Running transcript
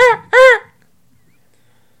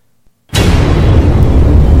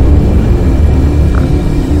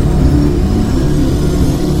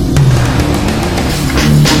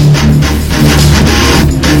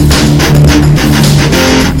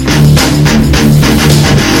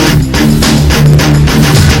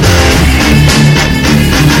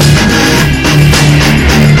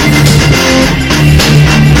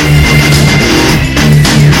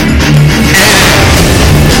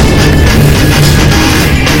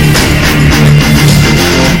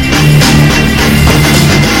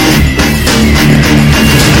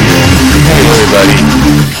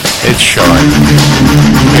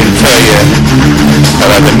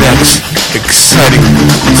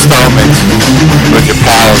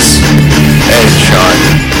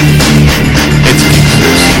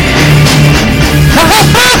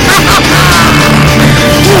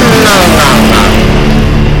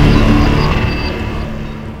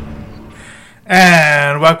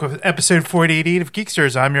Welcome to episode 488 of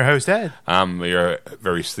Geeksters. I'm your host, Ed. I'm your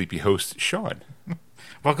very sleepy host, Sean.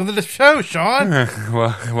 Welcome to the show, Sean.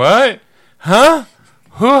 What? Huh?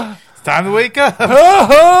 It's time to wake up.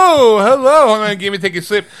 Oh, hello. I'm going to give me take a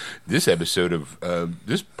slip. This episode of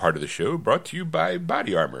this part of the show brought to you by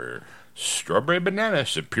Body Armor. Strawberry banana,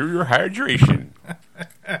 superior hydration.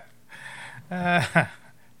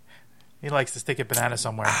 He likes to stick a banana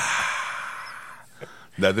somewhere.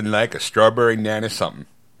 Nothing like a strawberry banana something.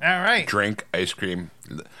 All right. Drink, ice cream.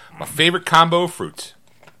 My favorite combo of fruits.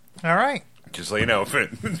 All right. Just so you know.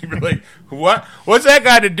 You're like, what? What's that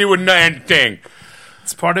got to do with anything?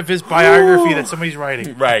 It's part of his biography that somebody's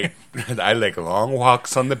writing. Right. I like long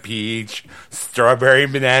walks on the beach, strawberry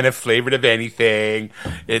and banana flavored of anything.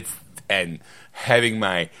 And having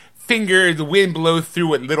my finger, the wind blow through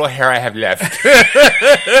what little hair I have left.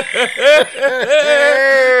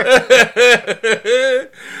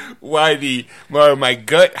 While my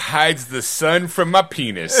gut hides the sun from my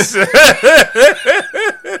penis.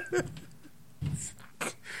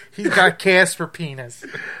 He's got cast for penis.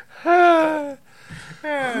 So,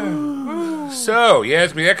 yeah,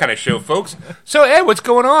 it's me that kind of show, folks. So, Ed, what's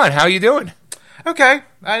going on? How you doing? Okay.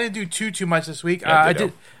 I didn't do too much this week. I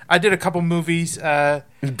did a couple movies.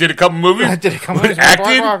 Did a couple movies? I did a couple movies.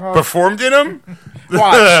 Acted? Performed in them?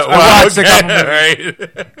 I watched a couple movies.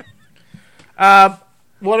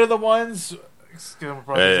 One of the ones...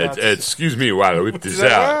 Excuse me while I whip this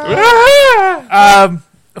out.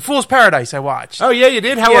 Fool's Paradise I watched. Oh, yeah, you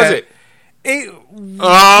did? How was it? There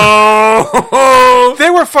Oh!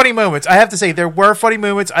 were funny moments. I have to say, there were funny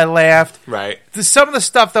moments. I laughed. Right. Some of the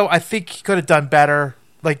stuff, though, I think he could have done better.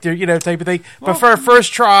 Like, type of thing. But for a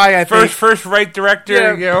first try, I think... First right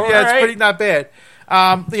director. It's pretty not bad.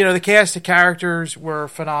 The cast of characters were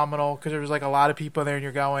phenomenal because there was, like, a lot of people there and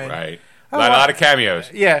you're going... Right. A lot of cameos.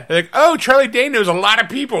 Yeah. They're like, oh, Charlie Day knows a lot of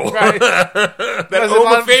people. Right. That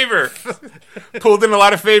owed a favor. Pulled in a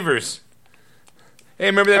lot of favors. Hey,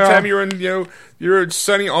 remember that time you were in, you were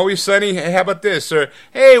Sunny, Always Sunny? Hey, how about this? Or,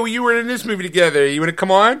 hey, well, you were in this movie together. You want to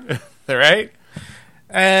come on? All right.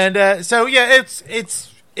 And it's a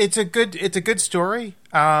good story.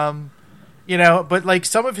 But like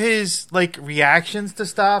some of his like reactions to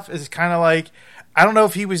stuff is kind of like I don't know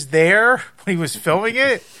if he was there when he was filming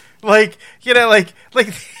it. Like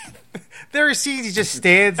there are scenes he just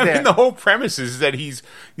stands there. I mean, the whole premise is that he's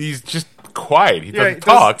just quiet. He doesn't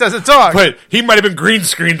talk. Doesn't talk. But he might have been green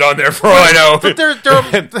screened on there for all I know. But they're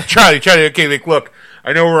Charlie, okay, like, look,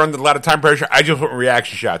 I know we're under a lot of time pressure. I just want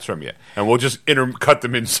reaction shots from you, and we'll just cut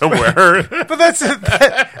them in somewhere. But that's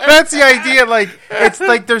the idea. Like it's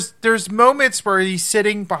like there's moments where he's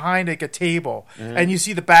sitting behind like a table, and you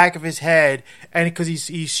see the back of his head, and because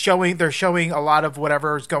they're showing a lot of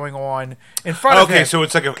whatever is going on in front of him. Okay, so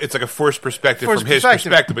it's like a forced perspective from his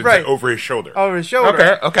perspective, but right. It's like over his shoulder. Over his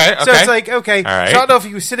shoulder. Okay. So it's like all right. So I don't know if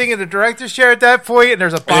he was sitting in the director's chair at that point, and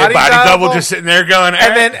there's a body double just sitting there going,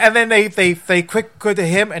 and then they quick go to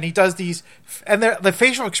him, and he does these, and the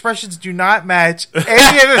facial expressions do not match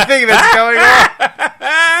any of the thing that's going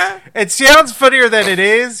on. It sounds funnier than it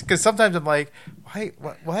is because sometimes I'm like, wait,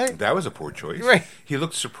 what? That was a poor choice. Right. He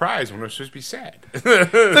looked surprised when it was supposed to be sad.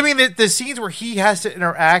 I mean, the scenes where he has to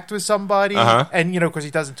interact with somebody, and because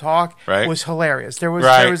he doesn't talk, was hilarious. There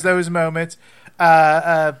was those moments.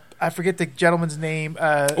 I forget the gentleman's name.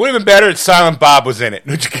 It would have been better if Silent Bob was in it.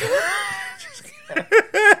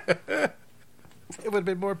 It would have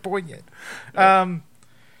been more poignant. I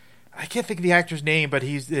can't think of the actor's name, but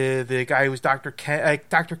he's the guy who was Dr. Ken.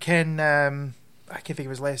 Dr. Ken. I can't think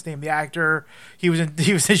of his last name. The actor. He was in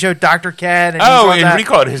the show Dr. Ken. And what do you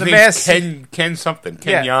call it? His name's Ken something.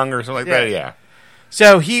 Ken Young or something like that. Yeah.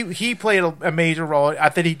 So he played a major role. I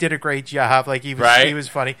think he did a great job. Like he was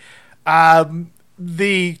funny.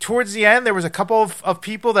 Towards the end, there was a couple of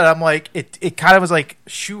people that I'm like, it kind of was like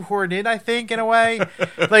shoehorned in, I think, in a way.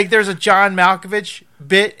 Like there's a John Malkovich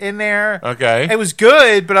bit in there. Okay. It was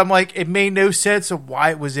good, but I'm like, it made no sense of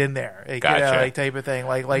why it was in there. Like, gotcha. Type of thing.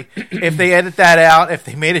 Like if they edit that out, if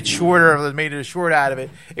they made it shorter, or they made it a short out of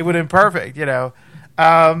it, it would have been perfect,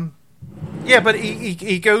 Yeah, but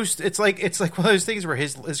he goes. It's like one of those things where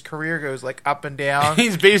his career goes like up and down.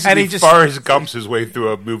 He's basically Forrest Gump's his way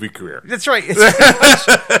through a movie career. That's right.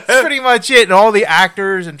 It's pretty much it. And all the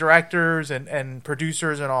actors and directors and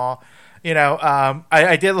producers and all.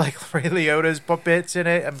 I did like Ray Liotta's bits in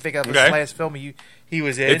it. I'm thinking of his last film he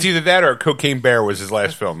was in. It's either that or Cocaine Bear was his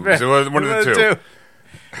last film. Right. So one of the two.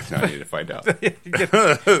 I need to find out.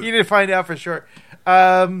 You need to find out for sure.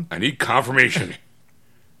 I need confirmation.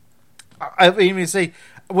 I mean, say,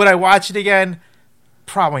 would I watch it again?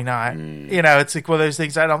 Probably not. You know, it's like one of those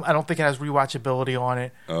things. I don't think it has rewatchability on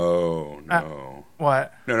it. Oh no.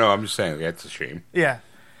 What? No. I'm just saying that's a shame. Yeah.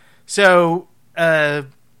 So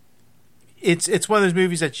it's one of those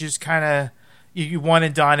movies that you just kind of you want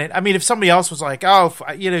and done it. I mean, if somebody else was like, "Oh,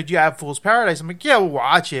 do you have Fool's Paradise?" I'm like, "Yeah, we'll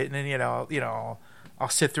watch it," and then I'll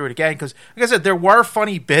sit through it again because, like I said, there were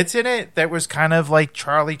funny bits in it that was kind of like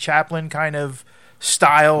Charlie Chaplin kind of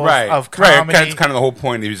style of comedy. Right, that's kind of the whole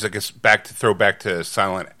point. He was like throwback to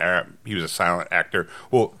silent. He was a silent actor.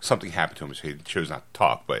 Well, something happened to him, so he chose not to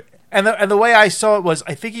talk. But the way I saw it was,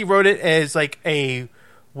 I think he wrote it as like a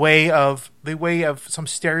way of some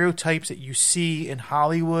stereotypes that you see in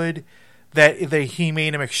Hollywood that he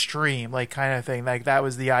made them extreme, like kind of thing. Like that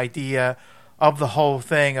was the idea of the whole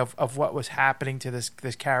thing of what was happening to this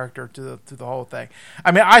character to the whole thing.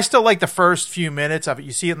 I mean, I still like the first few minutes of it.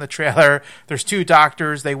 You see it in the trailer. There's two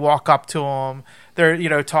doctors. They walk up to him.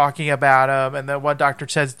 They're talking about him, and then one doctor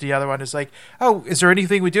says to the other one is like, "Oh, is there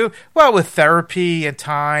anything we do?" Well, with therapy and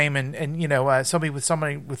time and somebody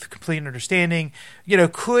with complete understanding,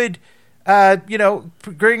 could.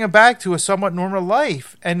 Bring him back to a somewhat normal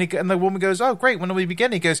life. And the woman goes, "Oh, great. When do we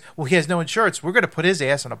begin?" He goes, "Well, he has no insurance. We're going to put his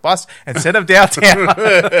ass on a bus and send him downtown." To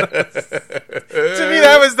me,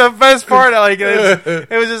 that was the best part. It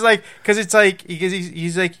was just like, because it's like,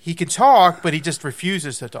 he's like, he can talk, but he just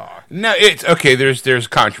refuses to talk. No, it's okay. There's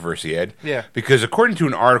controversy, Ed. Yeah. Because according to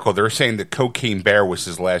an article, they're saying that Cocaine Bear was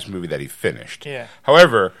his last movie that he finished. Yeah.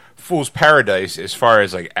 However, Fool's Paradise, as far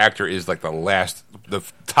as like actor, is like the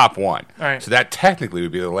top one. Right. So that technically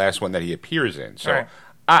would be the last one that he appears in. So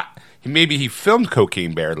right. Maybe he filmed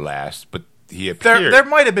Cocaine Bear last, but he appeared. There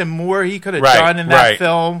might have been more he could have done in that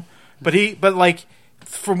film, but like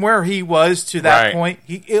from where he was to that point,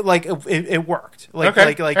 it worked. Like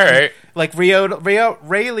okay. Like Ray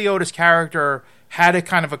Liotta's character had a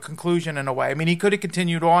kind of a conclusion in a way. I mean, he could have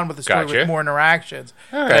continued on with the story with more interactions.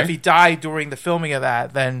 All but if he died during the filming of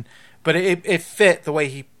that, then it fit the way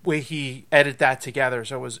he edited that together.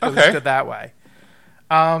 So it was good that way.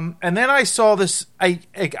 And then I saw this. I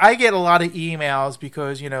get a lot of emails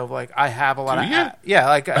because like I have a lot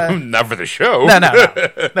not for the show.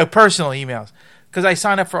 No personal emails because I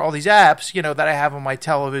sign up for all these apps that I have on my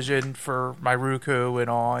television for my Roku and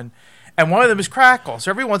on. And one of them is Crackle.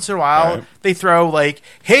 So every once in a while, they throw like,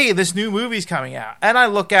 "Hey, this new movie's coming out," and I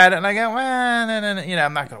look at it and I go, "Well, no,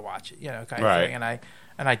 I'm not going to watch it," kind of thing. And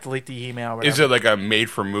I delete the email. Is it like a made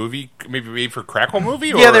for Crackle movie?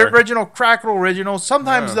 Yeah, the original Crackle original.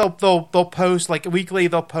 Sometimes they'll post like weekly.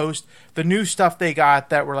 They'll post the new stuff they got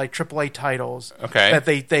that were like AAA titles. Okay. That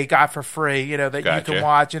they got for free. That you can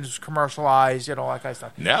watch and it's commercialized. All that kind of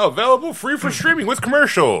stuff. Now available free for streaming with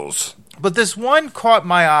commercials. But this one caught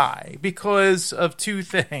my eye because of two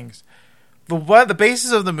things. The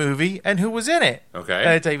basis of the movie and who was in it. Okay.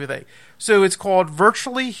 That type of thing. So it's called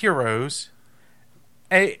Virtually Heroes,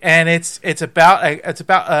 and it's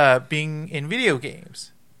about being in video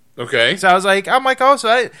games. Okay. So I'm like, oh,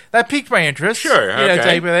 so that piqued my interest. Sure. Okay.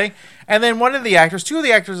 Type of two of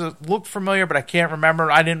the actors looked familiar, but I can't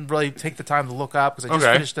remember. I didn't really take the time to look up because I just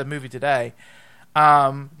finished the movie today.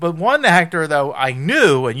 But one actor, though, I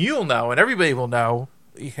knew, and you'll know, and everybody will know,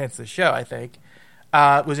 hence the show, I think,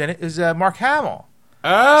 was in it, is Mark Hamill.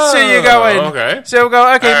 Oh, so you go in. Okay. So we'll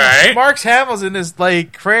go, okay, right. Mark Hamill's in this,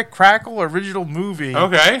 like, Crackle original movie.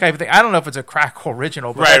 Okay. Type of thing. I don't know if it's a Crackle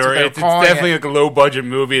original, but right, or it's definitely like a low-budget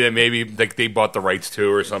movie that maybe like they bought the rights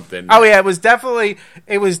to or something. Oh, yeah, it was definitely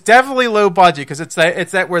low budget, because it's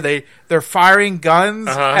that where they're firing guns,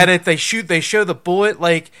 and if they show the bullet,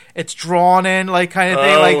 like, it's drawn in, like, kind of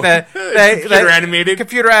thing, like that.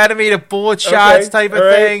 Computer animated bullet shots type of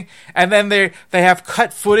thing. And then they have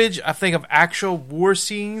cut footage, I think, of actual war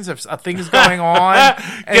scenes of things going on.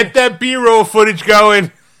 Get that B-roll footage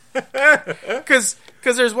going. Because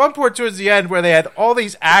there's one part towards the end where they had all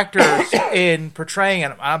these actors in portraying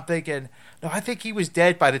him. I'm thinking, no, I think he was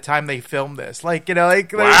dead by the time they filmed this. Like,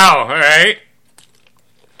 wow, all right.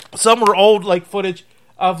 Some were old, like, footage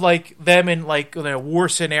of, like, them in, like, a war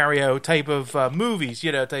scenario type of movies,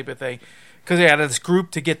 type of thing. Because they had this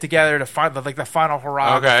group to get together to find the final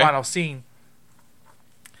hurrah, the final scene.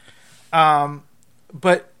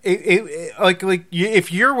 But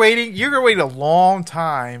if you're waiting, you're gonna wait a long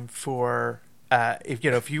time for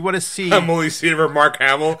if you want to see. I'm only seeing for Mark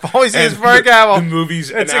Hamill. Only seeing for Mark Hamill. The movie's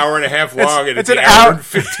an hour and a half long, and it's an hour and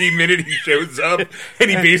 15 minutes. He shows up and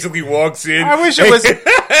he basically walks in. I wish it was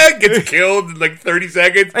gets killed in like 30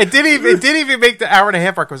 seconds. It didn't even make the hour and a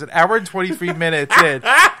half mark. It was an hour and 23 minutes in,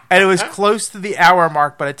 and it was close to the hour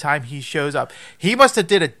mark by the time he shows up. He must have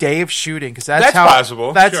did a day of shooting because that's how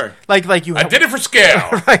possible. That's sure. like you. I did it for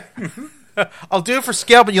scale. Right. I'll do it for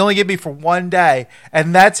scale, but you only give me for one day,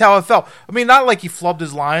 and that's how it felt. I mean, not like he flubbed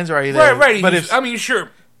his lines or anything, right. But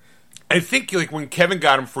Sure. I think like when Kevin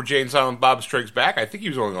got him for Jay and Silent Bob Strikes Back, I think he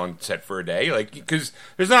was only on set for a day, like because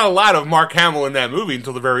there's not a lot of Mark Hamill in that movie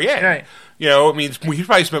until the very end. Right. You know, I mean, he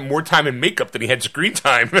probably spent more time in makeup than he had screen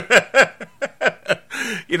time.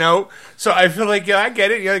 You know, so I feel like I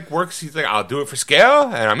get it. He like works. He's like, I'll do it for scale,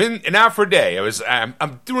 and I'm in and out for a day.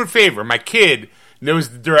 I'm doing a favor. My kid knows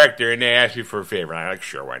the director, and they asked me for a favor. And I'm like,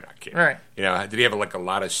 sure, why not, kid? Right. You know, did he have like a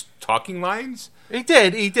lot of talking lines? He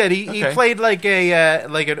did. He played like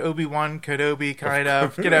an Obi-Wan Kenobi kind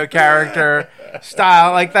of character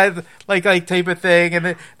style, like that, like type of thing.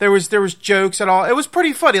 And there was jokes and all. It was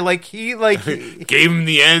pretty funny. Like he gave him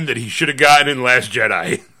the end that he should have gotten in Last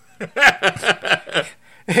Jedi.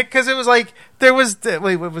 Because it was like there was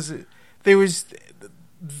what was it? There was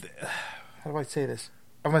how do I say this?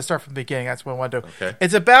 I'm going to start from the beginning. That's what I want to do. Okay.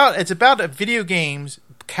 It's about video games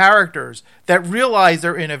characters that realize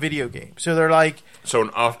they're in a video game. So they're like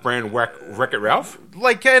an off-brand Wreck-It Ralph,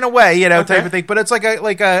 like in a way, okay. type of thing. But it's like a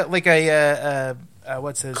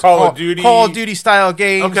what's this? Call of Duty style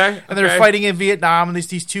games. Okay. And they're fighting in Vietnam, and there's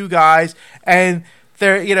these two guys, and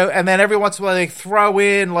they're and then every once in a while they throw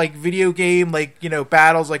in like video game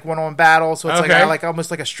battles, like one-on-one battles. So it's like almost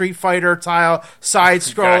like a Street Fighter style side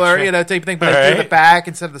scroller, gotcha. Type of thing, but like in the back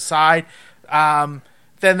instead of the side. Then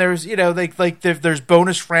there's there's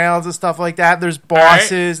bonus rounds and stuff like that. There's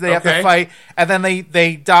bosses they have to fight, and then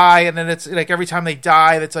they die, and then it's like every time they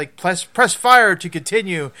die, it's like press fire to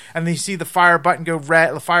continue, and then you see the fire button go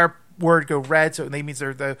red, the fire word go red, so it means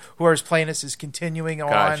whoever's playing this is continuing on.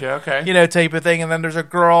 Gotcha. Okay. Type of thing. And then there's a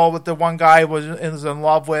girl with the one guy was in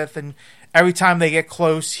love with, and every time they get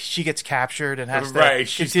close, she gets captured and has to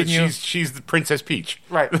continue. She's the Princess Peach.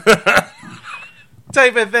 Right.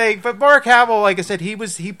 Type of thing. But Mark Hamill, like I said,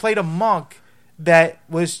 he played a monk that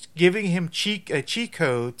was giving him a cheat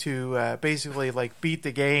code to basically like beat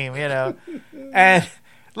the game, and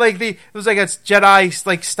like it was like a Jedi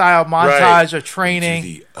like style montage of training.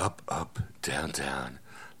 Do the up, down,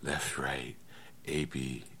 left, right, A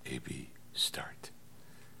B, start.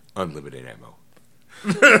 Unlimited ammo.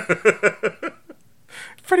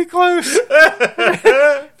 Pretty close.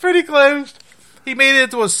 Pretty close. He made it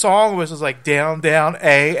into a song which was like down,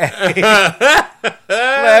 A.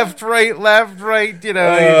 left, right. I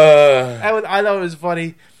thought it was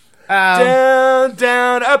funny.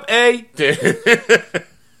 Down, up, A.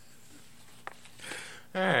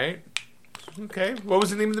 All right. Okay. What was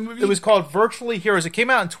the name of the movie? It was called Virtually Heroes. It came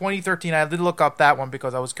out in 2013. I did look up that one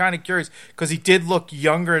because I was kind of curious because he did look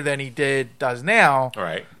younger than he does now. All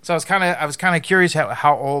right. So I was kind of curious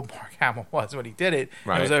how old Mark Hamill was when he did it.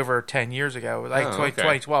 Right. It was over 10 years ago, like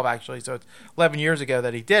 2012 actually. So it's 11 years ago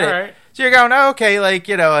that he did it. All right. So you're going, oh, okay,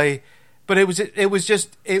 but it was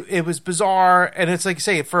bizarre, and it's like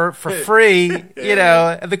say for free,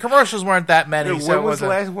 and the commercials weren't that many. When was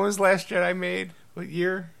Last Jedi made? What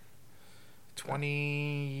year?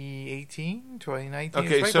 2018, 2019.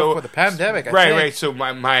 Okay, right so before the pandemic. I think. Right. So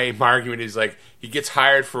my argument is like he gets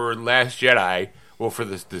hired for Last Jedi. Well, for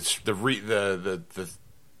the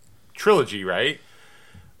trilogy, right?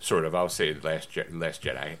 Sort of. I'll say Last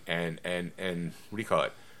Jedi, and what do you call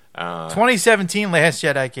it? 2017 Last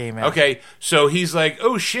Jedi came out. Okay, so he's like,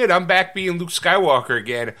 oh shit, I'm back being Luke Skywalker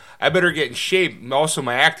again. I better get in shape. Also,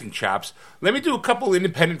 my acting chops. Let me do a couple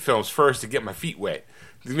independent films first to get my feet wet,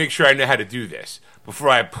 to make sure I know how to do this before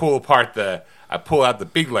I pull out the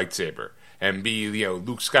big lightsaber and be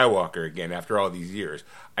Luke Skywalker again after all these years.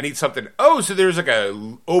 I need something. Oh, so there's like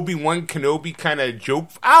a Obi-Wan Kenobi kind of joke.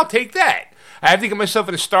 I'll take that. I have to get myself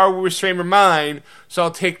in a Star Wars frame of mind, so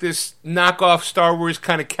I'll take this knockoff Star Wars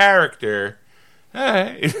kind of character. All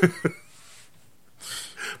right.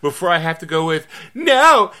 Before I have to go with,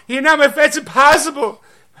 no, you're not my friend, it's impossible.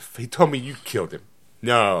 He told me you killed him.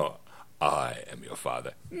 No, I am your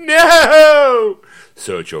father. No!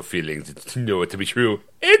 Search your feelings to know it to be true.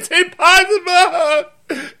 It's impossible!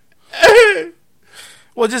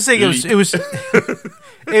 Well, just think it was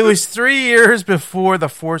it was 3 years before The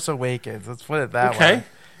Force Awakens. Let's put it that way.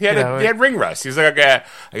 He had ring rust. He's like, I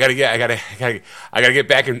gotta get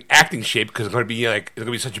back in acting shape because it's gonna be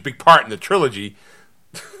such a big part in the trilogy.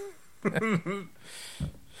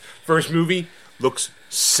 First movie looks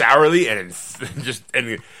sourly and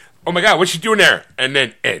oh my god, what's she doing there? And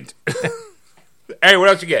then end. Hey, what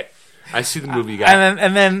else you get? I see the movie you got.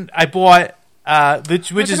 And then I bought which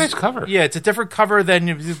That's is a nice cover. Yeah, it's a different cover than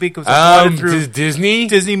because Disney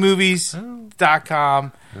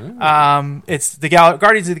DisneyMovies.com. It's the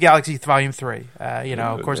Guardians of the Galaxy Volume 3.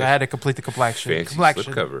 Of course, I had to complete the collection. Fancy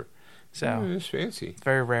slipcover. So it's fancy. It's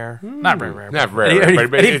very rare. Not very rare. Not rare.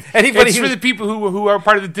 But anybody it's for the people who are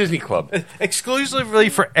part of the Disney Club. Exclusively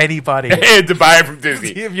for anybody. To buy it from Disney.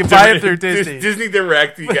 If you buy it through Disney. Disney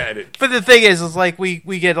Direct, you got it. But the thing is like we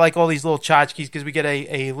get like all these little tchotchkes because we get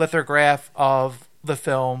a lithograph of the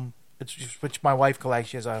film, which my wife collects.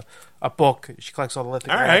 She has a book. She collects all the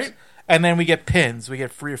lithographs. All right. And then we get pins. We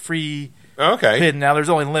get free okay. pin. Now there's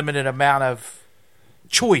only limited amount of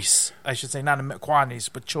choice, I should say, not quantities,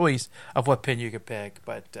 but choice of what pin you could pick.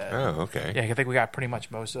 But okay. Yeah, I think we got pretty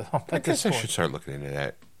much most of them. I guess I should start looking into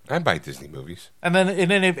that. I buy Disney movies, and then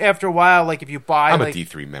if, after a while, like if you buy, I'm a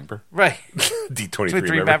D3 member, right?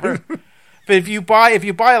 D23 member. But if you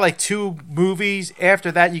buy like 2 movies,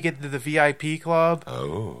 after that you get to the VIP club.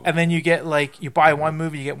 Oh. And then you get like you buy 1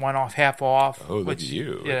 movie, you get 1 off, half off. Oh, look at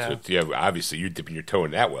you! Yeah. Obviously you're dipping your toe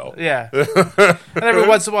in that well. Yeah. And every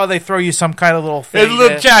once in a while they throw you some kind of little thing. There's a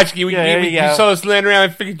little tchotchke. You saw us laying around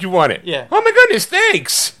and figured you want it. Yeah. Oh my goodness!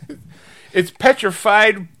 Thanks. It's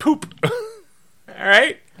petrified poop. All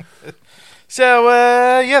right. So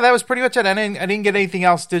that was pretty much it. I didn't get anything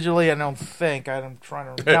else digitally. I don't think. I'm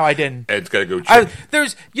trying to. No, I didn't. Ed's got to go check.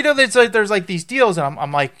 There's like these deals, and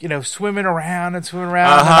I'm like swimming around. And then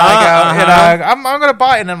I go, I'm gonna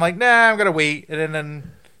buy it, and I'm like, nah, I'm gonna wait, and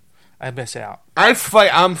then I miss out. I'm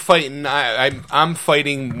fighting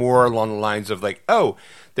more along the lines of like, oh,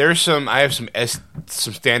 I have some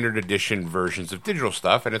standard edition versions of digital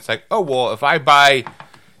stuff, and it's like, oh well, if I buy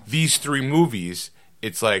these 3 movies,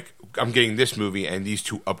 it's like I'm getting this movie and these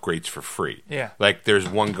 2 upgrades for free. Yeah. Like there's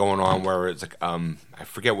one going on where it's like I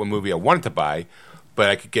forget what movie I wanted to buy, but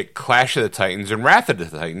I could get Clash of the Titans and Wrath of the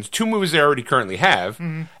Titans, 2 movies I already currently have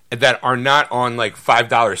that are not on like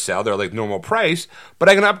 $5 sale. They're like normal price, but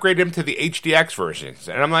I can upgrade them to the HDX versions.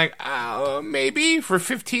 And I'm like, maybe for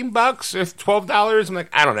 $15 or $12. I'm like,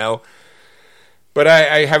 I don't know. But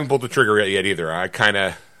I haven't pulled the trigger yet either.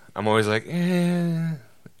 I'm always like, am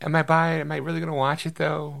I buying it? Am I really going to watch it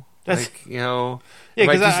though? I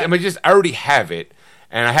already have it,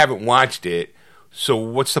 and I haven't watched it, so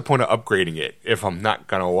what's the point of upgrading it if I'm not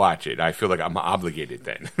going to watch it? I feel like I'm obligated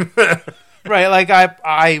then. Right, like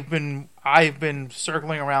I've been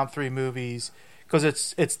circling around 3 movies because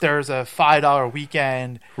there's a $5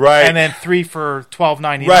 weekend, right, and then 3 for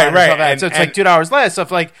 $12.99, right. So it's like $2 less. So I'm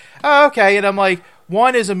like, oh, okay, and I'm like,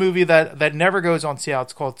 one is a movie that never goes on sale.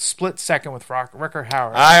 It's called Split Second with Rutger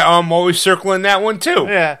Hauer. I'm always circling that one too.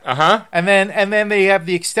 Yeah. And then they have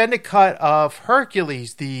the extended cut of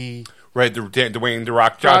Hercules. The Dwayne The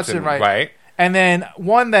Rock Johnson. Right. And then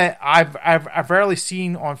one that I've rarely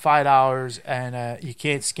seen on $5 and you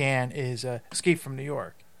can't scan is Escape from New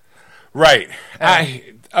York. Right.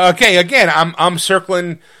 Again, I'm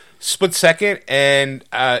circling Split Second and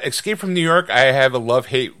Escape from New York. I have a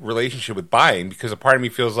love-hate relationship with buying because a part of me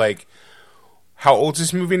feels like, how old is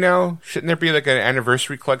this movie now? Shouldn't there be like an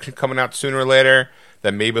anniversary collection coming out sooner or later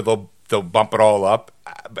that maybe they'll bump it all up?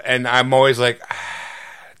 And I'm always like,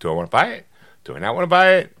 do I want to buy it? Do I not want to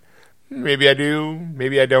buy it? Maybe I do.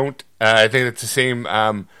 Maybe I don't. I think it's the same.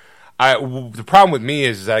 The problem with me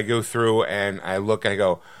is I go through and I look and I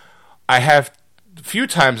go, I have a few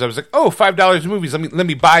times I was like, oh, $5 movies. Let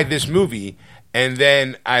me buy this movie. And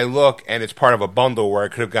then I look and it's part of a bundle where I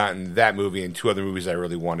could have gotten that movie and 2 other movies I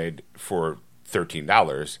really wanted for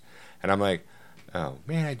 $13. And I'm like, oh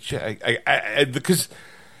man, because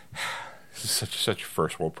this is such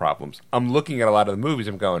first world problems. I'm looking at a lot of the movies.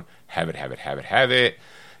 I'm going, have it.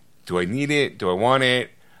 Do I need it? Do I want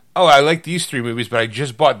it? Oh, I like these 3 movies, but I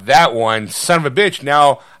just bought that one. Son of a bitch.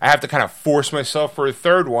 Now I have to kind of force myself for a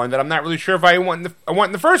 3rd one that I'm not really sure if I want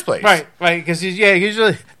in the first place. Right. Because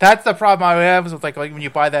usually that's the problem I have is with like when you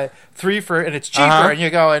buy that 3 for and it's cheaper and you're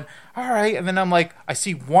going, all right, and then I'm like, I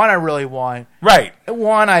see one I really want, right?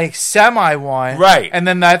 One I semi want, right? And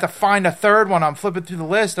then I have to find a 3rd one. I'm flipping through the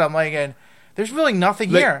list. And I'm like, and there's really nothing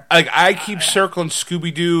here. Like I keep circling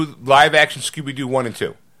Scooby-Doo live action Scooby-Doo 1 and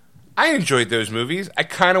 2. I enjoyed those movies. I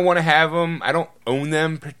kind of want to have them. I don't own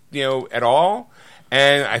them, at all.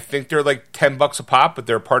 And I think they're like $10 a pop, but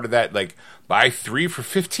they're part of that like buy 3 for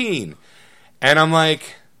 $15. And I'm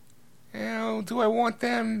like, do I want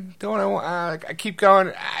them? Don't I want? I keep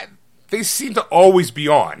going. They seem to always be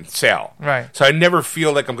on sale, right? So I never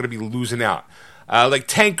feel like I'm going to be losing out. Like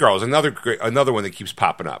Tank Girl is another one that keeps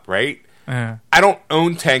popping up, right? Uh-huh. I don't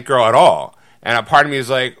own Tank Girl at all, and a part of me is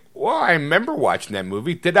like, well, I remember watching that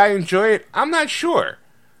movie. Did I enjoy it? I'm not sure.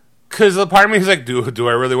 Because the part of me is like, do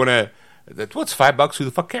I really want to... What's $5? Who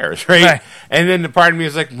the fuck cares, right? And then the part of me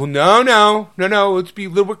is like, well, no. Let's be a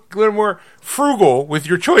little more frugal with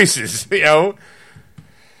your choices,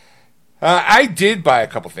 I did buy a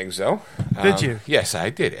couple things, though. Did you? Yes,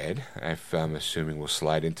 I did, Ed. I'm assuming we'll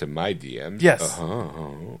slide into my DMs. Yes.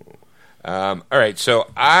 All right, so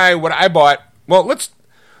what I bought... Well,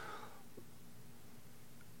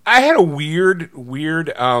 I had a weird...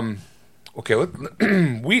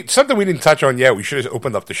 something we didn't touch on yet. We should have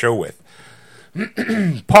opened up the show with.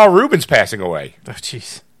 Paul Rubens passing away. Oh,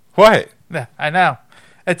 jeez. What? Yeah, I know.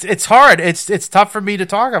 It's hard. It's tough for me to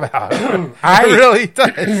talk about. It really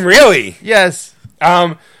does. Really? Yes.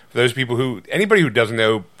 For those people anybody who doesn't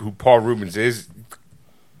know who Paul Rubens is,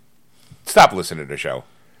 stop listening to the show.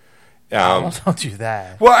 Don't do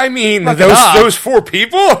that. Well, I mean, those four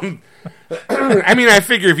people. I mean, I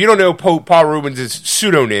figure if you don't know Paul Rubens'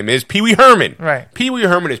 pseudonym is Pee Wee Herman. Right. Pee Wee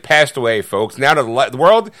Herman has passed away, folks. Now the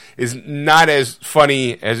world is not as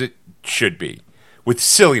funny as it should be with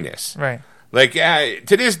silliness. Right. Like,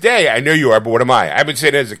 to this day, I know you are, but what am I? I've been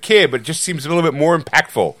saying it as a kid, but it just seems a little bit more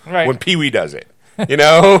impactful when Pee Wee does it. You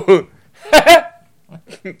know?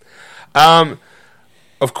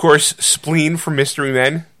 Of course, Spleen from Mystery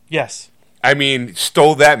Men. Yes. I mean,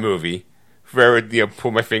 stole that movie.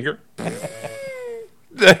 Pull my finger.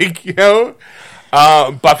 Like,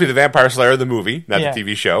 Buffy the Vampire Slayer, the movie, not the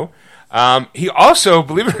TV show. He also,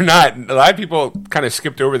 believe it or not, a lot of people kind of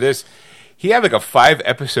skipped over this. He had like a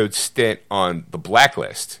 5-episode stint on The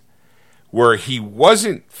Blacklist where he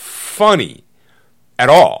wasn't funny at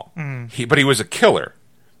all, but he was a killer.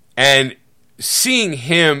 And seeing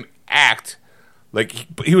him act like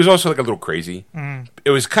he was also like a little crazy. It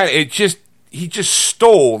was he just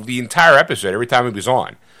stole the entire episode every time he was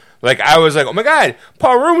on. Like, I was like, oh my God,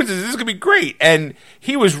 Paul Rubens, this is going to be great. And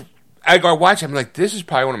I watched him, like, this is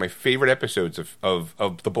probably one of my favorite episodes of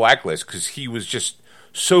The Blacklist because he was just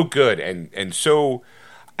so good and so...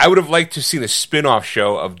 I would have liked to see a spin-off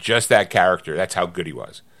show of just that character. That's how good he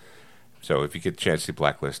was. So if you get a chance to see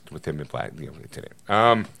Blacklist with him in today.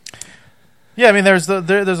 Yeah, I mean, there's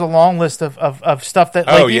a long list of stuff that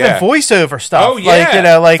even voiceover stuff. Oh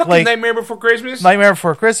yeah, like Nightmare Before Christmas. Nightmare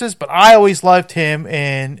Before Christmas, but I always loved him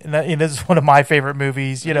in. This is one of my favorite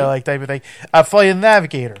movies. Like type of thing. Flight of the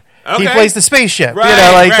Navigator. Okay. He plays the spaceship, type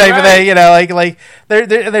of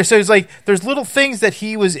thing. So it's like there's little things that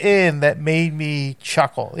he was in that made me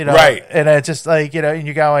chuckle, right? And it's just like and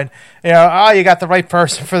you're going, you got the right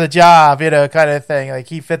person for the job, kind of thing. Like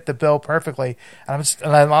he fit the bill perfectly. And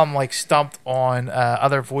I'm like stumped on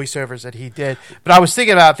other voiceovers that he did. But I was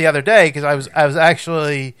thinking about it the other day because I was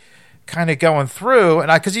actually kind of going through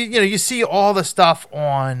and because you see all the stuff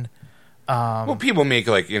on. People make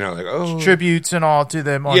tributes and all to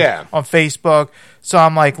them on Facebook. So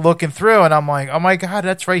I'm like looking through and I'm like, oh my God,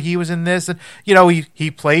 that's right. He was in this. And, he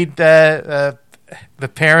played the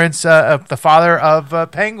parents, the father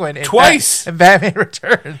of Penguin. Twice. In Batman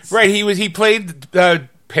Returns. Right. He played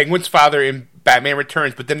Penguin's father in Batman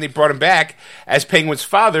Returns, but then they brought him back as Penguin's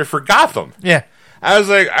father for Gotham. Yeah. I was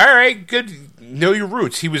like, all right, good. Know your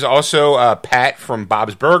roots. He was also Pat from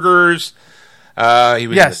Bob's Burgers. He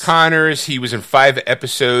was in the Connors. He was in 5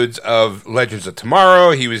 episodes of Legends of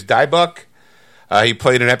Tomorrow. He was Diebuck. He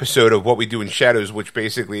played an episode of What We Do in Shadows, which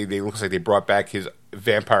basically looks like they brought back his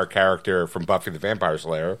vampire character from Buffy the Vampire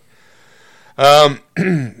Slayer.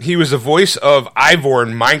 He was the voice of Ivor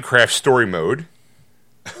in Minecraft Story Mode.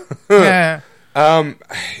 Yeah.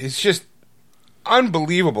 It's just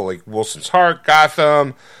unbelievable. Like Wilson's Heart,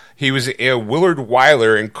 Gotham. He was Willard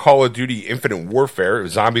Wyler in Call of Duty Infinite Warfare,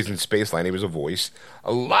 Zombies in Spaceland. He was a voice.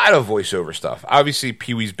 A lot of voiceover stuff. Obviously,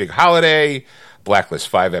 Pee-wee's Big Holiday, Blacklist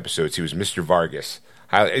 5 episodes. He was Mr. Vargas.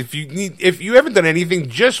 If you haven't done anything,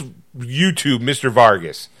 just YouTube Mr.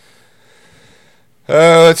 Vargas.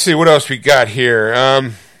 Let's see what else we got here.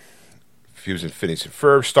 He was in Phineas and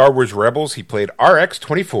Ferb, Star Wars Rebels. He played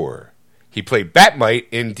RX-24. He played Batmite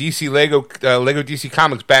in DC Lego DC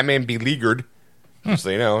Comics Batman Beleaguered. Just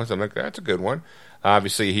so you know, so I'm like, that's a good one.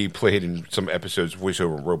 Obviously, he played in some episodes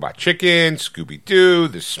voiceover Robot Chicken, Scooby-Doo,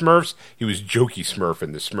 The Smurfs. He was Jokey Smurf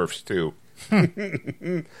in The Smurfs, too.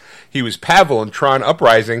 He was Pavel in Tron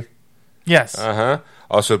Uprising. Yes.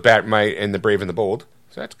 Also, Batmite in The Brave and the Bold.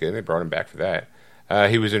 So that's good. They brought him back for that.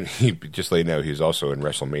 Just so you know, he was also in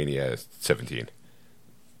WrestleMania 17.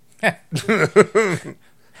 I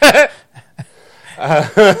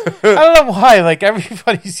don't know why. Like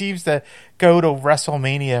everybody seems to go to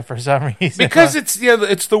WrestleMania for some reason. Because it's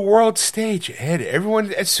the world stage, Ed.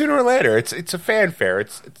 Everyone, sooner or later, it's a fanfare.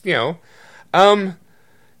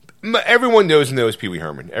 Everyone knows Pee Wee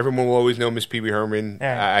Herman. Everyone will always know Miss Pee Wee Herman.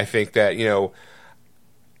 Yeah. I think that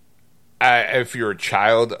if you're a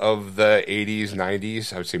child of the 80s,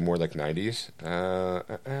 90s, I would say more like 90s.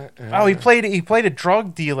 He played a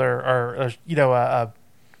drug dealer or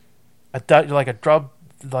like a drug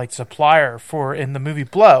like supplier for in the movie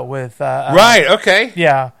Blow with right. Okay.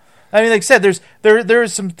 Yeah. I mean, like I said,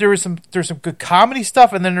 there's some good comedy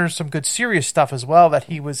stuff, and then there's some good serious stuff as well that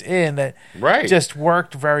he was in that just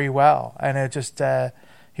worked very well, and it just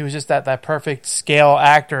he was just that perfect scale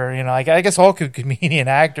actor. You know, like, I guess all comedian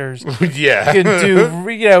actors, can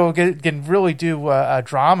do can really do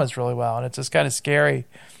dramas really well, and it's just kind of scary.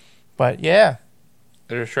 But yeah,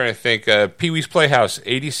 I'm just trying to think. Pee-wee's Playhouse,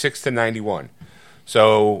 86 to 91.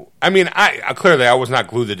 So, I mean, I clearly I was not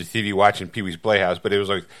glued to the TV watching Pee-wee's Playhouse, but it was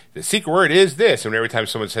like, the secret word is this. And every time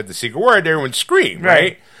someone said the secret word, everyone screamed,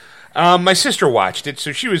 right? My sister watched it,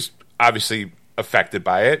 so she was obviously affected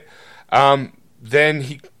by it. Then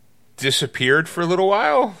he disappeared for a little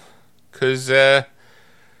while, because I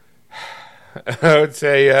would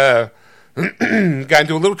say got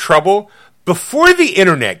into a little trouble. Before the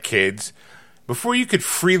internet, kids, before you could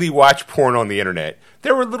freely watch porn on the internet,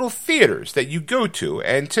 there were little theaters that you go to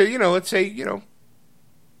and to, let's say,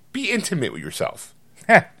 be intimate with yourself.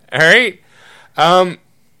 All right?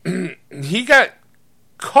 He got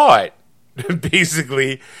caught,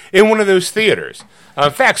 basically, in one of those theaters. In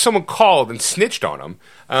fact, someone called and snitched on him.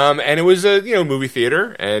 And it was a, movie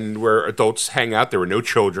theater and where adults hang out. There were no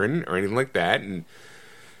children or anything like that. And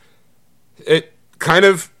it kind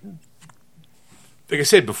of, like I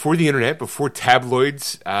said, before the internet, before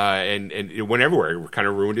tabloids, and it went everywhere. It kind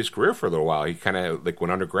of ruined his career for a little while. He kind of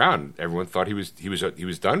went underground. Everyone thought he was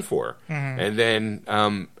done for. Mm-hmm. And then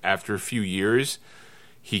after a few years,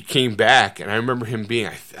 he came back, and I remember him being,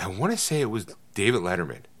 I want to say it was David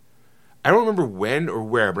Letterman. I don't remember when or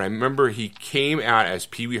where, but I remember he came out as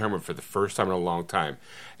Pee Wee Herman for the first time in a long time,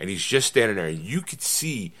 and he's just standing there, and you could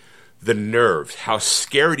see the nerves, how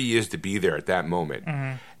scared he is to be there at that moment.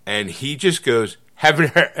 Mm-hmm. And he just goes, Have you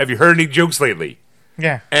heard any jokes lately?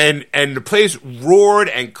 Yeah. And the place roared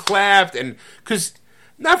and clapped, and because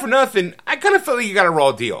not for nothing, I kind of felt like he got a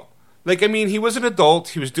raw deal. Like, I mean, he was an adult.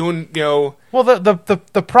 He was doing, Well,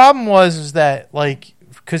 the problem was that, like,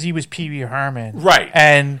 because he was Pee Wee Herman, right?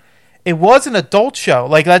 And it was an adult show.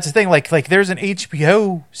 Like, that's the thing. Like there's an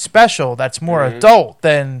HBO special that's more adult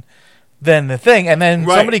than the thing. And then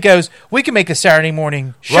somebody goes, we can make a Saturday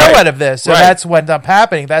morning show out of this. So that's what ended up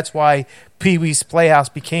happening. That's why Pee-wee's Playhouse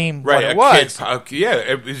became what it was. It was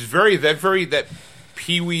that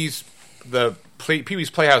Pee-wee's Pee-wee's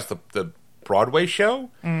Playhouse, the Broadway show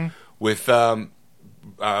with Phil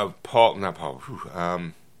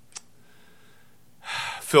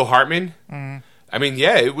Hartman. Mm. I mean,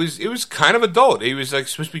 it was kind of adult. It was like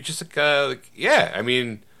supposed to be just I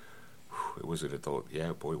mean, it was an adult.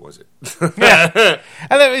 Yeah, boy, was it. Yeah.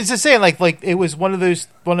 And it's just saying, like it was one of those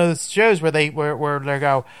shows where they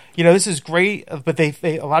go, this is great, but they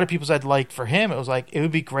a lot of people said, like, for him it was like, it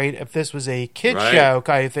would be great if this was a kid show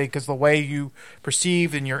kind of thing, because the way you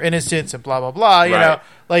perceived and your innocence and blah blah blah, you know,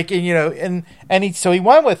 like, and so he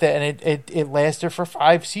went with it, and it lasted for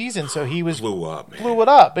 5 seasons. So he blew it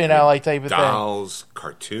up, like type of dolls,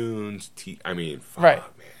 cartoons, I mean, fuck, right. Man.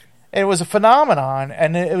 And it was a phenomenon,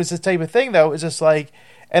 and it was the type of thing, though. It was just like,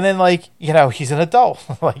 and then, like, he's an adult.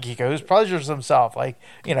 Like, he goes, pleasures himself. Like,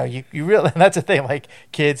 you really, and that's the thing. Like,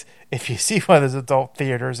 kids, if you see one of those adult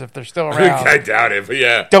theaters, if they're still around, I doubt it, but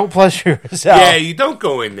yeah, don't pleasure yourself. Yeah, you don't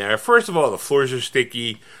go in there. First of all, the floors are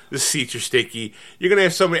sticky, the seats are sticky. You're gonna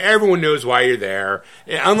have somebody. Everyone knows why you're there,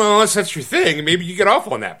 unless that's your thing. Maybe you get off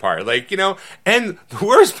on that part, like, And the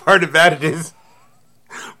worst part about it is,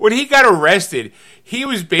 when he got arrested, he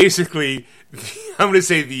was basically, I'm going to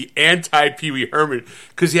say, the anti-Pee Wee Herman,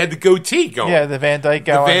 because he had the goatee going. Yeah, the Van Dyke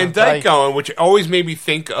going. The Van Dyke going, which always made me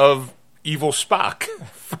think of Evil Spock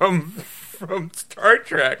from Star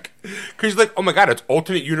Trek. Because, like, oh my God, it's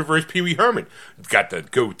alternate universe Pee Wee Herman. He's got the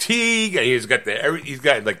goatee, and he's got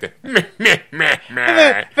like the meh.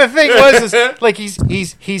 The thing was, is, like,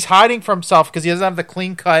 he's hiding from himself because he doesn't have the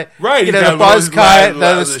clean cut, right? The buzz cut,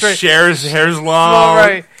 the hair's long,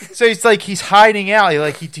 right? So he's hiding out.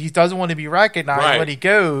 He doesn't want to be recognized when he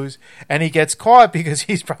goes, and he gets caught because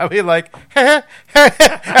he's probably like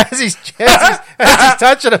as he's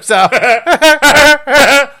touching himself.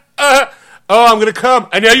 Oh, I'm gonna come.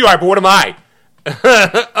 I know you are, but what am I?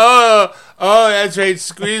 oh, that's right.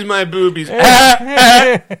 Squeeze my boobies. What?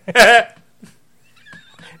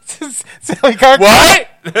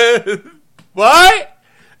 What?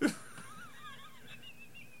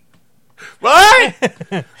 What?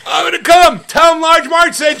 I'm gonna come. Tell him Large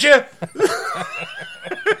Mark sent you.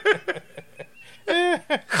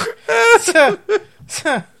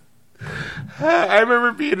 I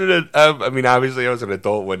remember being I mean, obviously, I was an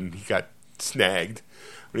adult when he got snagged.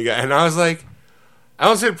 And I was like, I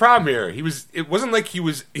don't see the problem here. It wasn't like he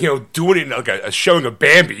was, doing it in like a showing of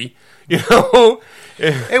Bambi,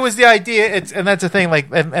 It was the idea, and that's the thing, like,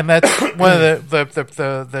 and that's one of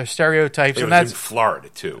the stereotypes. It and was that's in Florida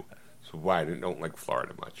too, so why I don't like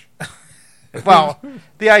Florida much. Well,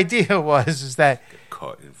 the idea is that Get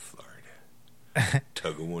caught in Florida,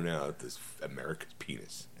 tugging one out this America's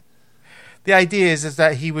penis. The idea is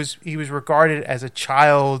that he was regarded as a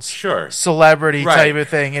child's Sure. celebrity Right. type of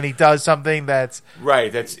thing, and he does something that's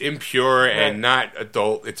Right, that's impure and not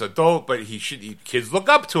adult. It's adult, but kids look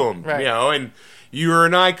up to him, Right. and you're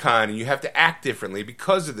an icon, and you have to act differently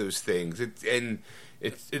because of those things. It's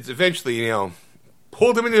eventually,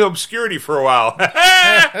 pulled him into obscurity for a while.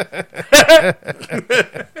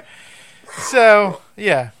 so.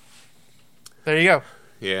 Yeah, there you go.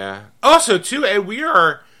 Yeah. Also, too, Ed,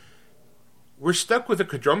 we're stuck with a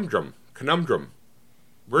conundrum.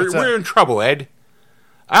 We're in trouble, Ed.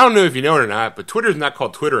 I don't know if you know it or not, but Twitter's not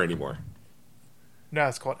called Twitter anymore. No,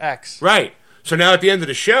 it's called X. Right. So now at the end of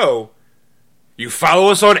the show, you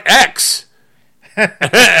follow us on X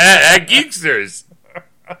at Geeksters.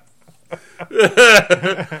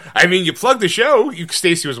 I mean, you plug the show.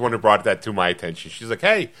 Stacy was the one who brought that to my attention. She's like,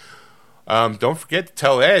 "Hey, don't forget to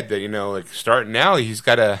tell Ed that starting now, he's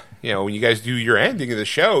got to when you guys do your ending of the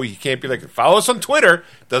show, you can't be like follow us on Twitter.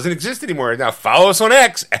 It doesn't exist anymore. Now follow us on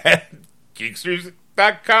X at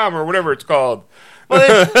Geeksters.com or whatever it's called."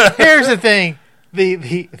 Well, here's the thing.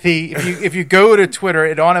 If you go to Twitter,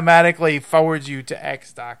 it automatically forwards you to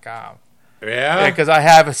X.com. Yeah, because I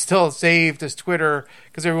have it still saved as Twitter.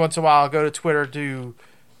 Because every once in a while, I'll go to Twitter to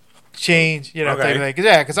change, type of thing.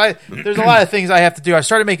 Because there's a lot of things I have to do. I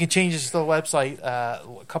started making changes to the website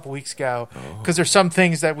a couple weeks ago because there's some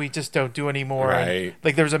things that we just don't do anymore. Right.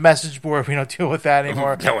 Like there's a message board, we don't deal with that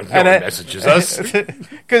anymore. No one messages us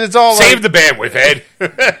because it's all save the bandwidth, Ed.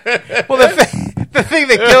 Well, the thing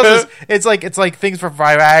that kills us, it's like things for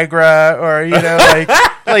Viagra or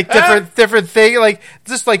like different thing, like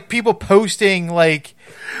just like people posting like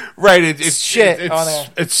right. It's shit on there.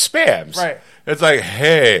 It's spams. Right. It's like,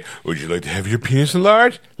 hey, would you like to have your penis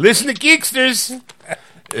enlarged? Listen to Geeksters.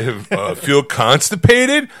 Feel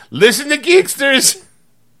constipated? Listen to Geeksters.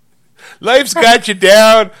 Life's got you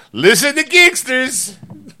down. Listen to Geeksters.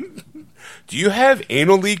 Do you have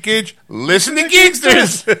anal leakage? Listen to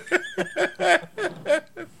Geeksters.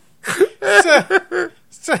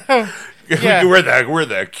 So yeah. we're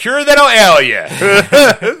the cure that'll ail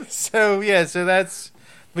you. So that's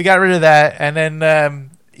we got rid of that, and then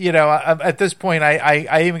at this point,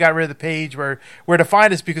 I even got rid of the page where to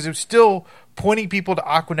find us because it was still pointing people to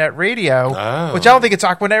Aquanet Radio, which I don't think it's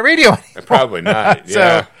Aquanet Radio anymore. Probably not.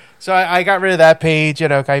 Yeah. So I got rid of that page,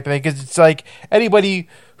 type of thing, because it's like anybody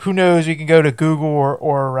who knows, you can go to Google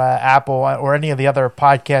or Apple or any of the other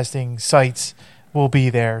podcasting sites will be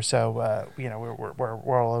there. So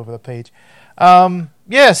we're all over the page. So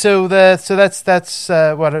that's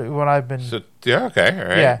what I've been. So yeah, okay, all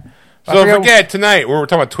right. Yeah. So don't forget tonight we're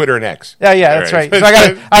talking about Twitter and X. Yeah, that's right. So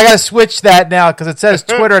I gotta switch that now because it says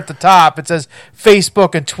Twitter at the top. It says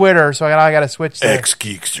Facebook and Twitter, so I gotta switch that. X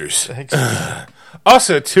Geeksters.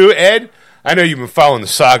 Also, too, Ed, I know you've been following the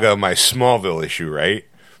saga of my Smallville issue, right?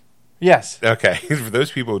 Yes. Okay. For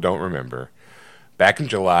those people who don't remember, back in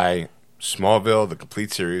July, Smallville, the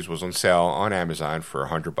complete series, was on sale on Amazon for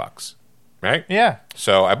 $100. Right? Yeah.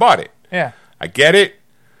 So I bought it. Yeah. I get it.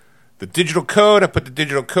 The digital code, I put the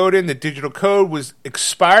digital code in. The digital code was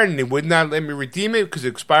expired, and they would not let me redeem it because it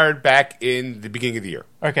expired back in the beginning of the year.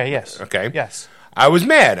 Okay, yes. Okay? Yes. I was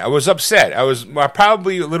mad. I was upset. I was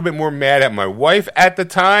probably a little bit more mad at my wife at the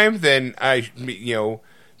time than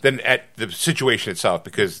than at the situation itself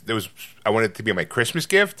because I wanted it to be my Christmas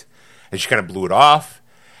gift, and she kind of blew it off.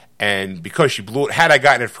 And because she blew it, had I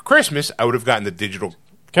gotten it for Christmas, I would have gotten the digital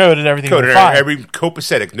code and everything. Code and every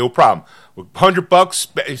copacetic, no problem.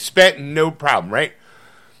 $100 spent, no problem, right?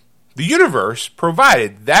 The universe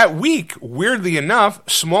provided that week. Weirdly enough,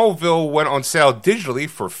 Smallville went on sale digitally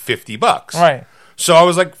for $50. Right. So I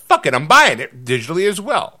was like, "Fuck it, I'm buying it digitally as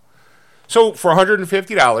well." So for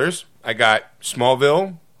 $150, I got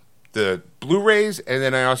Smallville, the Blu-rays, and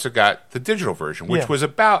then I also got the digital version, which was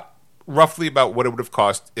roughly about what it would have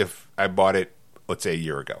cost if I bought it, let's say, a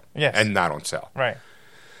year ago, and not on sale. Right.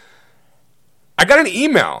 I got an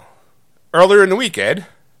email earlier in the week, Ed,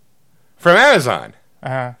 from Amazon.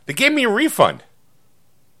 Uh-huh. They gave me a refund.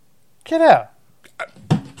 Get out.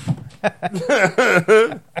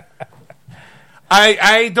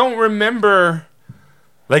 I don't remember.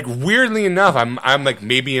 Like, weirdly enough, I'm like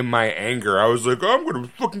maybe in my anger, I was like, I'm gonna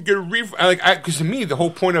fucking get a refund. Because to me, the whole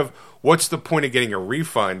point of what's the point of getting a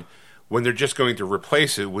refund when they're just going to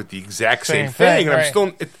replace it with the exact same thing, thing. And right. I'm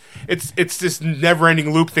still, it's this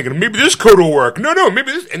never-ending loop thinking, maybe this code will work. No,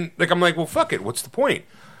 maybe this. And like, I'm like, well, fuck it. What's the point?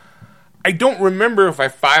 I don't remember if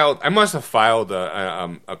I must have filed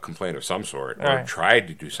a complaint of some sort or tried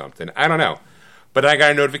to do something. I don't know. But I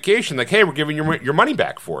got a notification like, hey, we're giving your money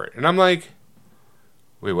back for it. And I'm like,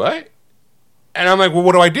 wait, what? And I'm like, well,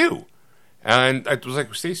 what do I do? And I was like,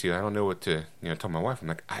 well, Stacey, I don't know what to tell my wife. I'm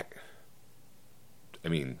like, I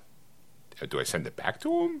mean, do I send it back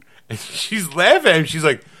to him? And she's laughing. She's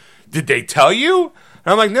like, did they tell you?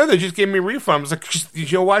 And I'm like, no, they just gave me a refund. I was like,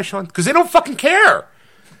 you know why, Sean? Because they don't fucking care.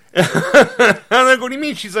 I'm like, what do you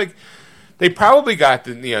mean? She's like, they probably got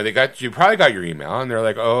you probably got your email, and they're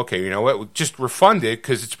like, oh, okay, you know what? Just refund it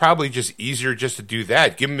because it's probably just easier just to do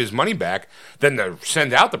that. Give him his money back than to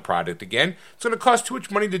send out the product again. It's going to cost too much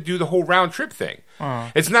money to do the whole round trip thing.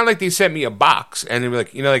 It's not like they sent me a box and they were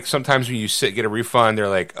like, like sometimes when you get a refund, they're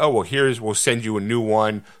like, oh, well, we'll send you a new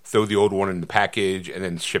one, throw the old one in the package, and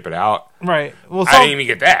then ship it out. Right. Well, I didn't even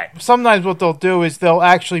get that. Sometimes what they'll do is they'll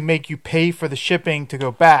actually make you pay for the shipping to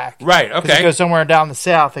go back. Right. Okay. It goes somewhere down the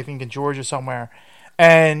south, I think in Georgia somewhere.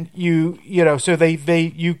 And you so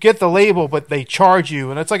you get the label, but they charge you,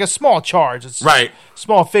 and it's like a small charge. It's right,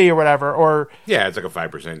 small fee or whatever, or it's like a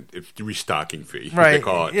 5% restocking fee. Right, they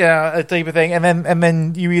call it. Yeah, a type of thing. And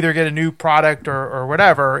then you either get a new product or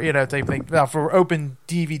whatever, type of thing. Now for open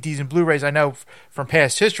DVDs and Blu-rays, I know from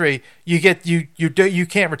past history, you can't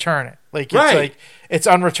return it. It's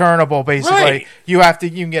unreturnable, basically. Right. You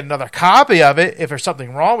can get another copy of it if there's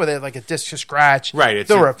something wrong with it, like a disc scratch. Right.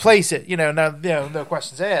 They'll replace it. No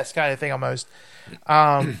questions asked, kind of thing almost.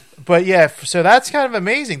 But yeah, so that's kind of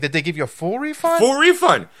amazing. Did they give you a full refund? Full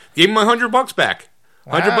refund. Gave me $100 back.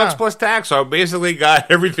 $100 plus tax. So I basically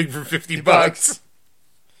got everything for $50.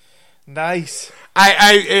 Nice.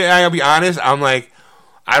 I'll be honest. I'm like,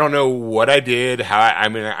 I don't know what I did. I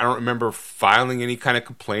don't remember filing any kind of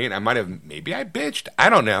complaint. Maybe I bitched. I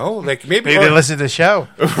don't know. Like maybe they listen to the show.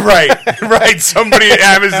 Right. Somebody at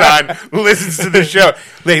Amazon listens to the show.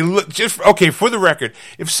 They for the record,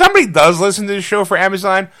 if somebody does listen to the show for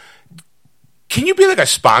Amazon, can you be like a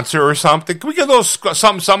sponsor or something? Can we get a little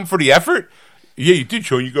something for the effort? Yeah, you did,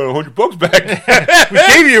 Sean. You got $100 back. We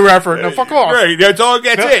gave you your effort. Now fuck off. Right. That's all.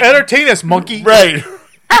 That's it. Entertain us, monkey. Right.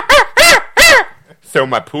 Throw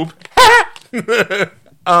my poop. He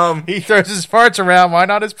throws his farts around. Why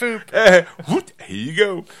not his poop? Here you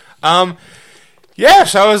go. So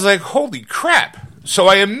I was like, holy crap. So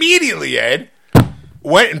I immediately, Ed,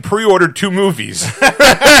 went and pre-ordered 2 movies.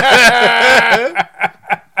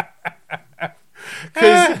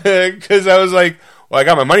 Because I was like, well, I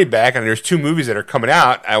got my money back, and there's 2 movies that are coming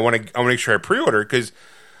out. I want to make sure I pre-order because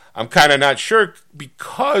I'm kind of not sure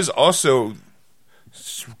because also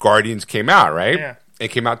Guardians came out, right? Yeah. It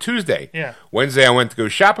came out Tuesday. Yeah. Wednesday, I went to go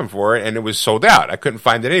shopping for it, and it was sold out. I couldn't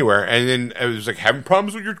find it anywhere. And then I was like, having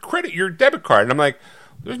problems with your debit card. And I'm like,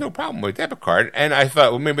 there's no problem with debit card. And I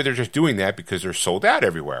thought, well, maybe they're just doing that because they're sold out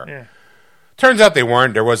everywhere. Yeah. Turns out they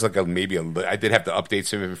weren't. There was I did have to update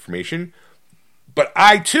some information. But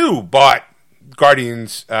I, too, bought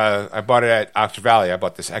Guardians. I bought it at Oxford Valley. I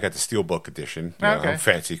got the Steelbook edition. I'm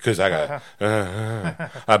fancy because I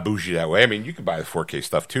got bougie that way. I mean, you can buy the 4K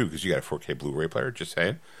stuff too because you got a 4K Blu-ray player. Just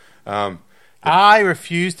saying. I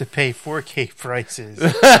refuse to pay 4K prices.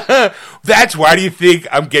 That's why do you think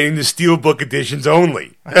I'm getting the Steelbook editions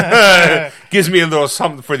only? Gives me a little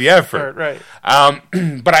something for the effort. Right.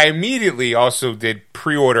 But I immediately also did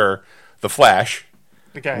pre-order The Flash,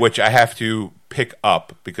 which I have to pick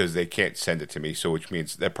up because they can't send it to me. So, which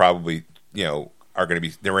means they're probably are going to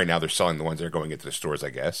be. Right now, they're selling the ones that are going into the stores, I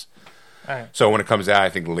guess. Right. So when it comes out, I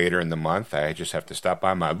think later in the month, I just have to stop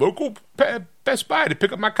by my local Best Buy to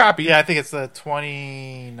pick up my copy. Yeah, I think it's the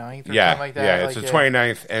 29th or something like that. Yeah, it's the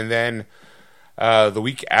 29th. And then the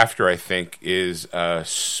week after, I think, is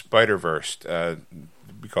Spider-Verse.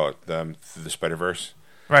 We call it the Spider-Verse.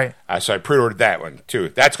 Right. So I pre-ordered that one, too.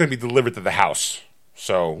 That's going to be delivered to the house.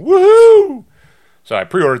 So, woohoo! So I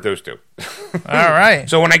pre-ordered those 2. All right.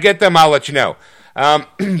 So when I get them, I'll let you know.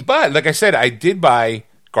 But, like I said, I did buy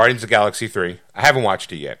Guardians of the Galaxy 3. I haven't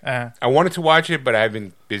watched it yet. I wanted to watch it, but I've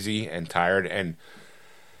been busy and tired. And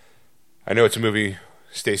I know it's a movie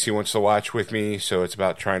Stacey wants to watch with me, so it's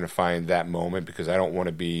about trying to find that moment because I don't want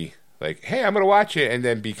to be like, hey, I'm going to watch it, and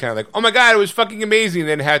then be kind of like, oh my God, it was fucking amazing, and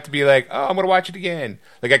then have to be like, oh, I'm going to watch it again.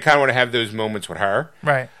 Like, I kind of want to have those moments with her.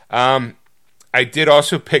 Right. I did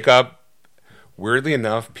also pick up, weirdly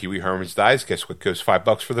enough, Pee Wee Herman's Dies. Guess what goes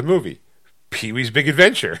 $5 for the movie? Pee-wee's Big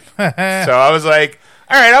Adventure. So I was like,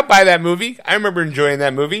 all right, I'll buy that movie. I remember enjoying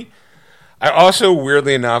that movie. I also,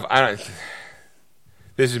 weirdly enough,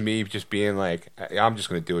 this This is me just being like, I'm just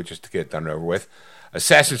going to do it just to get it done and over with.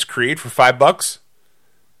 Assassin's Creed for $5.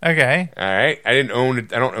 Okay. All right. I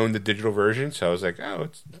don't own the digital version, so I was like, oh,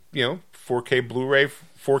 it's 4K Blu-ray,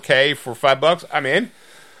 4K for $5. I'm in.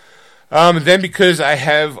 Then because I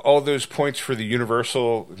have all those points for the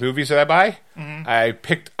Universal movies that I buy, I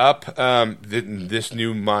picked up. This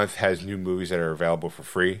new month has new movies that are available for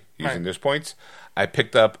free using those points. I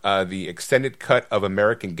picked up the extended cut of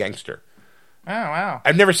American Gangster. Oh wow!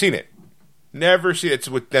 I've never seen it. Never seen it. It's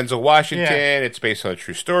with Denzel Washington. Yeah. It's based on a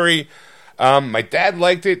true story. My dad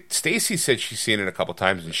liked it. Stacy said she's seen it a couple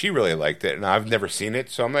times and she really liked it. And I've never seen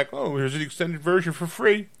it, so I'm like, oh, here's the extended version for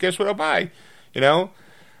free. Guess what I'll buy?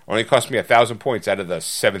 Only cost me 1,000 points out of the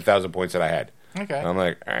 7,000 points that I had. Okay. I'm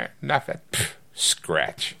like, all right, not that.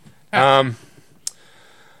 Scratch.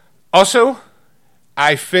 Also,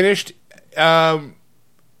 I finished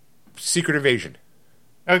Secret Invasion.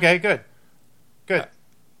 Okay, good.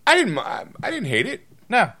 I didn't hate it.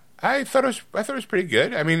 No. I thought it was pretty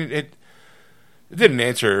good. I mean, it didn't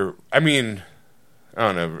answer. I mean, I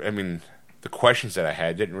don't know. I mean, the questions that I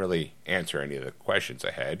had didn't really answer any of the questions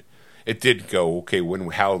I had. It did go, okay,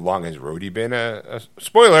 how long has Rhodey been a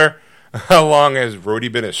spoiler? How long has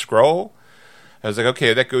Rhodey been a Skrull? I was like,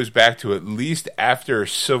 okay, that goes back to at least after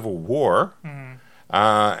Civil War. Mm-hmm.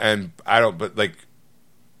 And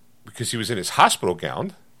because he was in his hospital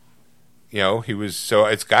gown, he was, so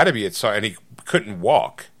it's got to be, and he couldn't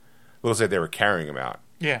walk. It looks like they were carrying him out.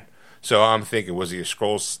 Yeah. So I'm thinking, was he a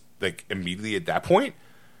Skrull, immediately at that point?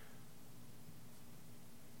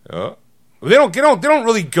 They don't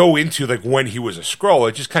really go into when he was a Skrull.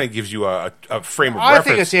 It just kind of gives you a frame of reference. I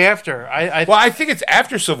think it's after. I think it's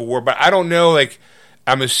after Civil War, but I don't know.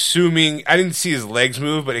 I'm assuming I didn't see his legs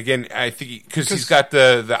move, but again, I think because he's got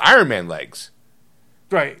the Iron Man legs,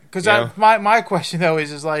 right? Because my question though is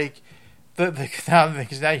because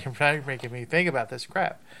now you're making me think about this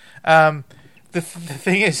crap. The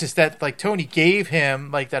thing is that Tony gave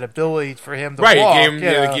him that ability for him to walk. Right,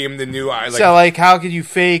 gave him the new eye. So how could you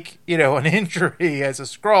fake an injury as a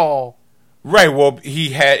Skrull? Right. Well,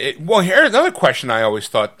 he had. Here's another question I always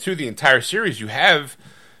thought through the entire series. You have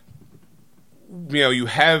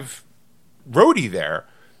Rhodey there,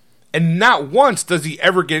 and not once does he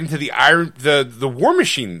ever get into the War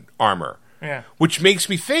Machine armor. Yeah. Which makes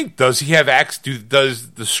me think: does he have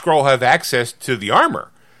does the Skrull have access to the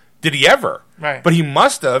armor? Did he ever? Right. But he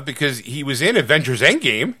must have, because he was in Avengers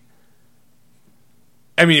Endgame.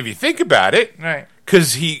 I mean, if you think about it. Right.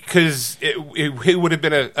 Because it would have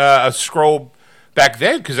been a Skrull back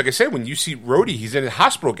then. Because, like I said, when you see Rhodey, he's in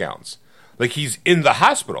hospital gowns. He's in the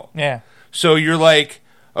hospital. Yeah. So you're like,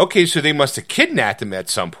 okay, so they must have kidnapped him at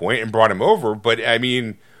some point and brought him over. But, I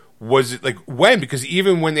mean, was it when? Because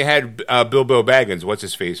even when they had Bilbo Baggins, what's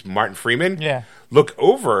his face? Martin Freeman? Yeah. Look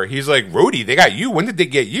over, he's like, Rhodey, they got you. When did they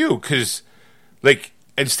get you? Because,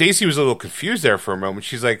 and Stacy was a little confused there for a moment.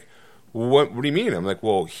 She's like, what do you mean? I'm like,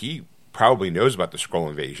 well, he probably knows about the Skrull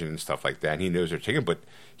invasion and stuff like that, and he knows they're taking, but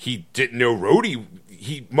he didn't know Rhodey.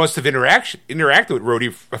 He must have interacted with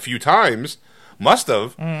Rhodey a few times, must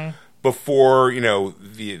have, before,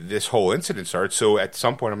 this whole incident started. So at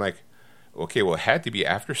some point, I'm like, okay, well, it had to be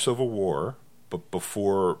after Civil War, but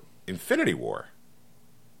before Infinity War.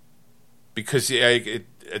 Because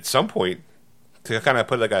at some point, to kind of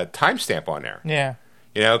put a timestamp on there, yeah,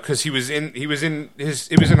 because he was in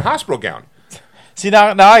hospital gown. See,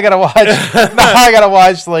 now I gotta watch. Now I gotta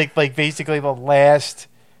watch basically the last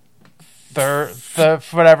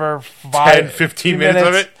whatever 10-15 minutes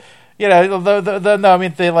of it. No, I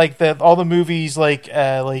mean all the movies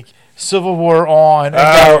Civil War on.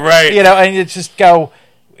 And right. And you just go.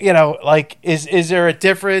 Is there a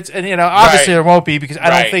difference? And obviously there won't be, because I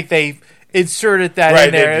don't think they inserted that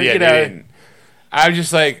in there. They didn't. I'm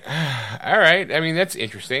just like, all right. I mean, that's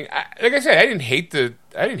interesting. Like I said, I didn't hate the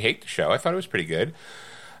show. I thought it was pretty good.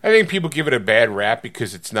 I think people give it a bad rap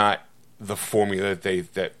because it's not the formula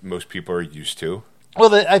that most people are used to.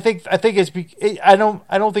 Well, I think it's. I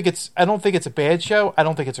don't think it's a bad show. I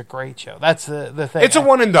don't think it's a great show. That's the thing. It's a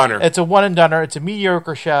one and doneer. It's a one and doneer. It's a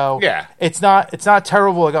mediocre show. Yeah. It's not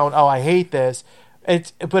terrible. Going, oh, I hate this.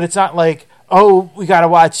 But it's not like, oh, we got to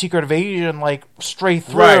watch Secret Invasion straight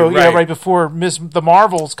through. Right before the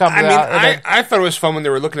Marvels come out. I thought it was fun when they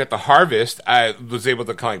were looking at the harvest. I was able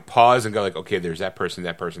to kind of pause and go okay, there's that person,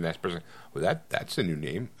 that person, that person. Well, that's a new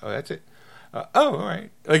name. Oh, that's it. Oh, all right.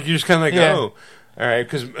 You're just kind of oh. All right,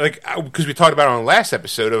 because we talked about it on the last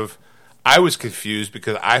episode of, I was confused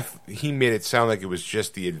because he made it sound like it was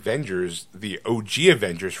just the Avengers, the OG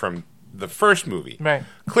Avengers from the first movie. Right.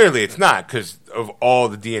 Clearly, it's not, because of all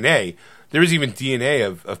the DNA. There is even DNA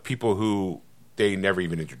of people who they never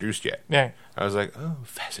even introduced yet. Yeah. I was like, oh,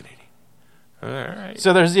 fascinating. All right.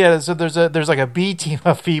 So there's like a B team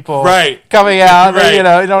of people right. coming out right.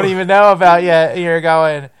 that you don't even know about yet. You're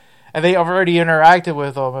going, and they already interacted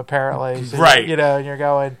with them apparently. So right. And you're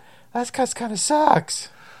going, that kind of sucks.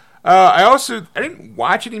 I didn't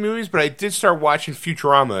watch any movies, but I did start watching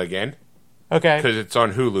Futurama again. Okay. Because it's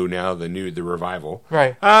on Hulu now, the revival.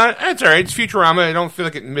 Right. It's all right. It's Futurama. I don't feel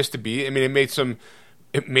like it missed a beat. I mean, it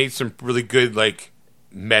made some really good like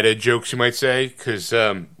meta jokes, you might say, because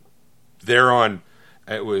they're on.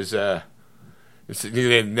 It was now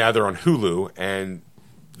they're on Hulu, and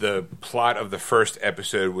the plot of the first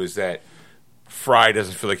episode was that Fry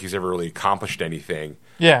doesn't feel like he's ever really accomplished anything.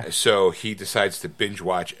 Yeah. So he decides to binge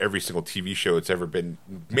watch every single TV show that's ever been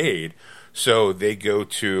made. So they go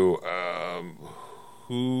to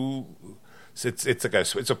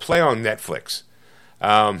it's a play on Netflix,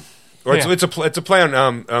 it's a play on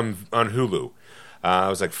Hulu. It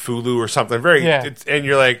was like Fulu or something. And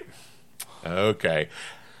you're like, okay,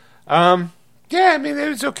 I mean it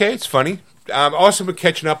was okay. It's funny. Also been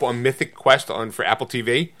catching up on Mythic Quest for Apple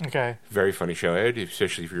TV. Okay, very funny show, Ed,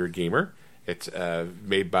 especially if you're a gamer. It's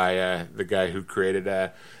made by the guy who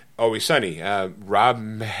created Always Sunny, Rob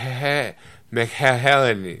McHellen.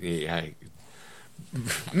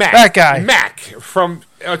 That guy. Mac from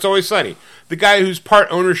It's Always Sunny. The guy who's part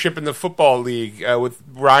ownership in the football league with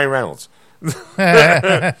Ryan Reynolds.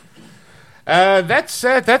 That's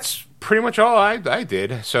pretty much all I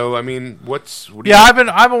did. So I mean, I've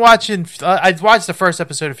been watching. I watched the first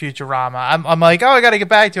episode of Futurama. I'm like, oh, I got to get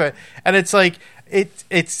back to it, and it's like.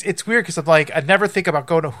 It's weird because I'm like, I never think about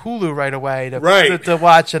going to Hulu right away to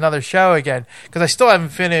watch another show again because I still haven't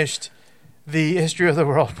finished the History of the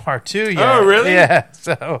World Part 2 yet. Oh, really? Yeah,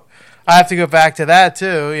 so I have to go back to that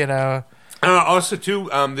too. Also, too,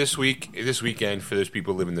 this weekend for those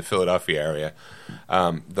people who live in the Philadelphia area,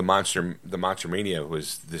 the Monster Mania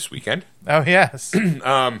was this weekend. Oh yes.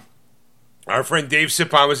 Our friend Dave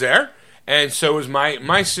Sipon was there. And so was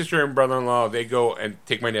my sister and brother-in-law. They go and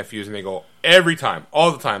take my nephews, and they go every time,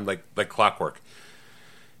 all the time, like clockwork.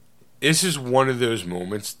 This is one of those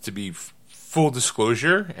moments to be full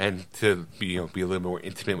disclosure and to be a little more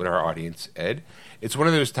intimate with our audience, Ed. It's one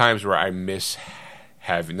of those times where I miss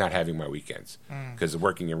not having my weekends because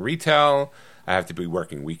working in retail, I have to be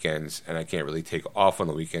working weekends, and I can't really take off on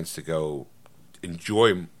the weekends to go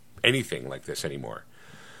enjoy anything like this anymore.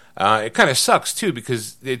 It kind of sucks too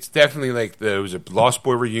because it's definitely like there was a Lost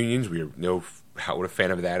Boy reunions. What a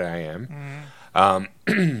fan of that I am.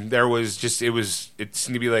 There was it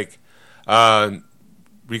seemed to be like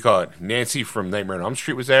we call it Nancy from Nightmare on Elm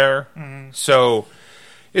Street was there. So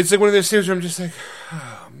it's like one of those things where I'm just like,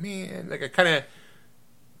 oh man, like I kind of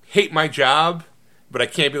hate my job, but I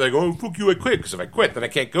can't be like, oh fuck you, I quit, because if I quit, then I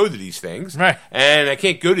can't go to these things, right? And I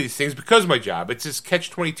can't go to these things because of my job. It's this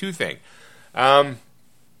catch-22 thing.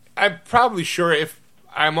 I'm probably sure if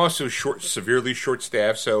I'm also severely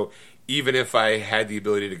short-staffed, so even if I had the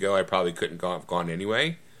ability to go, I probably couldn't have gone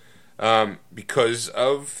anyway because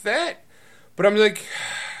of that. But I'm like,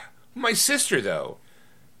 my sister, though,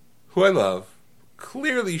 who I love,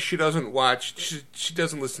 clearly she doesn't watch, she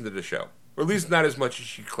doesn't listen to the show. Or at least not as much as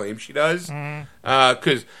she claims she does.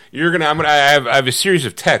 Because I have a series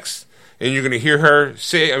of texts, and you're going to hear her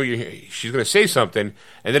say, she's going to say something,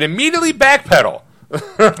 and then immediately backpedal. Okay.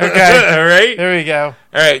 All right. There we go.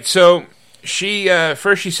 All right. So she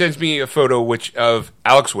first she sends me a photo of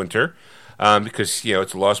Alex Winter because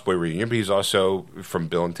it's a Lost Boy reunion, but he's also from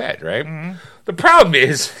Bill and Ted, right? The problem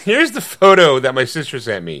is here's the photo that my sister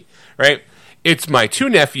sent me. Right. It's my two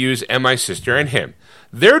nephews and my sister and him.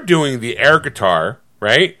 They're doing the air guitar.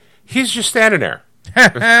 Right. He's just standing there.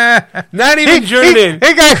 Not even joining in.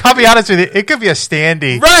 I'll be honest with you. It could be a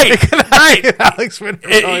standee. Right. Alex Winter.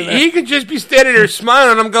 He could just be standing there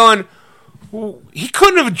smiling, and I'm going, well, he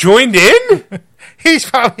couldn't have joined in? He's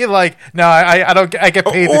probably like, no, I don't. I get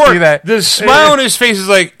paid to do that. The smile on his face is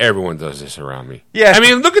like, everyone does this around me. Yeah. I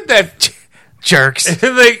mean, look at that. Jerks.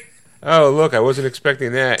 Like, oh, look, I wasn't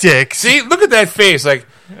expecting that. Dicks. See, look at that face. Like,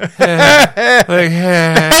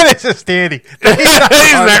 that is a standee. He's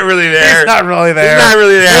not really there. He's not really there. He's not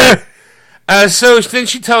really there. So then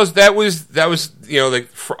she tells that was like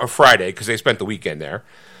a Friday because they spent the weekend there.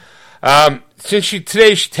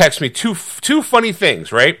 Today she texts me two funny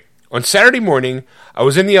things. Right on Saturday morning, I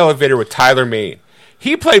was in the elevator with Tyler Maine.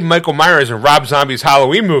 He played Michael Myers in Rob Zombie's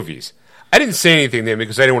Halloween movies. I didn't say anything to him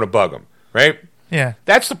because I didn't want to bug him. Right? Yeah.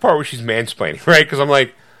 That's the part where she's mansplaining. Right? Because I'm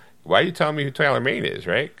like, why are you telling me who Tyler Maine is?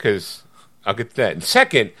 Right? Because I'll get to that. And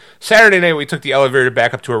second, Saturday night we took the elevator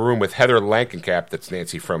back up to her room with Heather Lankenkamp, that's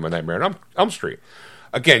Nancy from A Nightmare on Elm Street.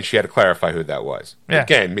 Again, she had to clarify who that was. Yeah.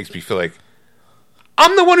 Again, makes me feel like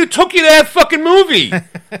I'm the one who took you to that fucking movie.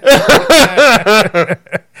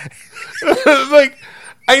 Like,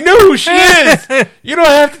 I know who she is. You don't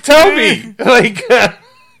have to tell me. Like,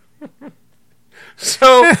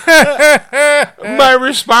 so my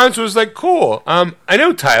response was like, cool. I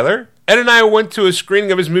know Tyler. Ed and I went to a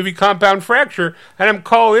screening of his movie Compound Fracture, and I'm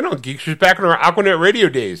calling in on Geeksters back in our Aquanet radio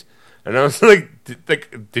days. And I was like,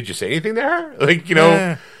 did you say anything to her? Like,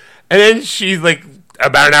 and then she's like,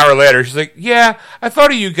 about an hour later, she's like, yeah, I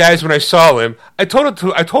thought of you guys when I saw him. I told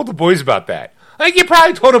the boys about that. Like, you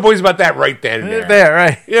probably told the boys about that right then and there. There,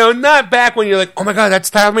 right. Not back when you're like, oh my God, that's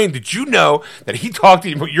Tyler Mane. Did you know that he talked to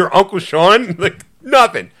you about your Uncle Sean? Like,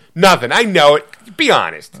 nothing. I know it. Be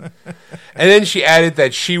honest. And then she added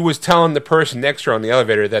that she was telling the person next to her on the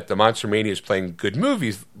elevator that the Monster Mania is playing good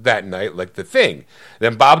movies that night, like The Thing.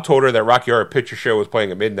 Then Bob told her that Rocky Horror Picture Show was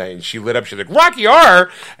playing at midnight, and she lit up. She's like, Rocky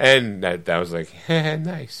Horror? And that was like,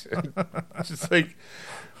 nice. Just like,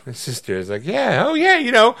 my sister is like, yeah, oh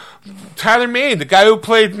yeah, Tyler Mane, the guy who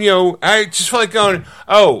played, I just felt like going,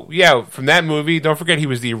 oh yeah, from that movie, don't forget he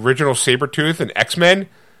was the original Sabretooth in X-Men.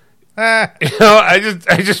 I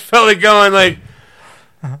just felt like going like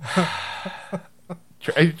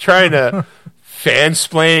trying to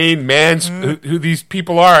fansplain who these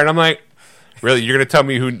people are, and I'm like, really, you're gonna tell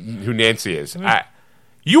me who Nancy is?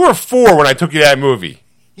 You were 4 when I took you to that movie.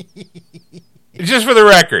 Just for the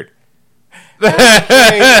record.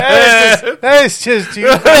 That is just too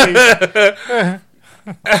funny.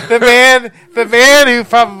 The man who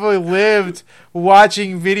probably lived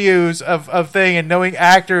watching videos of thing and knowing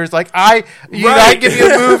actors, like I give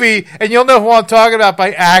you a movie and you'll know who I'm talking about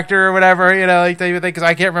by actor or whatever, like because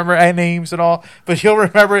I can't remember names and all, but he'll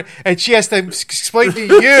remember it, and she has to explain to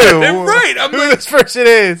you right, who this person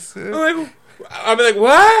is. I'm like,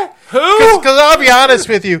 what? Who? Because I'll be honest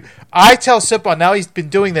with you, I tell Sipon, now he's been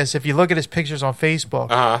doing this, if you look at his pictures on Facebook,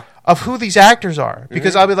 of who these actors are.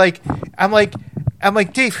 Because I'll be like, I'm like,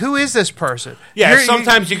 Dave, who is this person? Yeah,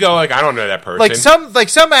 sometimes you go like, I don't know that person. Like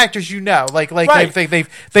some actors, like right.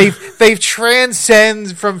 they've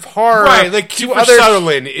transcended from horror. Right, like Kiefer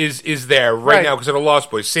Sutherland is there right now because of the Lost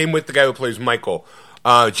Boys. Same with the guy who plays Michael,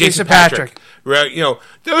 Jason Patrick. Right,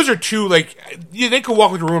 those are two they could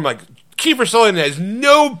walk into a room like, Kiefer Sutherland has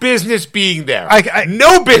no business being there.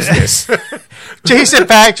 No business. Jason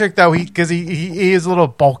Patrick, though, because he is a little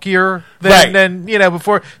bulkier than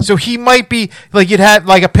before, so he might be like, you'd have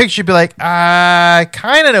like a picture, you'd be like, I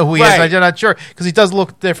kind of know who he is. I'm not sure because he does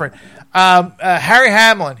look different. Harry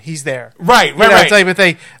Hamlin, he's there, right, type of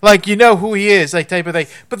thing. Like, who he is, like, type of thing.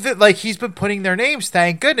 But he's been putting their names,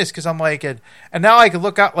 thank goodness, because I'm like, and now I can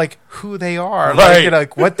look out like who they are, right.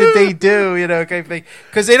 Like what did they do, kind of thing.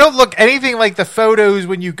 Because they don't look anything like the photos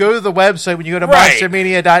when you go to the website, when you go to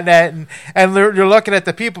monstermania.net and you're looking at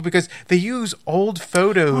the people, because they use old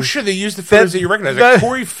photos. Oh, sure, they use the photos that you recognize. Like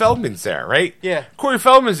Corey Feldman's there, right? Yeah, Corey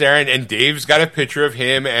Feldman's there, and Dave's got a picture of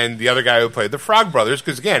him and the other guy who played the Frog Brothers.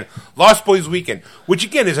 Because again, Lost Boys Weekend, which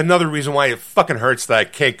again is another reason why it fucking hurts that I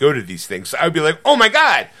can't go to these things. So I would be like, oh my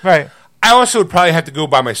God. Right. I also would probably have to go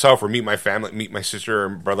by myself or meet my family, meet my sister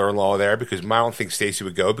and brother-in-law there, because I don't think Stacy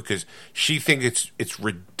would go because she thinks it's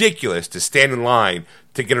ridiculous to stand in line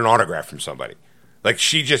to get an autograph from somebody. Like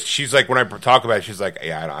she's like, when I talk about it, she's like,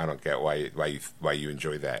 yeah, I don't get why you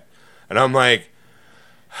enjoy that. And I'm like,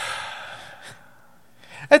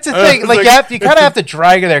 that's the thing. Like you kind of have to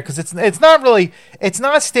drag her there because it's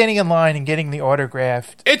not standing in line and getting the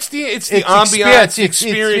autograph. It's the ambiance, the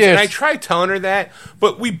experience. And I tried telling her that,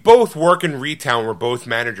 but we both work in retail. We're both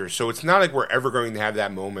managers, so it's not like we're ever going to have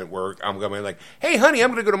that moment where I'm going like, "Hey, honey,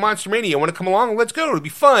 I'm going to go to Monster Mania. You want to come along? Let's go. It'll be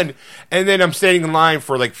fun." And then I'm standing in line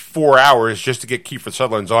for like 4 hours just to get Kiefer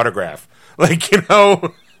Sutherland's autograph. Like,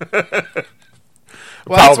 Well,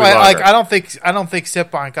 that's why I don't think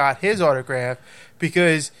Sipon got his autograph.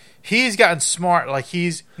 Because he's gotten smart, like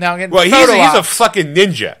he's now getting. Well, he's a fucking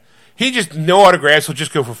ninja. He just no autographs. He'll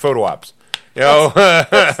just go for photo ops.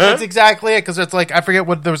 That's exactly it. Because it's like, I forget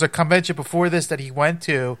what, there was a convention before this that he went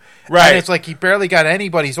to, right? And it's like he barely got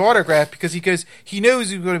anybody's autograph because he knows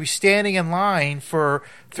he's going to be standing in line for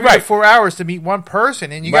 3 to 4 hours to meet one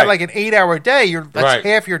person, and you got like an 8-hour day. That's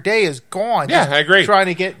half your day is gone. Yeah, I agree. Trying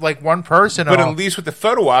to get like one person, but at least with the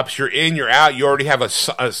photo ops, you're in, you're out. You already have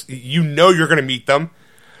you're going to meet them.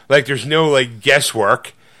 Like there's no like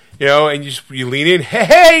guesswork, and you lean in.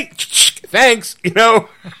 Hey, thanks,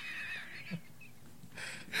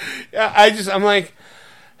 Yeah, I'm like,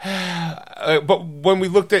 but when we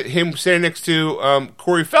looked at him standing next to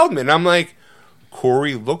Corey Feldman, I'm like,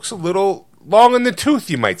 Corey looks a little long in the tooth,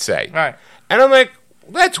 you might say. Right. And I'm like,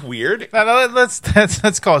 that's weird. No,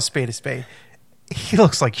 let's call a spade a spade. He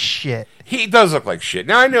looks like shit. He does look like shit.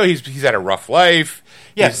 Now I know he's had a rough life.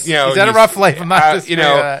 Yes, he's had a rough life. I'm not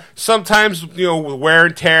just sometimes wear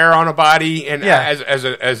and tear on a body, and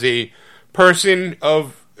as a person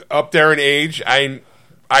of up there in age, I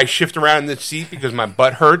shift around in the seat because my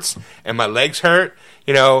butt hurts and my legs hurt.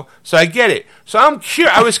 So I get it. So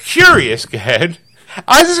I was curious. Go ahead.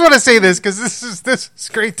 I just want to say this because this is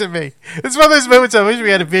great to me. It's one of those moments I wish we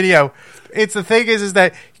had a video. It's the thing is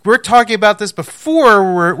that we're talking about this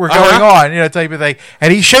before we're going on, type of thing.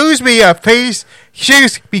 And he shows me a face. He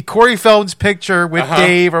shows me Corey Feldman's picture with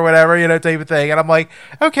Dave or whatever, type of thing. And I'm like,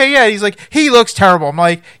 okay, yeah. He's like, he looks terrible. I'm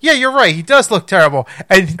like, yeah, you're right. He does look terrible.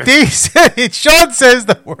 And Sean says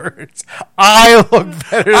the words, I look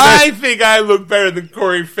better. I think I look better than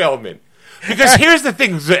Corey Feldman. Because here's the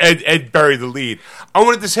thing, Ed buried the lead. I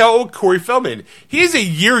wanted to say how old Corey Feldman. He's a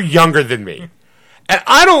year younger than me. And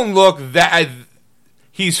I don't look that...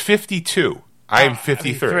 He's 52. I am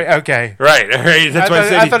 53. Okay. Right. That's why I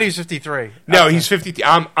said... I thought he was 53. No, he's 53.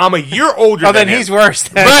 I'm a year older than him. him. He's worse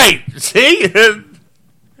than Right. See?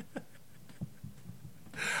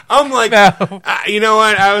 I'm like... No. You know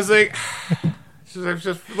what? I was like... just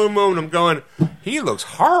a little moment, I'm going, he looks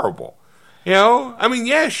horrible. I mean,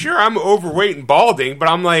 yeah, sure, I'm overweight and balding, but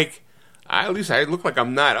I'm like, at least I look like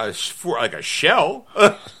I'm not like a shell.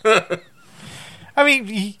 I mean,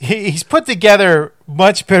 he's put together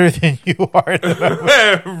much better than you are.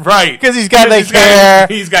 Right. Because he's got hair.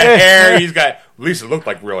 He's got hair. He's got, at least it looked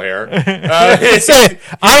like real hair. I'd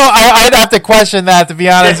have to question that, to be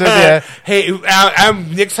honest with you. Hey,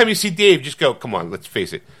 next time you see Dave, just go, come on, let's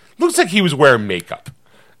face it. Looks like he was wearing makeup.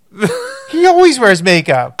 He always wears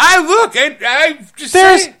makeup. I just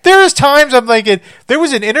there's times I'm thinking, there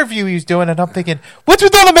was an interview he was doing and I'm thinking, what's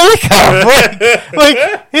with all the makeup?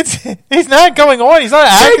 He's not going on. He's not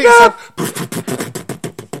acting.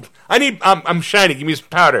 I'm shiny. Give me some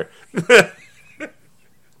powder.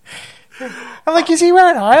 I'm like, is he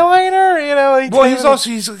wearing eyeliner?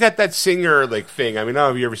 He's got that singer thing. I mean, I don't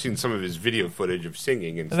know if you ever seen some of his video footage of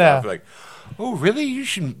singing and stuff. Like, oh, really? You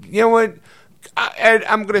should. You know what?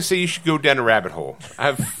 I'm going to say you should go down a rabbit hole.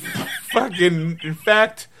 In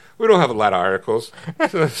fact, we don't have a lot of articles,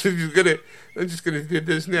 so I'm just gonna do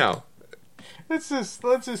this now. Let's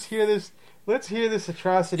just hear this. Let's hear this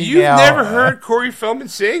atrocity. You've never heard Corey Feldman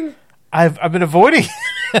sing? I've been avoiding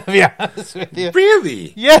it, to be honest with you.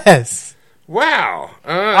 Really? Yes. Wow.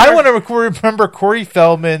 I want to remember Corey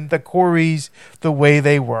Feldman, the Coreys, the way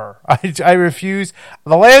they were. I refuse.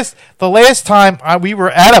 The last time we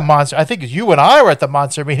were at a Monster, I think you and I were at the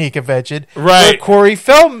Monster Media Convention. Right. Corey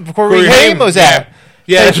Haim was at.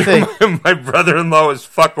 Yeah, my brother-in-law was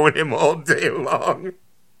fucking with him all day long.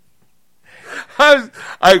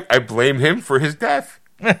 I blame him for his death.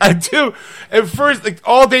 I do. At first,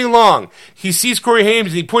 all day long, he sees Corey Haim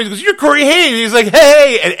and he points and goes, "You're Corey Haim." He's like,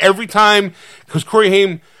 "Hey!" And every time, because Corey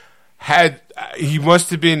Haim he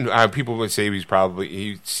must have been. People would say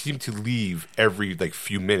he seemed to leave every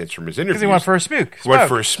few minutes from his interviews. Because he went for a smoke. Went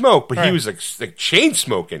for a smoke, but he was like chain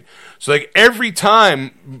smoking. So every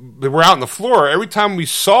time they were out on the floor, every time we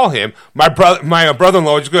saw him, my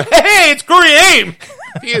brother-in-law would just go, "Hey, it's Corey Haim!"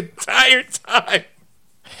 the entire time.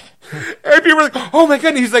 And people were like, "Oh my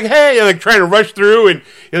goodness!" He's like, "Hey!" Trying to rush through, and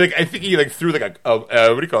I think he threw a what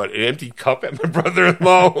do you call it? An empty cup at my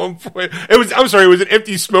brother-in-law at one point. It was an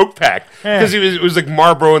empty smoke pack because it was like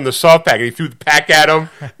Marlboro in the soft pack, and he threw the pack at him.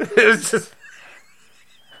 It was just.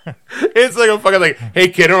 It's like a fucking hey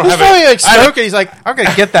kid, I don't have it. Smoking. He's like, I'm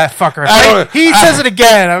gonna get that fucker. He says it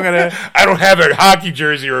again. I don't have a hockey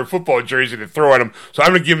jersey or a football jersey to throw at him, so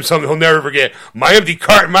I'm gonna give him something he'll never forget. My empty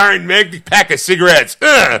pack of cigarettes.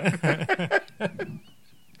 And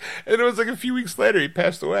it was a few weeks later he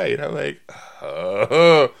passed away, and I'm like,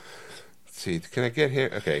 oh. Let's see, can I get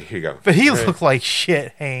him? Okay, here you go. But he looked like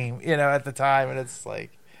shit, Haim, at the time, and it's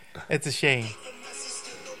it's a shame.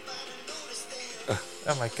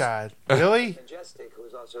 Oh my God! Really? Majestic,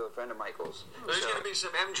 who's also a friend of Michael's. There's going to be some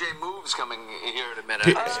MJ moves coming here in a minute.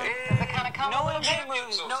 No MJ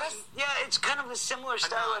moves. No, it's kind of a similar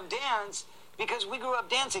style of dance because we grew up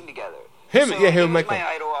dancing together. Him was Michael. My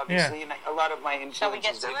idol, obviously, and a lot of my influences. Shall we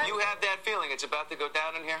get to it? You have that feeling it's about to go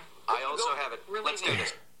down in here? I also have it. Let's do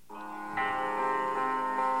this.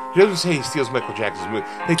 He doesn't say he steals Michael Jackson's move.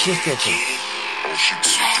 They just dance him.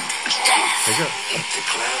 There you go.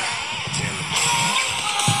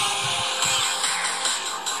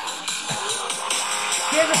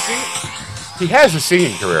 He has a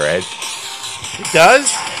singing career, Ed. He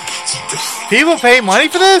does? People pay money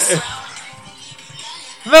for this?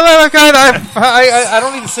 No, God, I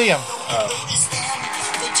don't need to see him.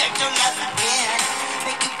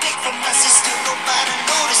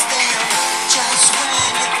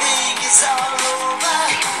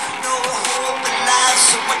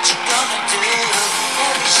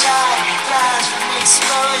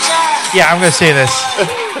 Yeah, I'm going to say this.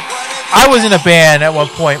 I was in a band at one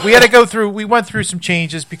point. We had to go through. We went through some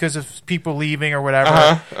changes because of people leaving or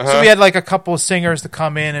whatever. So we had like a couple of singers to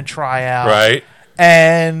come in and try out. Right.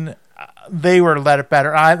 And they were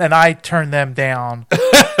better. I turned them down.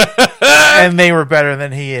 And they were better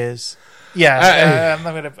than he is. Yeah, I'm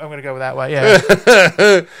gonna go that way.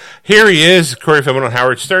 Yeah. Here he is, Corey Feldman on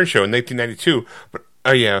Howard Stern show in 1992. But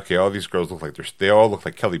all these girls look like they all look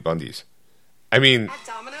like Kelly Bundys. I mean,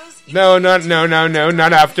 no, not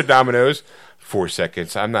after Domino's. 4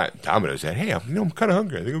 seconds. I'm not Domino's. Hey, I'm kind of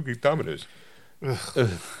hungry. I think I'll get Domino's.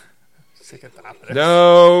 Sick of Domino's.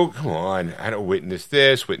 No, come on. I don't witness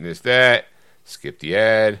this, witness that. Skip the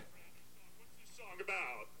ad.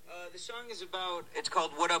 The song is about, it's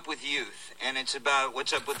called What Up With Youth, and it's about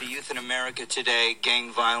what's up with the youth in America today,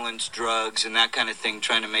 gang violence, drugs, and that kind of thing,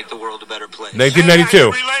 trying to make the world a better place. 1992. I can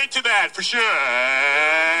relate to that, for sure.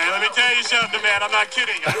 Let me tell you something, man, I'm not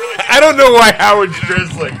kidding. I don't know why Howard's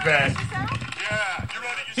dressed like that. Yeah, you're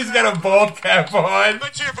running. He's got a bald cap on.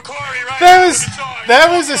 Let's cheer for Corey, right? That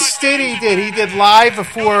was a stint he did. He did live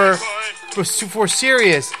before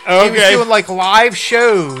Sirius. Okay. He was doing like live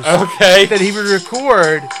shows. Okay. That he would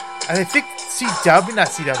record. And I think CW, not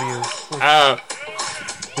CW.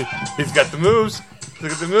 He's got the moves.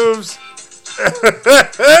 Look at the moves.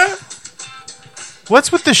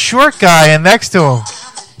 What's with the short guy next to him?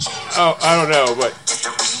 Oh, I don't know, but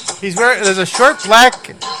there's a short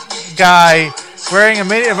black guy wearing a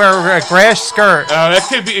grass skirt. That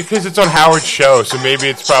could be because it's on Howard's show, so maybe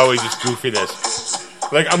it's probably just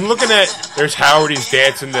goofiness. Like I'm looking at, there's Howard. He's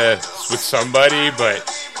dancing with somebody,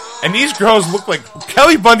 and these girls look like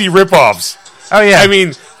Kelly Bundy ripoffs. Oh yeah, I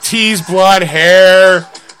mean, teased blonde hair.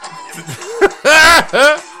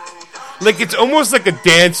 Like it's almost like a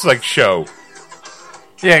dance show.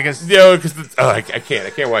 Yeah, because I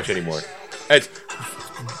can't watch anymore. It's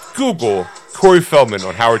Google Corey Feldman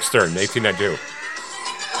on Howard Stern, 1992.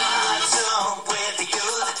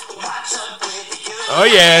 Oh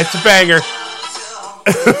yeah, it's a banger.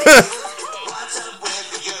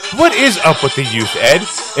 What is up with the youth, Ed,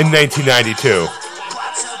 in 1992?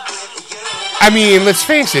 I mean, let's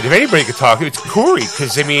face it, if anybody could talk, it's Corey,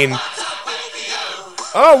 because, I mean...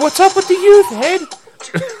 Oh, what's up with the youth, Ed?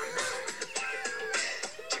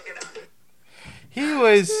 He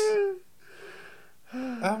was...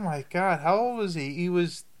 Oh, my God. How old was he? He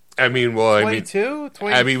was... 22?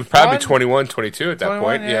 20, I mean, probably 21, 22 at that 21,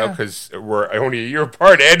 point, yeah, because we're only a year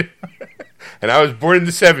apart, Ed. And I was born in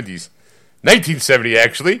the 70s. 1970,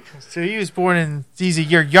 actually. So he was born he's a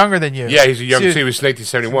year younger than you. Yeah, he's a young, so he was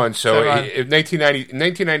 1971. So in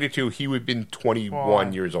 1992, he would have been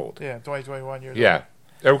 21 years old. Yeah, 21 years old. Yeah,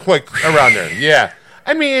 like around there. Yeah.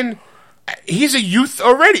 I mean, he's a youth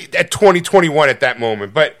already at 2021 at that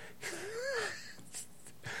moment. But,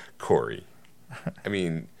 Corey, I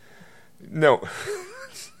mean, no.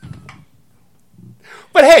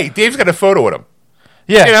 But hey, Dave's got a photo with him.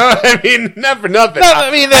 Yeah, you know, I mean, not for nothing. No,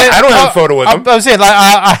 I mean, I don't have a photo with him. I was saying,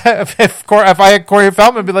 if I had Corey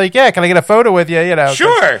Feldman, I'd be like, yeah, can I get a photo with you? You know,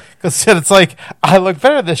 sure. Because it's like, I look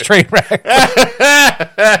better than this train wreck. No,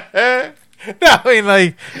 I mean,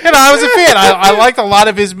 I was a fan. I liked a lot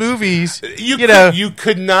of his movies. You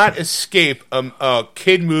could not escape a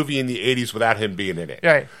kid movie in the 80s without him being in it.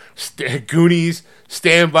 Right. Goonies,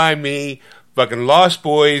 Stand By Me, fucking Lost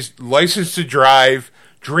Boys, License to Drive,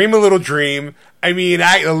 Dream a Little Dream. I mean,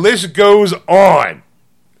 the list goes on.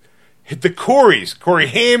 The Coreys, Corey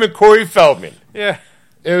Haim and Corey Feldman. Yeah.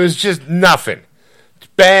 It was just nothing.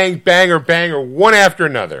 Bang, banger, banger, one after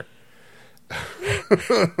another.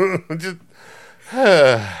 Just,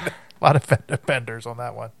 a lot of fender benders on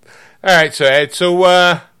that one. All right, so Ed,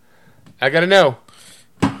 I got to know.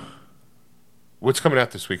 What's coming out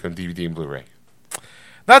this week on DVD and Blu-ray?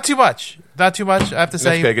 Not too much. I have to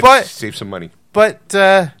say. That's good. Save some money. But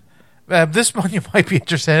this one you might be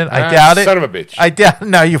interested in. I doubt it. Son of a bitch. I doubt.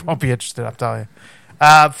 No, you won't be interested. I'm telling you.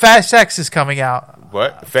 Fast X is coming out.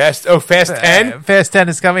 What? Fast 10? Fast 10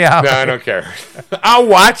 is coming out. No, I don't care. I'll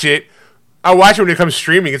watch it. When it comes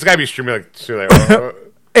streaming. It's got to be streaming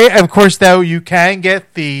And of course, though, you can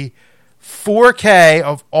get the 4K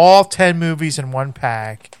of all 10 movies in one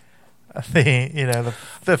pack. The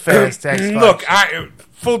Fast X. Look,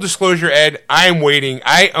 full disclosure, Ed, I am waiting.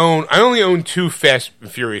 I only own 2 Fast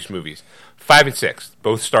and Furious movies, 5 and 6.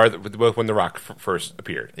 Both when The Rock first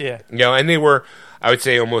appeared. Yeah. And they were, I would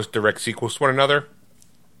say, almost direct sequels to one another.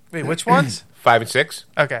 Wait, which ones? 5 and 6.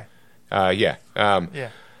 Okay. Yeah. Yeah.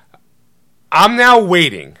 I'm now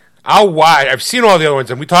waiting. I'll watch. I've seen all the other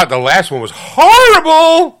ones, and we thought the last one was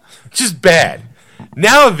horrible, just bad.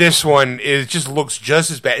 Now this one looks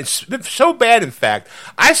just as bad. It's so bad, in fact.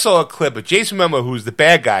 I saw a clip of Jason Momoa, who's the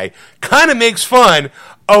bad guy, kind of makes fun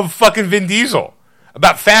of fucking Vin Diesel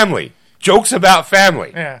about family, jokes about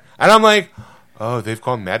family. Yeah. And I'm like, oh, they've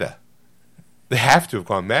gone meta. They have to have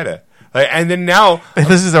gone meta. And then now,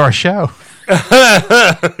 this is our show,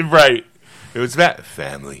 right? It was about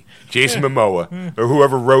family. Jason Momoa, or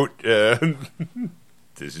whoever wrote.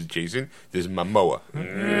 This is Jason. This is Momoa.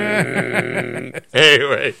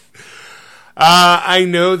 Anyway, I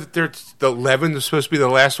know that the 11 is supposed to be the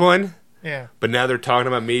last one. Yeah. But now they're talking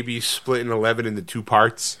about maybe splitting 11 into 2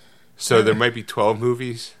 parts, so there might be 12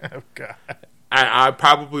 movies. Oh God. I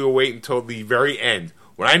probably will wait until the very end.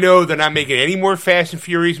 When I know they're not making any more Fast and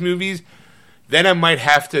Furious movies, then I might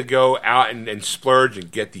have to go out and splurge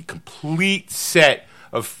and get the complete set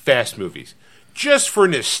of Fast movies. Just for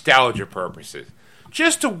nostalgia purposes.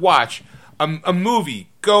 Just to watch a movie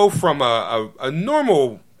go from a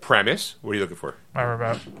normal premise. What are you looking for? My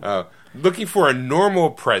remote. Looking for a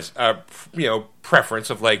normal preference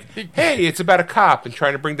of like, hey, it's about a cop and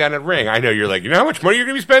trying to bring down a ring. I know you're like, you know how much money you're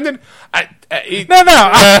going to be spending? No.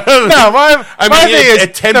 My thing is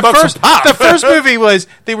at $10 a pop. The first movie was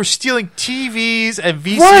they were stealing TVs and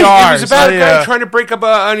VCRs. Right, it was about a guy trying to break up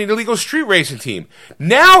an illegal street racing team.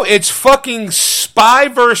 Now it's fucking spy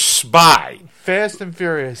versus spy. Fast and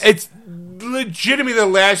Furious. It's legitimately the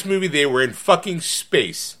last movie they were in fucking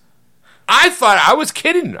space. I thought I was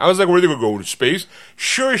kidding. I was like, where are they going to go into space?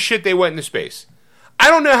 Sure as shit they went into space. I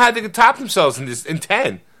don't know how they could top themselves in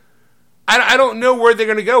 10. I don't know where they're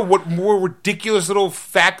going to go. What more ridiculous little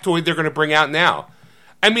factoid they're going to bring out now.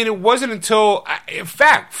 I mean, it wasn't until... In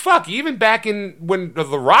fact, even back in when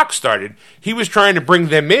The Rock started, he was trying to bring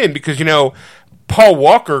them in because, Paul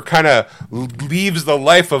Walker kind of leaves the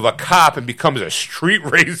life of a cop and becomes a street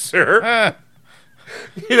racer. And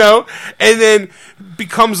then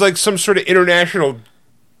becomes like some sort of international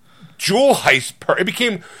jewel heist.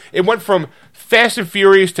 It went from Fast and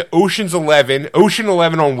Furious to Ocean 11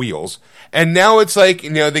 on wheels, and now it's like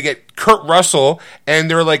they get Kurt Russell,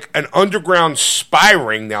 and they're like an underground spy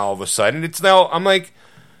ring now. All of a sudden,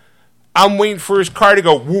 I'm waiting for his car to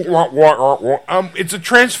go. It's a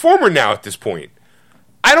transformer now at this point.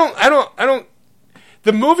 I don't.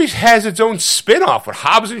 The movie has its own spin-off with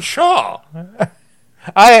Hobbs and Shaw. That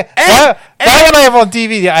one I have on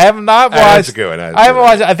DVD. I have not watched. That's a good one. I haven't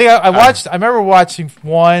watched. I think I watched. I remember watching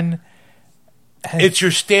one. It's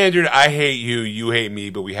your standard. I hate you. You hate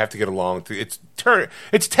me. But we have to get along. It's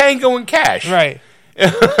Tango and Cash. Right.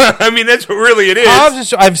 I mean, that's what really it is.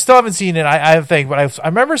 I still haven't seen it. I think, but I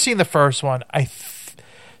remember seeing the first one.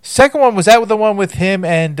 Second one was that the one with him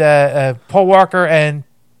and Paul Walker and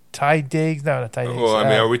Ty Diggs? No, not Ty Diggs. Well, I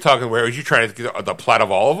mean, are we talking? Where was you trying to get the plot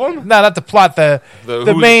of all of them? No, not the plot. The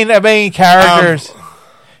main characters.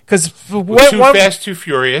 Because Too Fast, Too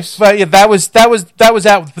Furious. But yeah, that was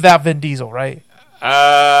out without Vin Diesel, right?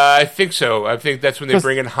 I think so. I think that's when they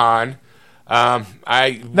bring in Han. Han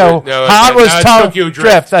was Tokyo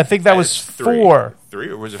Drift. I think that was 4. 3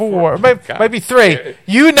 or was it 4? Might be 3.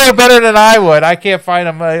 You know better than I would. I can't find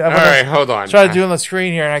them. All right, hold on. Try to do it on the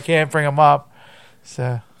screen here, and I can't bring them up.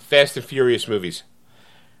 So Fast and Furious movies.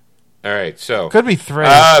 All right, so could be 3.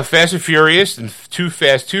 Fast and Furious and Too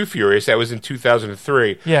Fast, Too Furious. That was in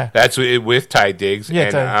 2003. Yeah, that's with Ty Diggs.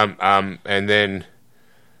 Yeah, and then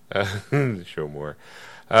show more.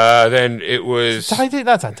 Then it was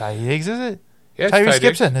That's not Ty Diggs, is it? Yeah, Tyrese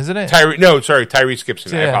Gibson, isn't it? Tyrese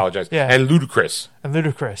Gibson. I apologize. Yeah. And Ludacris.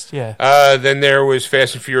 Yeah. Then there was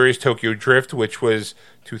Fast and Furious Tokyo Drift, which was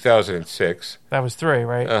 2006. That was 3,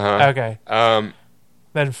 right? Uh-huh. Okay.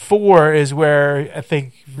 Then 4 is where I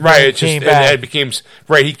think right. came back. It became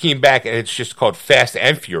right. He came back, and it's just called Fast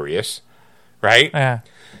and Furious, right? Yeah.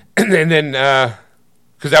 And then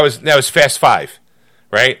because that was Fast 5,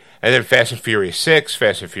 right? And then Fast and Furious 6,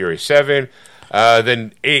 Fast and Furious 7.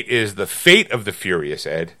 Then 8 is the Fate of the Furious,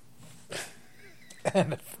 Ed.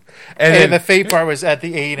 and then the Fate part was at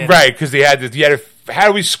the 8. Right, because you had to, how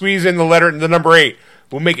do we squeeze in the number 8?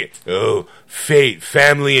 We'll make it, Fate,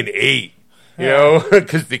 Family, and 8. You know,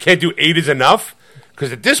 because they can't do 8 is enough.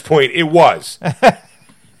 Because at this point, it was.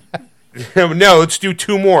 No, let's do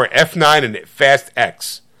 2 more, F9 and Fast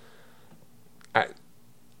X.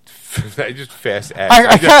 I just Fast X.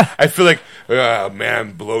 I feel like, man,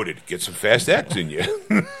 I'm bloated. Get some Fast X in you.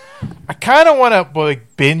 I kind of want to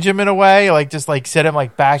binge him in a way, just set him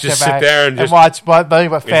back just to back sit there and watch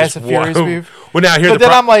Fast and Furious move. Well, now but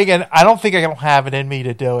then I'm and I don't think I don't have it in me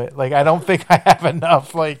to do it. I don't think I have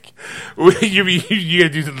enough. You gotta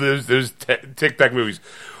do those TikTok movies.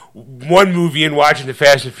 One movie and watching the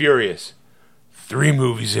Fast and Furious. 3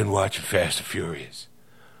 movies in watching Fast and Furious.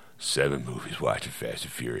 7 movies watching Fast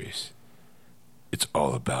and Furious. It's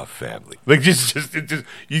all about family. Like just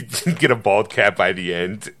you get a bald cap by the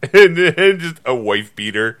end, and then just a wife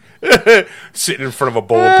beater sitting in front of a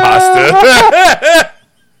bowl of pasta.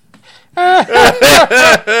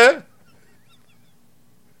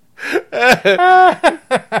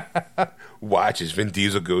 Watch as Vin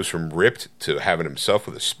Diesel goes from ripped to having himself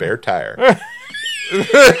with a spare tire.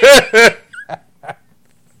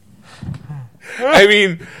 I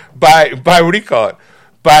mean, by what do you call it?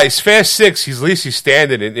 By Fast 6, at least he's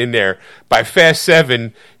standing in there. By Fast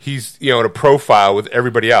 7, he's in a profile with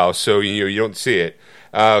everybody else, so you don't see it.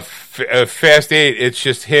 Fast 8, it's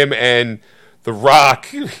just him and The Rock.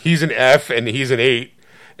 He's an F and he's an 8.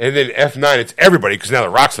 And then F9, it's everybody because now The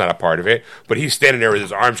Rock's not a part of it, but he's standing there with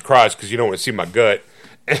his arms crossed because you don't want to see my gut.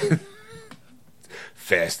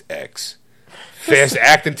 Fast X. Fast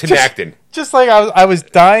acting to acting. Just like I was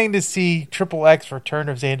dying to see Triple X Return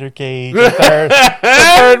of Xander Cage, the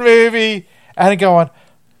third movie, and going,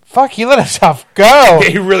 fuck, he let himself go. Yeah,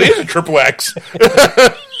 he really is a Triple X.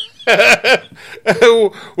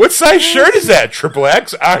 What size shirt is that, Triple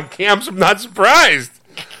X? I'm not surprised.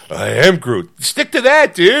 I am Groot. Stick to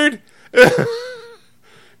that, dude.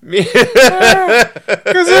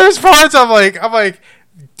 Because there's parts I'm like,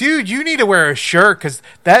 dude, you need to wear a shirt because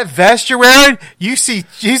that vest you're wearing, you see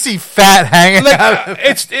fat hanging out.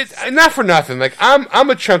 It's not for nothing. Like I'm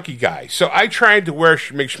a chunky guy, so I tried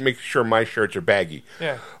to make sure my shirts are baggy.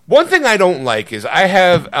 Yeah. One thing I don't like is I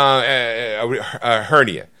have a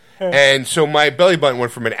hernia. And so my belly button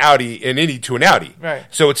went from an innie to an outie. Right.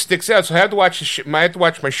 So it sticks out. So I have to watch I have to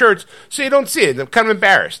watch my shirts so you don't see it. I'm kind of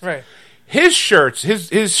embarrassed. Right. His shirts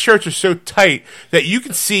are so tight that you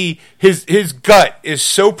can see his gut is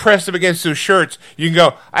so pressed up against those shirts. You can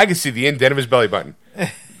go, I can see the indent of his belly button.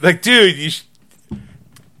 Like, dude, you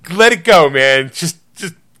let it go, man. Just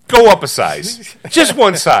go up a size. Just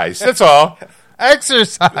one size. That's all.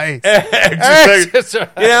 Exercise. Exercise.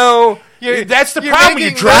 That's the problem.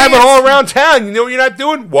 You're driving all around town. You know what you're not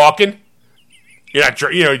doing? Walking. You're not,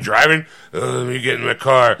 driving. Let me get in my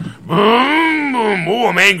car. Boom, boom. Ooh,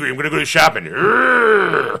 I'm angry. I'm going to go to shopping.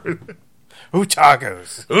 Ooh,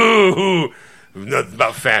 tacos. Ooh, nothing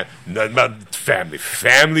about family.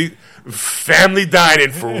 Family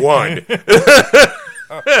dining for one.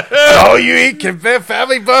 All you eat can be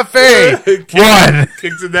family buffet. One.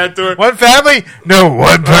 Kicks in that door. One family? No,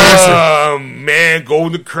 one person. Oh, man.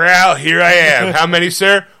 Golden Corral. Here I am. How many,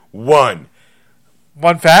 sir? One.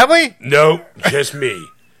 One family? No, just me.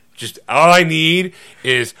 Just all I need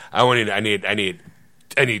is I need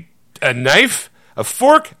a knife, a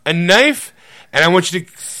fork, a knife, and I want you to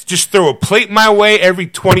just throw a plate my way every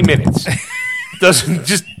 20 minutes.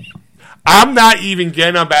 I'm not even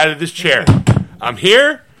getting up out of this chair. I'm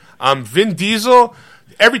here. I'm Vin Diesel.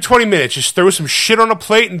 Every 20 minutes, just throw some shit on a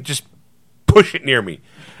plate and just push it near me.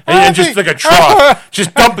 And just like a trough.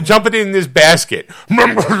 Just jump it in this basket.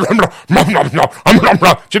 Just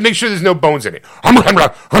make sure there's no bones in it.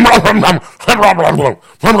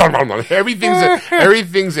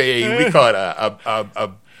 Everything's a we call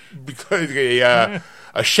it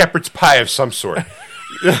a shepherd's pie of some sort.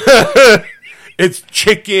 It's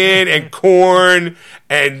chicken and corn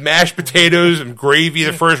and mashed potatoes and gravy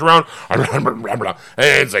the first round. And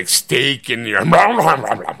it's like steak and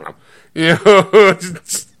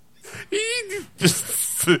just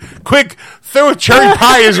quick, throw a cherry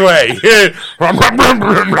pie his way. Running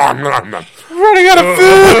out of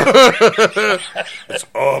food. It's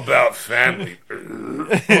all about family.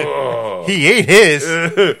 He ate his.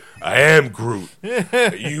 I am Groot.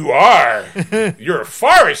 You are. You're a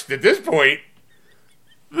forest at this point.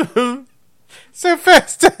 So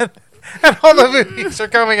Fast 10 and all the movies are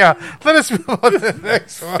coming out. Let us move on to the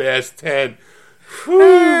next one. Fast 10. All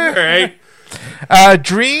right.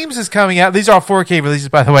 Dreams is coming out. These are all 4K releases,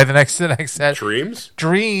 by the way. The next set. Dreams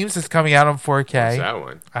is coming out on 4K. What's that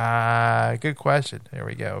one? Good question. Here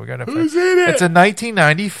we go. We're gonna. Who's in it? It's a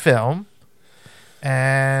 1990 film,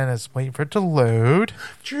 and it's waiting for it to load.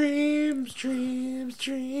 Dreams.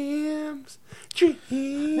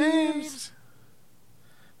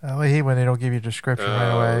 I hate when they don't give you a description right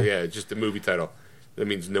away. Yeah, just the movie title. That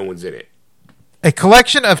means no one's in it. A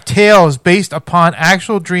collection of tales based upon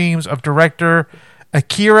actual dreams of director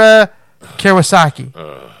Akira Kurosawa.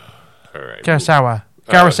 All right. Kurosawa.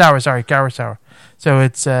 So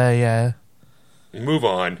it's Move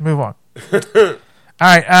on. All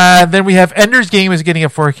right. Then we have Ender's Game is getting a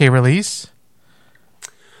 4K release.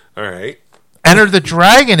 All right. Enter the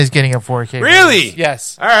Dragon is getting a 4K Really? release.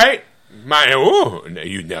 Yes. All right. Now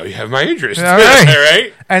you have my interest. All right. All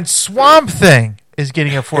right. And Swamp Thing is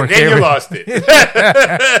getting a 4K. And then you lost it.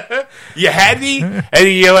 You had me, and then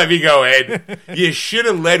you let me go, Ed. You should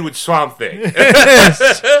have led with Swamp Thing.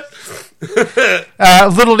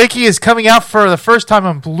 Little Nicky is coming out for the first time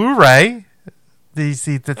on Blu-ray.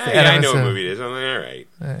 I know what movie it is. I'm like, all right.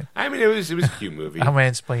 I mean, it was a cute movie. I'm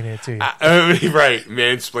mansplaining it to you. Right,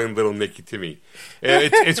 mansplain Little Nicky to me.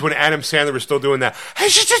 It's when Adam Sandler was still doing that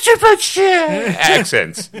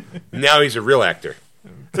accents. Now he's a real actor.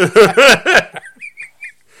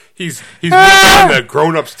 He's on the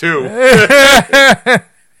Grown Ups too.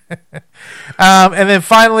 And then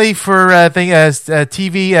finally for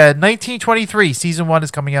TV, 1923 season 1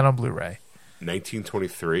 is coming out on Blu-ray.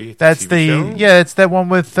 1923. That's it's that one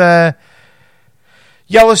with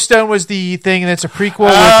Yellowstone was the thing, and it's a prequel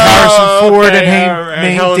with Harrison Ford and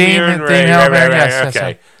Dame Helen.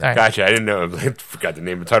 Okay, right. Gotcha. I didn't know. I forgot the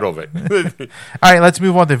name and title of it. All right, let's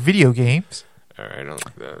move on to video games. All right,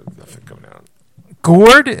 nothing coming out.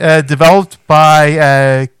 Gourd, developed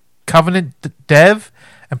by Covenant Dev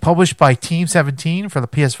and published by Team 17 for the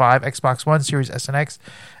PS5, Xbox One, Series S and X,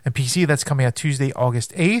 and PC. That's coming out Tuesday,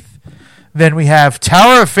 August 8th. Then we have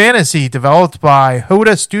Tower of Fantasy, developed by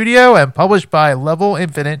Hoda Studio and published by Level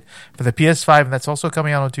Infinite for the PS5, and that's also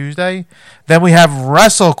coming out on Tuesday. Then we have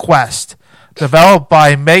WrestleQuest, developed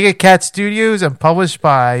by Mega Cat Studios and published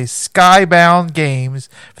by Skybound Games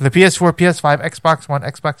for the PS4, PS5, Xbox One,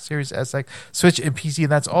 Xbox Series S, Switch, and PC,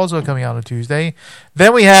 and that's also coming out on Tuesday.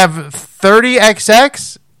 Then we have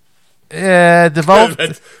 30XX, developed...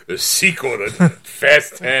 That's the sequel to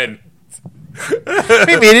Fast 10.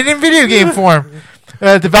 We made it in video game form.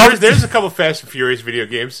 There's a couple Fast and Furious video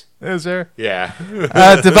games. Is there? Yeah.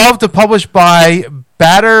 Developed and published by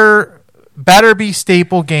Batterby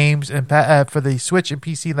Staple Games and for the Switch and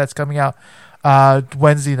PC. That's coming out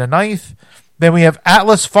Wednesday the 9th. Then we have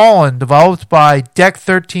Atlas Fallen, developed by Deck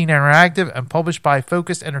 13 Interactive and published by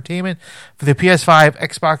Focus Entertainment for the PS5,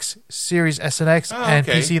 Xbox Series S and X, and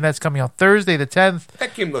PC. That's coming out Thursday the 10th.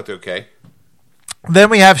 That game looked okay.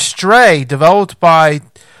 Then we have Stray, developed by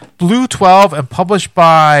Blue 12 and published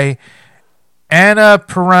by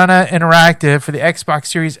Annapurna Interactive for the Xbox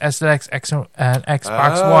Series S and X and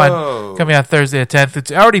Xbox One, coming out Thursday the 10th.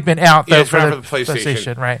 It's already been out, though, for the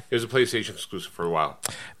PlayStation. Right. It was a PlayStation exclusive for a while.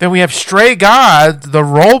 Then we have Stray God, the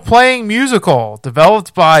role-playing musical,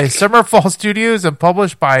 developed by Summerfall Studios and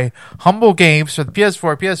published by Humble Games for the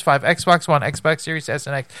PS4, PS5, Xbox One, Xbox Series S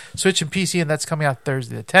and X, Switch, and PC, and that's coming out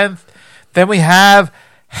Thursday the 10th. Then we have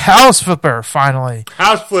House Flipper, finally.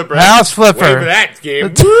 House Flipper. Wait for that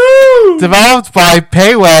game. Developed by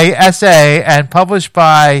Payway SA and published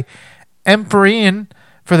by Empyrean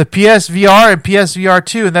for the PSVR and PSVR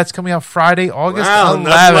 2, and that's coming out Friday, August 11th.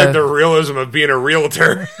 Nothing like the realism of being a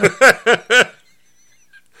realtor.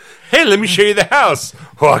 Hey, let me show you the house.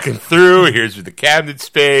 Walking through, here's the cabinet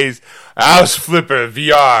space. House Flipper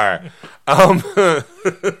VR.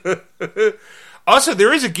 Also,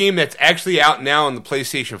 there is a game that's actually out now on the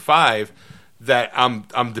PlayStation 5 that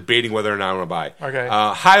I'm debating whether or not I want to buy. Okay.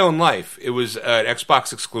 High on Life. It was an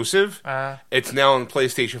Xbox exclusive. It's now on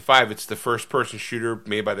PlayStation 5. It's the first-person shooter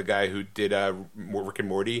made by the guy who did Rick and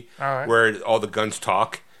Morty, where all the guns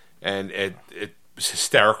talk, and it's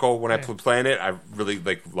hysterical when I playing it. I really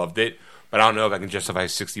loved it, but I don't know if I can justify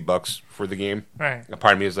 $60 for the game. Right. A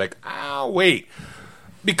part of me is like, wait.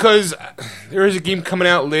 Because there is a game coming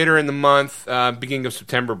out later in the month, beginning of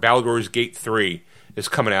September. Baldur's Gate 3 is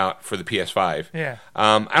coming out for the PS5. Yeah.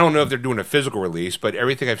 I don't know if they're doing a physical release, but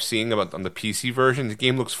everything I've seen on the PC version, the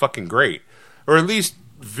game looks fucking great. Or at least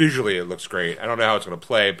visually it looks great. I don't know how it's going to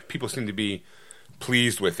play, but people seem to be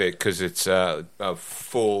pleased with it because it's a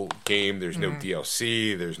full game. There's no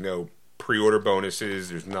DLC. There's no pre-order bonuses.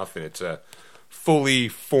 There's nothing. It's a fully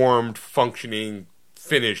formed, functioning,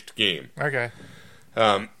 finished game. Okay.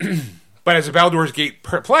 But as a Baldur's Gate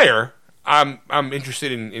player, I'm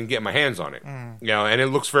interested in getting my hands on it. You know, and it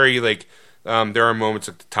looks very there are moments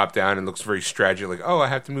at the top down and it looks very strategic, like, I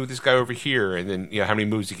have to move this guy over here, and then how many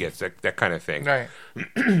moves he gets, that kind of thing. Right.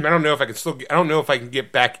 I don't know if I can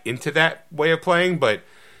get back into that way of playing, but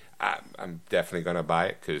I'm definitely gonna buy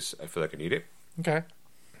it because I feel like I need it. Okay.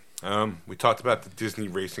 We talked about the Disney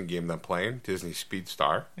racing game that I'm playing, Disney Speed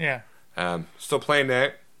Star. Yeah. Still playing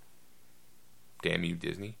that. Damn you,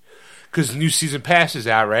 Disney. Because the new season pass is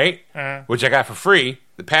out, right? Which I got for free,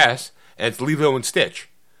 the pass, and it's Lilo and Stitch.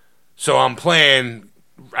 So I'm playing,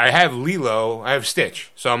 I have Lilo, I have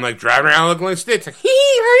Stitch. So I'm driving around looking like Stitch, and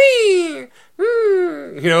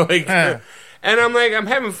I'm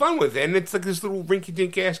having fun with it. And it's this little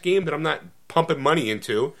rinky-dink ass game that I'm not pumping money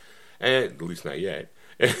into, and at least not yet.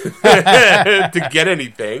 to get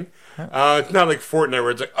anything. It's not like Fortnite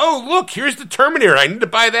where it's like, oh, look, here's the Terminator. I need to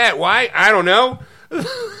buy that. Why? I don't know.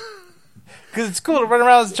 Because it's cool to run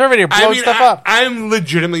around as a Terminator, blow stuff up. I'm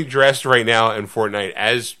legitimately dressed right now in Fortnite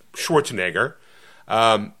as Schwarzenegger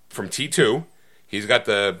from T2. He's got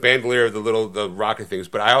the bandolier of the rocket things,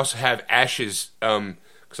 but I also have Ash's,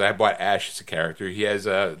 because I bought Ash as a character. He has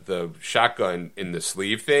the shotgun in the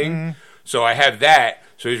sleeve thing. Mm-hmm. So I have that.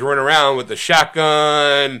 So he's running around with the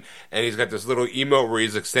shotgun, and he's got this little emote where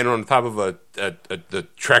he's like standing on top of the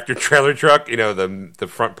tractor trailer truck, the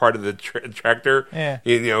front part of the tractor, and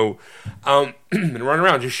running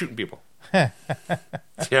around just shooting people, and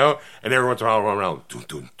every once in a while I'll run around, dun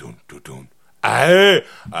dun dun dun dun.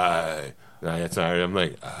 That's not. I'm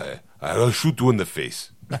like, I'll shoot you in the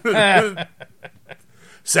face.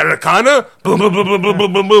 Sarah Connor, boom boom boom boom boom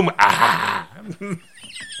boom boom boom.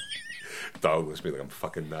 Dog looks at me like I'm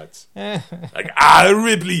fucking nuts. Like,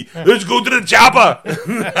 Ripley, let's go to the chopper.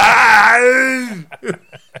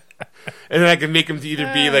 And then I can make him to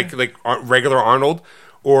either be like regular Arnold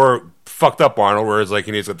or fucked up Arnold, where it's like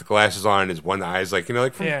he's got the glasses on and his one eye's like,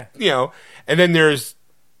 And then there's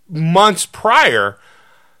months prior,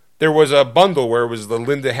 there was a bundle where it was the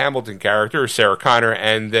Linda Hamilton character, Sarah Connor,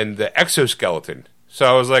 and then the exoskeleton. So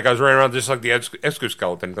I was running around just like the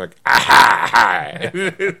exoskeleton, like,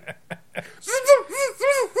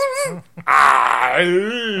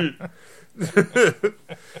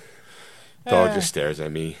 Dog just stares at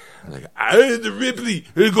me. I'm like, the Ripley,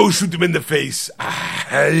 go shoot him in the face.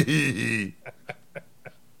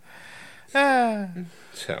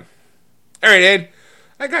 So, all right, Ed,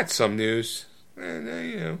 I got some news.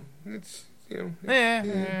 And, it's...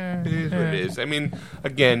 it is what it is. I mean,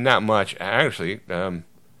 again, not much. Actually, I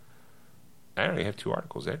only have 2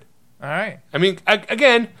 articles, Ed. All right. I mean,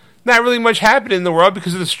 again, not really much happened in the world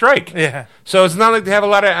because of the strike. Yeah. So it's not like they have a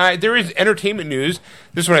lot of... there is entertainment news.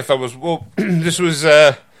 This one I thought was... Well, this was...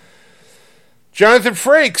 Jonathan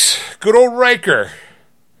Frakes, good old Riker,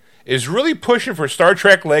 is really pushing for Star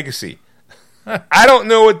Trek Legacy. I don't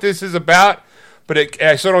know what this is about. But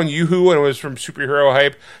I saw it on Yahoo, and it was from Superhero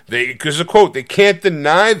Hype. Because a quote, they can't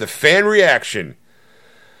deny the fan reaction.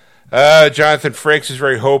 Jonathan Frakes is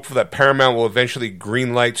very hopeful that Paramount will eventually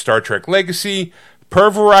greenlight Star Trek Legacy. Per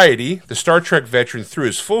Variety, the Star Trek veteran threw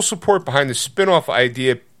his full support behind the spin-off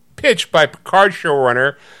idea pitched by Picard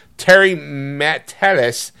showrunner Terry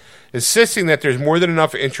Matalas, insisting that there's more than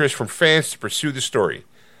enough interest from fans to pursue the story.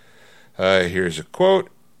 Here's a quote.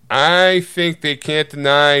 I think they can't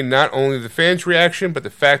deny not only the fans' reaction, but the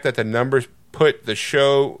fact that the numbers put the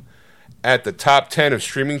show at the top 10 of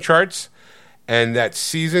streaming charts, and that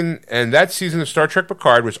season of Star Trek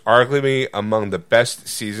Picard was arguably among the best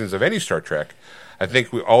seasons of any Star Trek. I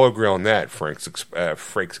think we all agree on that,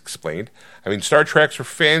 Frakes explained. I mean, Star Trek's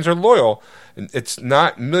fans are loyal, and it's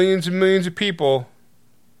not millions and millions of people,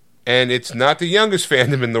 and it's not the youngest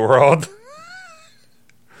fandom in the world.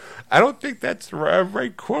 I don't think that's the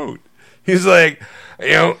right quote. He's like,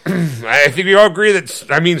 I think we all agree that,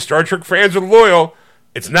 Star Trek fans are loyal.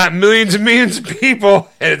 It's not millions and millions of people,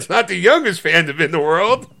 and it's not the youngest fandom in the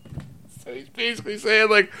world. So he's basically saying,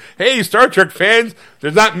 like, hey, Star Trek fans,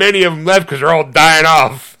 there's not many of them left because they're all dying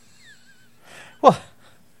off. Well,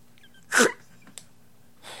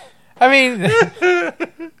 I mean,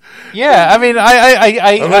 yeah, I mean,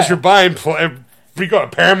 I unless you're buying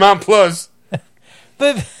Paramount Plus.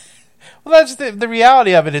 Well, that's the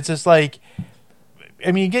reality of it. It's just like,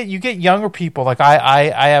 I mean, you get younger people. Like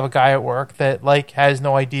I have a guy at work that like has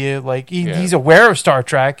no idea. Like he's aware of Star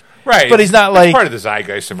Trek, right? But he's not like part of the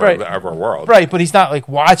zeitgeist of our world, right? But he's not like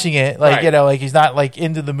watching it. Like right. Like he's not like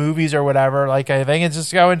into the movies or whatever. Like I think it's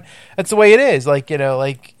just going. That's the way it is. Like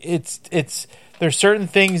like it's there's certain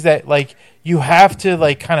things that like you have to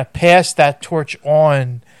like kind of pass that torch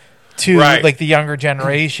on to like the younger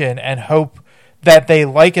generation and hope that they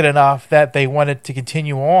like it enough that they want it to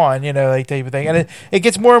continue on, like type of thing. And it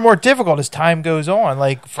gets more and more difficult as time goes on.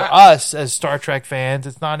 Like for us as Star Trek fans,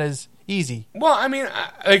 it's not as easy. Well, I mean,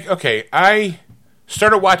 I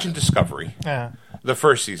started watching Discovery, the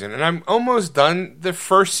first season, and I'm almost done the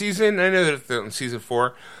first season. I know that it's on season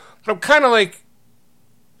 4, but I'm kind of like,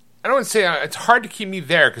 I don't want to say it's hard to keep me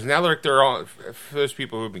there because now they're all, for those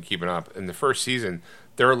people who've been keeping up in the first season,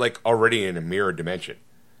 they're like already in a mirror dimension.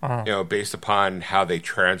 Based upon how they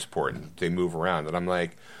transport and they move around. And I'm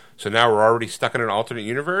like, so now we're already stuck in an alternate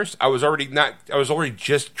universe? I was already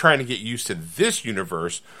just trying to get used to this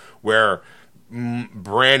universe where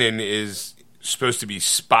Brannon is supposed to be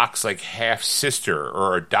Spock's like half sister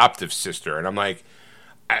or adoptive sister. And I'm like,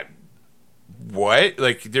 what?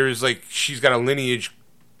 Like there's like, she's got a lineage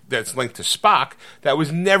that's linked to Spock that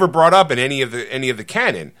was never brought up in any of the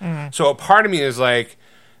canon. So a part of me is like,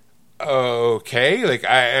 okay, like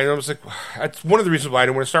I was like, that's one of the reasons why I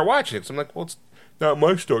didn't want to start watching it. So I'm like, well, it's not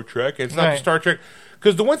my Star Trek, and it's not the Star Trek.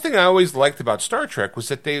 Because the one thing I always liked about Star Trek was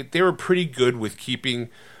that they were pretty good with keeping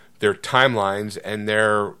their timelines and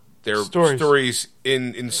their stories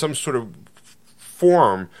in some sort of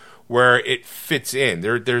form where it fits in.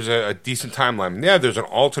 There's a decent timeline. Yeah, there's an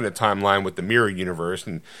alternate timeline with the mirror universe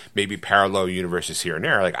and maybe parallel universes here and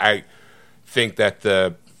there. Like I think that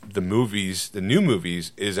the new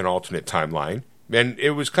movies, is an alternate timeline, and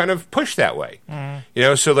it was kind of pushed that way.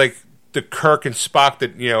 So like the Kirk and Spock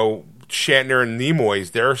that Shatner and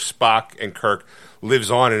Nimoy's, their Spock and Kirk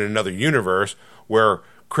lives on in another universe where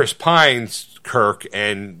Chris Pine's Kirk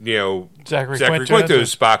and Zachary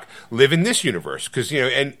Quinto's Spock live in this universe because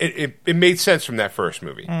and it made sense from that first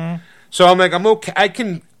movie. So I'm like, I'm okay.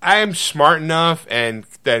 I am smart enough and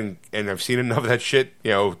I've seen enough of that shit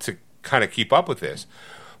to kind of keep up with this.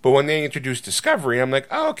 But when they introduced Discovery, I'm like,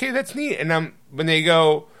 oh, okay, that's neat. And when they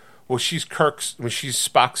go, well, she's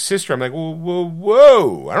Spock's sister, I'm like,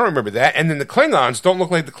 whoa, I don't remember that. And then the Klingons don't look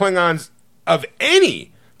like the Klingons of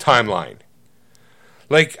any timeline.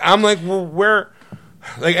 Like, I'm like, well, where?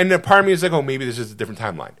 Like, and a part of me is like, oh, maybe this is a different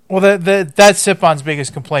timeline. Well, that's Sipon's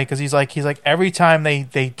biggest complaint because he's like every time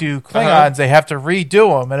they do Klingons, they have to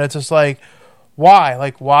redo them, and it's just like, why?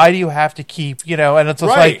 Like, why do you have to keep And it's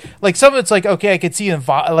just like some of it's like, okay, I could see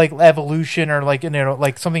like evolution or like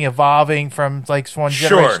like something evolving from like one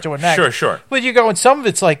generation to the next. Sure. But you're going, some of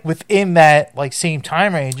it's like within that like same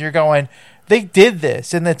time range. You're going, they did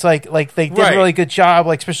this, and it's like they did a really good job,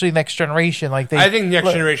 like especially Next Generation. Like I think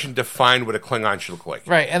Next Generation defined what a Klingon should look like,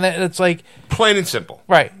 right? And then it's like plain and simple,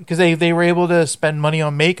 right? Because they were able to spend money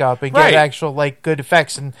on makeup and get actual like good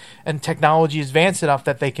effects, and technology is advanced enough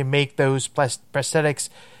that they can make those prosthetics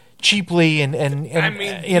cheaply and I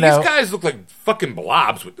mean, these guys look like fucking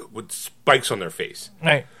blobs with spikes on their face,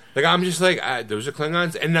 right? Like I'm just like those are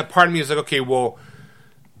Klingons, and that part of me is like, okay, well,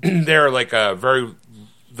 they're like a very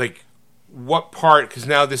like. What part? Because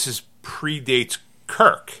now this predates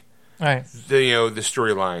Kirk, right? The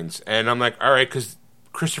storylines, and I'm like, all right, because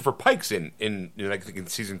Christopher Pike's in I think in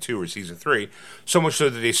season 2 or season 3, so much so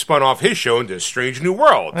that they spun off his show into Strange New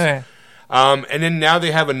Worlds, right. And then now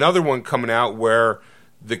they have another one coming out where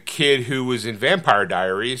the kid who was in Vampire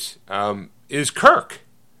Diaries is Kirk.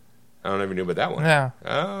 I don't ever knew about that one. Yeah.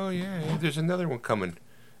 Oh yeah, there's another one coming.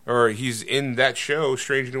 Or he's in that show,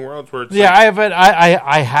 Strange New Worlds, where it's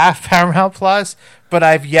I have Paramount Plus, but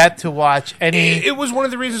I've yet to watch any. It was one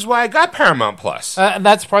of the reasons why I got Paramount Plus, and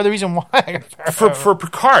that's part of the reason why I got Paramount. For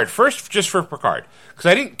Picard. First, just for Picard, because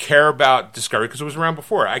I didn't care about Discovery because it was around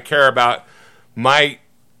before. I care about my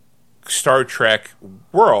Star Trek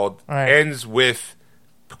world ends with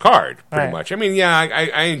Picard, pretty much. I mean, yeah,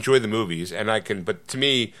 I enjoy the movies, and I can, but to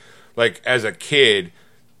me, like as a kid.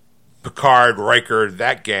 Picard, Riker,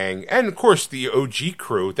 that gang, and of course the OG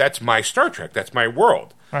crew. That's my Star Trek. That's my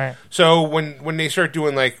world. Right. So when they start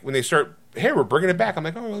doing hey, we're bringing it back. I'm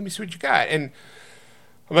like, oh, let me see what you got. And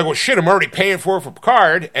I'm like, well, shit, I'm already paying for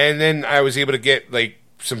Picard. And then I was able to get like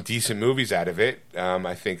some decent movies out of it.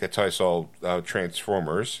 I think that's how I saw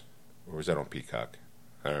Transformers, or was that on Peacock?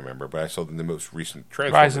 I don't remember, but I saw the most recent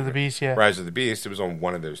Transformers. Rise of the Beast. Yeah. Rise of the Beast. It was on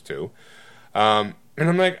one of those two. And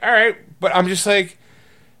I'm like, all right, but I'm just like.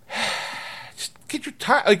 Just get your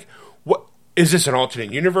time. Like, what is this? An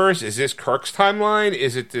alternate universe? Is this Kirk's timeline?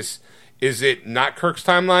 Is it this? Is it not Kirk's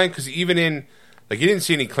timeline? Because even in you didn't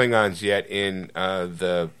see any Klingons yet in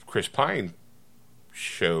the Chris Pine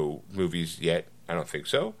show movies yet. I don't think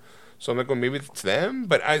so. So I'm like, well, maybe it's them.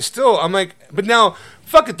 But I'm like, but now,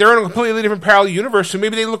 fuck it. They're in a completely different parallel universe, so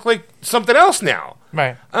maybe they look like something else now.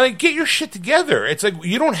 Right. I'm like, get your shit together. It's like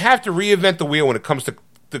you don't have to reinvent the wheel when it comes to.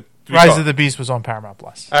 Rise of the Beast was on Paramount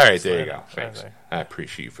Plus. All right, there you go. Thanks. I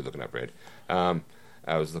appreciate you for looking up, Red. I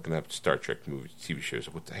was looking up Star Trek movies, TV shows.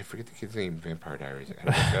 I forget the kid's name. Vampire Diaries.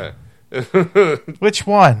 Which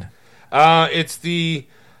one? It's the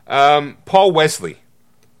Paul Wesley.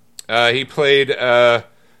 He played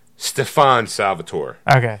Stefan Salvatore.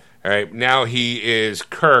 Okay. All right. Now he is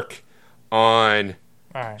Kirk on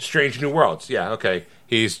Strange New Worlds. Yeah. Okay.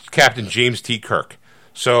 He's Captain James T. Kirk.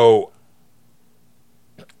 So.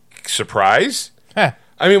 Surprise? Huh.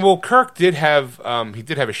 I mean, well, Kirk did have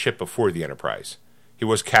a ship before the Enterprise. He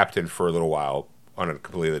was captain for a little while on a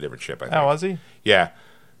completely different ship. I think. Oh, was he? Yeah,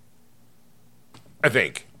 I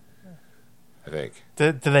think.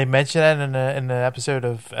 Did they mention that in the episode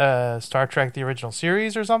of Star Trek: The Original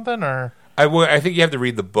Series or something? Or I think you have to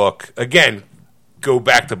read the book again. go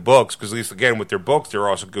back to books, because at least again with their books, they're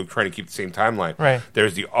also trying to keep the same timeline. Right.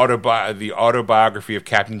 There's the autobiography of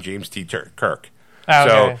Captain James T. Kirk. Oh,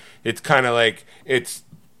 so okay. it's kind of like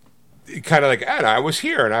and I was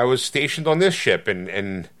here and I was stationed on this ship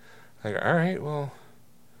and like, all right, well,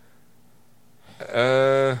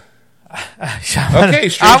 okay,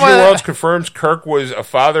 Strange New Worlds confirms Kirk was a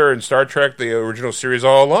father in Star Trek, the original series,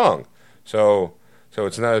 all along. So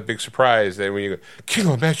it's not a big surprise that when you go,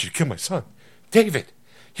 Klingon bastard, you killed my son, David.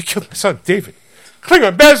 You killed my son, David.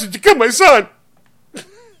 Klingon bastard, you killed my son.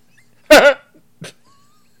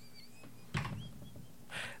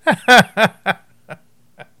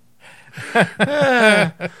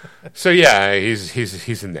 So yeah,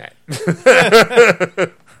 he's in that.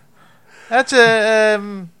 That's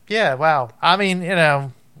a yeah. Wow. I mean,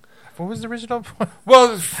 what was the original?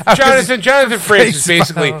 Well, Jonathan Frakes is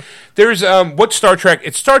basically there's what Star Trek.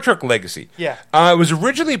 It's Star Trek Legacy. Yeah. It was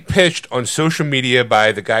originally pitched on social media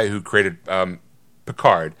by the guy who created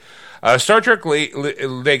Picard. Star Trek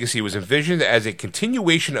Legacy was envisioned as a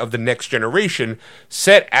continuation of The Next Generation,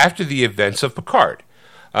 set after the events of Picard.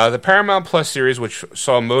 The Paramount Plus series, which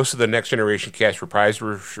saw most of the Next Generation cast reprise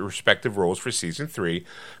respective roles for Season 3,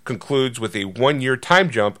 concludes with a one-year time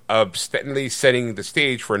jump, ostensibly setting the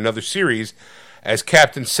stage for another series as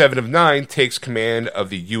Captain 7 of 9 takes command of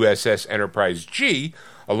the USS Enterprise G,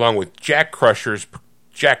 along with Jack Crusher,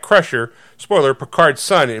 spoiler, Picard's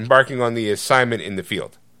son, embarking on the assignment in the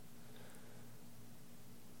field.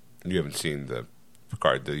 You haven't seen the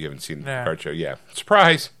Picard show? Yeah.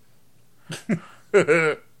 Surprise!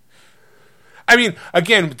 I mean,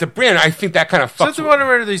 again, with the brand, I think that kind of fucks. So it's the one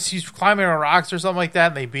where he's climbing on rocks or something like that,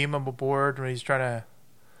 and they beam him aboard when he's trying to.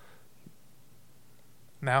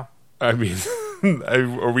 No. I mean,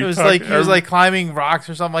 are we? It was like he was like climbing rocks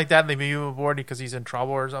or something like that, and they beam him aboard because he's in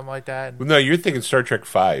trouble or something like that. No, you're thinking Star Trek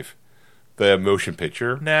V, the motion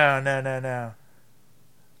picture. No.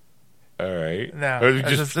 All right. No,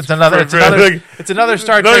 it's another Star Trek. Another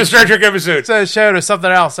Star Trek episode. It's a show to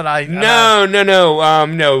something else, and No.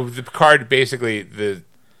 The Picard, basically the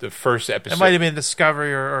first episode. It might have been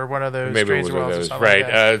Discovery or one of those. Maybe it was one of those. Right.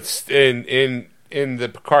 It's in the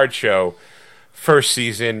Picard show, first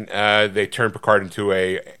season, they turned Picard into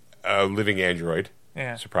a living android.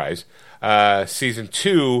 Yeah. Surprise. Season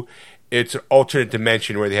 2, it's an alternate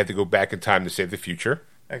dimension where they had to go back in time to save the future.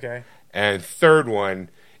 Okay. And third one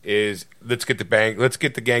is let's get the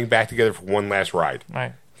gang back together for one last ride.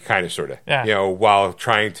 Right. Kind of, sort of. Yeah. While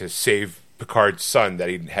trying to save Picard's son that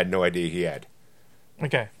he had no idea he had.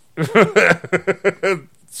 Okay.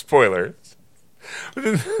 Spoiler.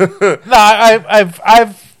 No,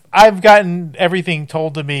 I've gotten everything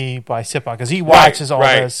told to me by Sipon because he watches all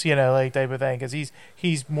this, like type of thing. Because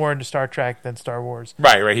he's more into Star Trek than Star Wars.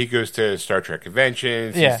 Right. He goes to Star Trek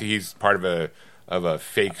conventions. Yeah. He's part of a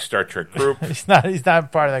fake Star Trek group. He's not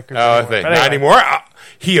part of that group anymore. Not anymore.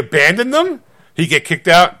 He abandoned them. He get kicked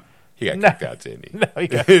out. He got kicked out, didn't he? No, he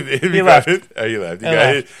left. left. He left. He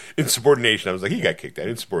got insubordination. I was like, he got kicked out.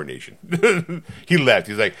 Insubordination. He left.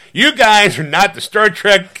 He's like, you guys are not the Star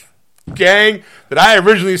Trek gang that I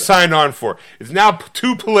originally signed on for. It's now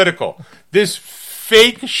too political. This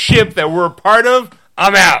fake ship that we're a part of,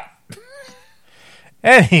 I'm out.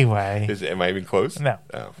 Anyway. Am I even close? No.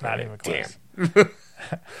 Oh, not even close. Damn.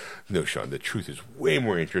 No, Sean, the truth is way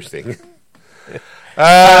more interesting.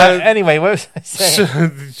 Anyway, what was I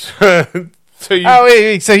saying?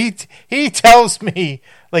 So he tells me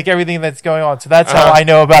like everything that's going on. So that's how I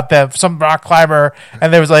know about them. Some rock climber,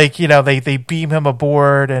 and there was like they beam him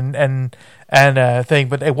aboard and thing,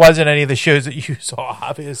 but it wasn't any of the shows that you saw.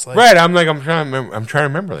 Obviously, right? I'm trying to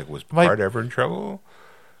remember. Like, was Picard ever in trouble?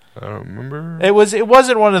 I don't remember. It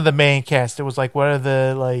wasn't one of the main cast. It was like one of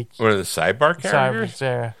the sidebar characters.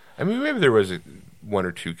 Yeah. I mean, maybe there was one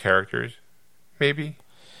or two characters. Maybe.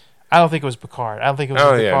 I don't think it was Picard. I don't think it was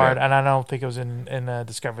in Picard, no. and I don't think it was in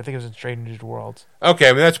Discovery. I think it was in Strange New Worlds. Okay,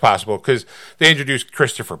 I mean that's possible because they introduced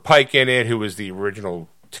Christopher Pike in it, who was the original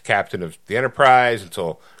captain of the Enterprise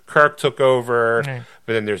until Kirk took over. Mm.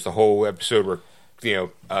 But then there's the whole episode where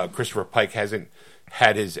Christopher Pike doesn't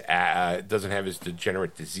have his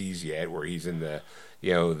degenerate disease yet, where he's in the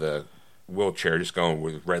the wheelchair just going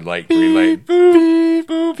with red light, green light, boop,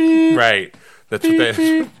 boop, boop. Right.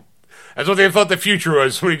 That's what they thought the future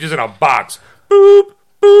was. Somebody just in a box. Boop,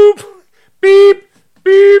 boop, beep,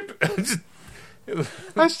 beep.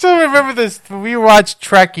 I still remember this. We watched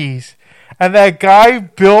Trekkies, and that guy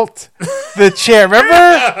built the chair. Remember?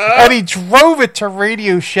 And he drove it to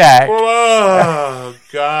Radio Shack. Oh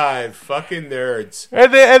God, fucking nerds!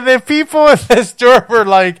 And the people in the store were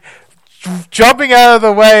like jumping out of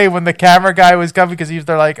the way when the camera guy was coming because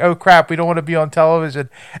they're like, oh crap, we don't want to be on television.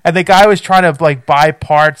 And the guy was trying to like buy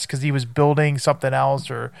parts because he was building something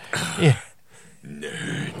else or. Yeah.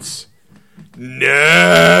 Nerds.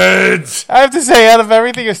 I have to say, out of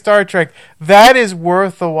everything of Star Trek, that is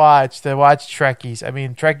worth the watch. To watch Trekkies. I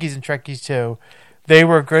mean, Trekkies and Trekkies 2. They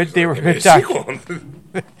were good. They were good. Good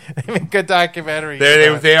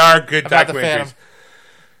documentaries. They are good documentaries.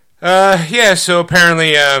 So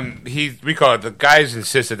apparently, the guys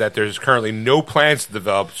insisted that there's currently no plans to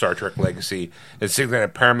develop Star Trek Legacy, and signaling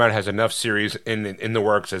that Paramount has enough series in the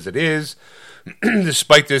works as it is.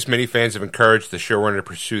 Despite this, many fans have encouraged the showrunner to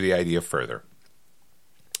pursue the idea further.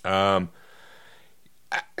 Well,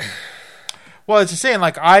 it's just saying,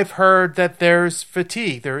 like, I've heard that there's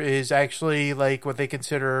fatigue. There is actually, like, what they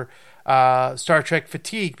consider Star Trek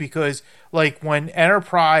fatigue because, like, when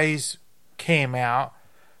Enterprise came out,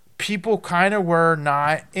 people kind of were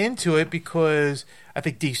not into it because I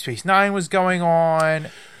think Deep Space Nine was going on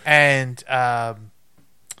and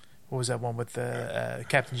what was that one with the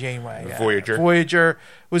Captain Janeway? Voyager. Voyager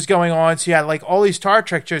was going on. So you had like all these Star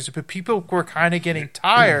Trek shows, but people were kind of getting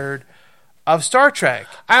tired of Star Trek.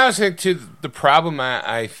 I also think, too, the problem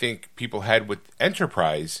I think people had with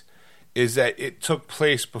Enterprise is that it took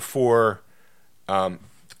place before the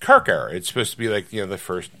Kirk era. It's supposed to be like, the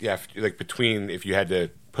first, like between, if you had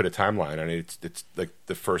to put a timeline on it, it's like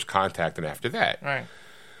the first contact and after that. Right.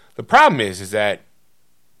 The problem is that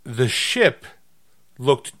the ship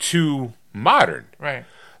looked too modern. Right.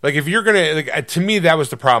 Like, if you're going to... to me, that was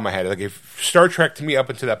the problem I had. Like, if Star Trek, to me, up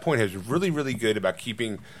until that point, was really, really good about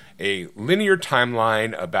keeping a linear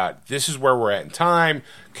timeline about this is where we're at in time,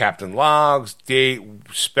 Captain Logs, date,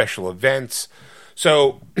 special events.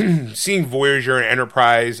 So, seeing Voyager and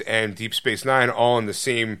Enterprise and Deep Space Nine all in the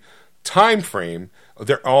same time frame,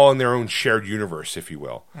 they're all in their own shared universe, if you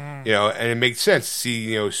will. And it makes sense to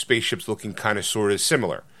see, spaceships looking kind of sort of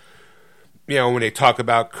similar. When they talk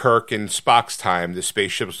about Kirk and Spock's time, the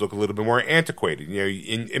spaceships look a little bit more antiquated.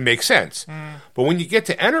 It makes sense. But when you get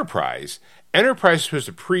to Enterprise is supposed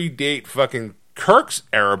to predate fucking Kirk's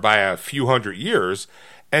era by a few hundred years,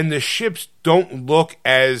 and the ships don't look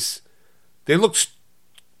as... They look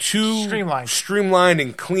too streamlined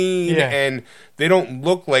and clean, and they don't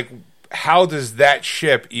look like... How does that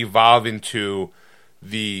ship evolve into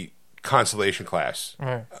the Constellation class?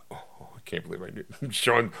 Right. I can't believe I knew.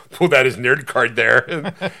 Sean pulled out his nerd card there.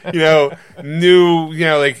 Like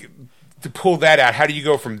to pull that out. How do you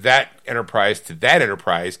go from that Enterprise to that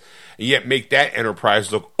Enterprise, and yet make that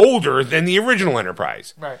Enterprise look older than the original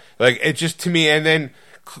Enterprise? Right. Like, it just, to me, and then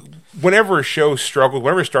whenever a show struggles,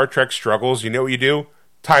 whenever Star Trek struggles, you know what you do?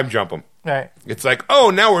 Time jump them. Right. It's like, oh,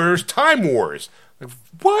 now there's Time Wars. Like,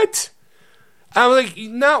 what? I'm like,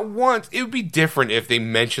 not once. It would be different if they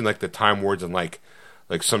mentioned like the Time Wars in like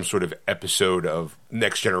some sort of episode of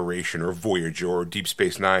Next Generation or Voyager or Deep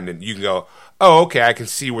Space Nine, and you can go, oh, okay, I can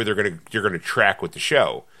see where you're gonna track with the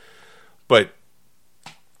show. But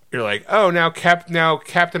you're like, oh, now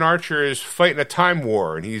Captain Archer is fighting a time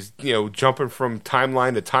war, and he's jumping from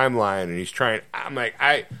timeline to timeline, and he's trying. I'm like,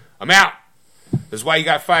 I'm out. That's why you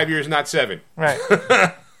got 5 years, not 7. Right.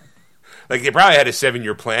 Like, they probably had a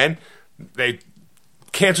 7-year plan. They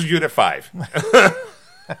canceled you at 5.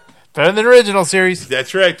 Better than the original series.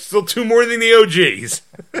 That's right. Still 2 more than the OGs.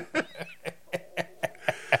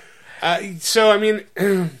 So I mean,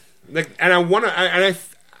 like, and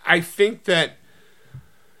I think that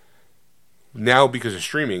now, because of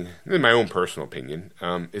streaming, in my own personal opinion,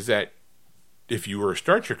 is that if you were a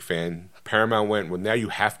Star Trek fan, Paramount went, well, now you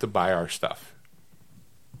have to buy our stuff.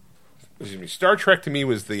 Star Trek to me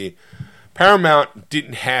was Paramount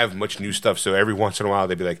didn't have much new stuff, so every once in a while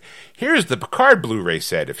they'd be like, here's the Picard Blu-ray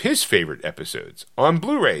set of his favorite episodes on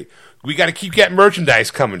Blu-ray. We got to keep that merchandise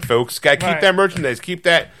coming, folks. Got to keep that merchandise. Keep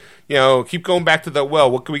that, keep going back to the,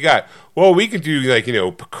 what can we got? Well, we can do,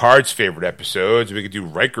 Picard's favorite episodes. We could do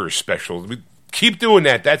Riker's specials. We keep doing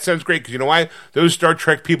that. That sounds great, because you know why? Those Star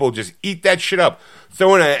Trek people just eat that shit up.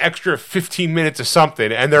 Throw in an extra 15 minutes of something,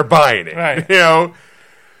 and they're buying it. Right.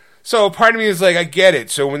 So part of me is like, I get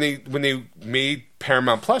it. So when they made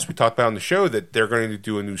Paramount Plus, we talked about on the show that they're going to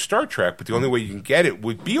do a new Star Trek, but the only way you can get it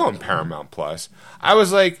would be on Paramount Plus. I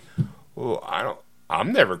was like, well,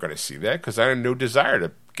 I'm never going to see that, because I have no desire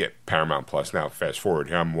to get Paramount Plus. Now, fast forward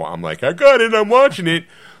here, I'm like, I got it, I'm watching it.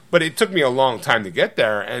 But it took me a long time to get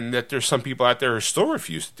there, and that there's some people out there who still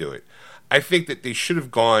refuse to do it. I think that they should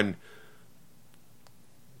have gone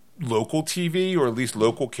local TV, or at least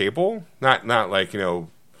local cable, not like,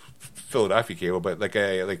 Philadelphia cable, but like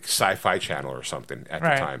Sci-Fi Channel or something at the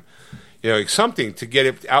time. like something to get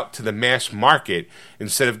it out to the mass market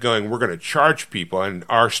instead of going, we're going to charge people and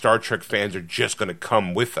our Star Trek fans are just going to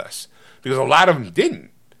come with us. Because a lot of them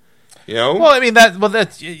didn't. Well, I mean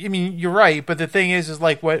that's. I mean, you're right, but the thing is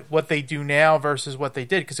like what they do now versus what they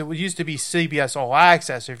did, because it used to be CBS All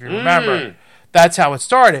Access, if you remember. That's how it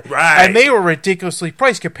started. Right. And they were ridiculously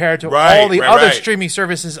priced compared to all the other streaming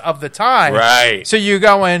services of the time. Right. So you're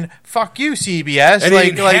going, fuck you, CBS. And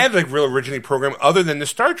they didn't have real original program other than the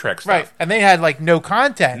Star Trek stuff. Right. And they had no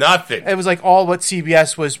content. Nothing. It was all what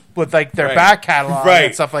CBS was with their back catalog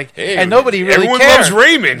and stuff hey, and nobody really everyone cared. Loves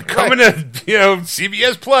Raymond. Coming to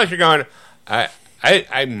CBS Plus, you're going,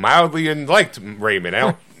 I mildly liked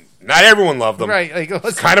Raymond. Not everyone loved him. Right.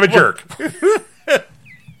 It's kind of a jerk.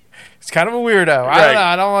 It's kind of a weirdo. I don't know.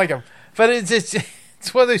 I don't like him. But it's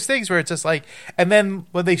one of those things where it's just and then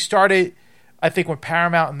when they started, I think when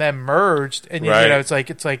Paramount and them merged, and it's like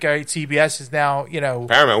all right, CBS is now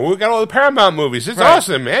Paramount. We got all the Paramount movies. It's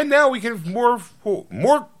awesome, man. Now we can have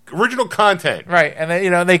more original content. Right, and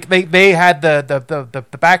then they had the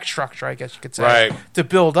back structure, I guess you could say, to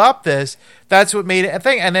build up this. That's what made it a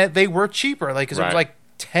thing, and they were cheaper, because it was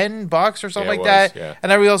 $10 or something like that,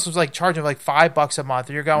 and everybody else was charging $5 a month,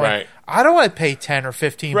 and you're going, I don't want to pay $10 or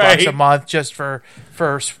 $15 a month just for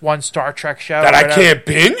one Star Trek show that I can't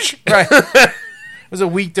binge. Right, it was a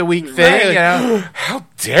week to week thing. How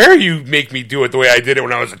dare you make me do it the way I did it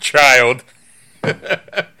when I was a child?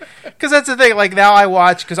 Because that's the thing. Now I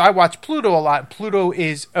watch Pluto a lot. And Pluto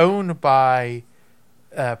is owned by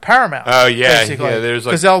Paramount. Oh yeah, basically. There's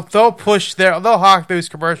because they'll hawk those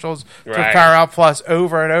commercials for Paramount Plus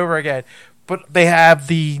over and over again. But they have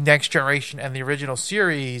the Next Generation and the original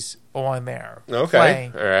series on there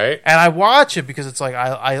playing. All right. And I watch it because it's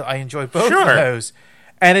I enjoy both of those.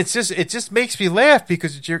 And it just makes me laugh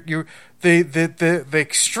because the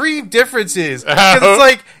extreme differences.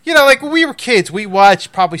 Because it's when we were kids, we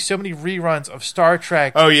watched probably so many reruns of Star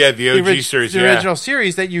Trek. Oh yeah, the OG series, the original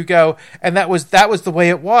series that you go, and that was the way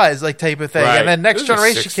it was, type of thing. Right. And then Next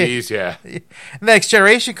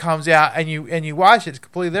Generation comes out, and you watch it, it's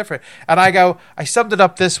completely different. And I summed it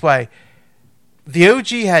up this way: the OG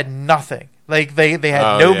had nothing. They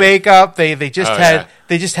had no makeup. They just had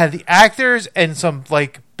the actors and some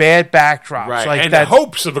bad backdrops, and the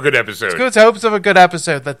hopes of a good episode. Hopes of a good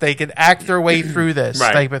episode that they could act their way through this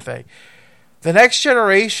type of thing. The Next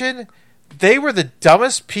Generation, they were the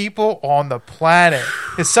dumbest people on the planet.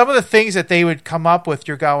 Because some of the things that they would come up with,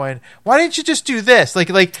 you're going, why didn't you just do this?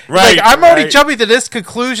 I'm already jumping to this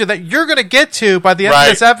conclusion that you're going to get to by the end of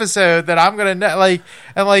this episode that I'm going to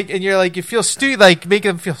and you're you feel stupid, making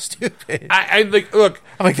them feel stupid. Look,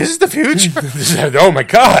 I'm this is the future. Oh my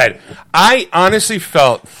god! I honestly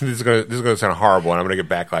felt this is going to sound horrible, and I'm going to get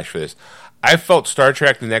backlash for this. I felt Star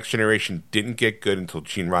Trek: The Next Generation didn't get good until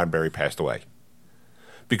Gene Roddenberry passed away.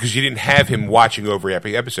 Because you didn't have him watching over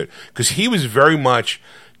every episode. Because he was very much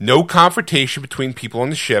no confrontation between people on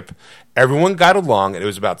the ship. Everyone got along, and it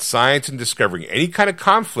was about science and discovering. Any kind of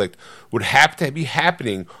conflict would have to be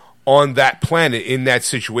happening on that planet in that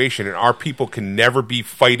situation, and our people can never be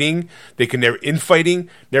fighting. They can never infighting.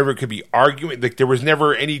 Never could be arguing. There was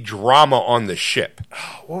never any drama on the ship.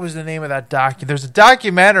 What was the name of that documentary? There's a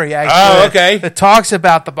documentary actually that talks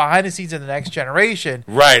about the behind the scenes of The Next Generation.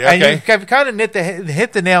 Right. Okay. And you kind of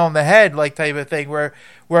hit the nail on the head, type of thing where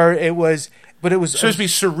it was. But it was supposed to be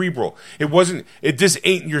cerebral. It wasn't. It just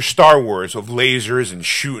ain't your Star Wars of lasers and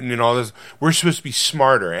shooting and all this. We're supposed to be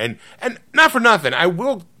smarter, and not for nothing. I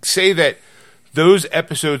will say that those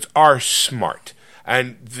episodes are smart,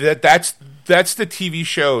 and that's the TV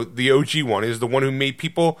show. The OG one is the one who made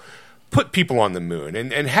people put people on the moon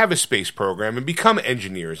and have a space program and become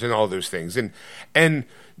engineers and all those things. And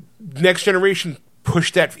Next Generation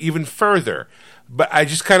pushed that even further. But I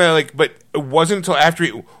just kind of but it wasn't until after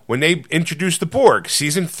when they introduced the Borg,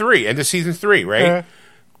 season 3, end of season 3, right? Yeah.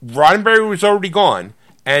 Roddenberry was already gone,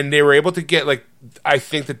 and they were able to get I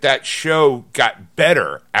think that show got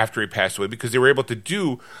better after he passed away because they were able to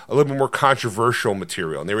do a little bit more controversial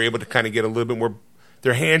material, and they were able to kind of get a little bit more.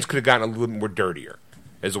 Their hands could have gotten a little bit more dirtier,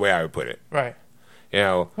 is the way I would put it. Right.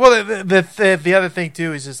 Well, the other thing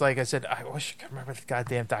too is just like I said, I wish I could remember the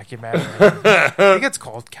goddamn documentary. I think it's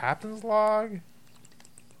called Captain's Log.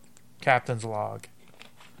 Captain's Log.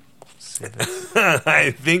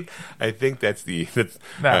 I think that's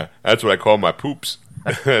that's what I call my poops.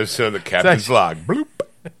 So the Captain's Log. Bloop.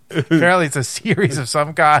 Apparently, it's a series of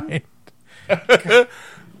some kind.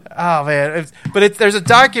 Oh man! There's a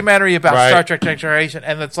documentary about Right. Star Trek Next Generation,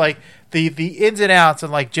 and it's like the ins and outs,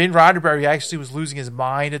 and like Gene Roddenberry actually was losing his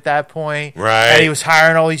mind at that point, Right. And he was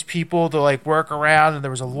hiring all these people to like work around, and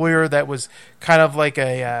there was a lawyer that was kind of like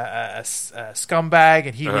a scumbag,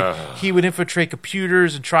 and he would infiltrate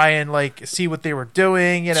computers and try and like see what they were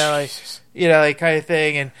doing, like kind of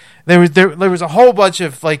thing. And there was a whole bunch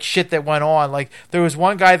of like shit that went on. Like there was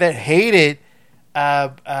one guy that hated.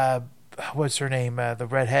 What's her name? The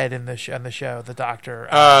redhead in on the show, the doctor.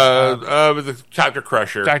 The Dr.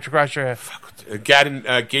 Crusher. Dr. Crusher.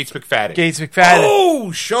 Gates McFadden. Gates McFadden.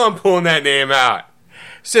 Oh, Sean pulling that name out.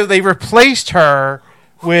 So they replaced her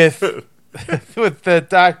with with the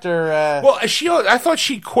doctor. Well, I thought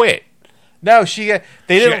she quit. No, they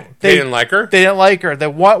didn't like her. They didn't like her.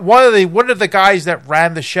 One of the guys that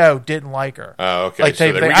ran the show didn't like her. Oh, okay. Like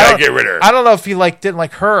we gotta get rid of her. I don't know if he didn't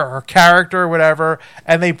like her character or whatever.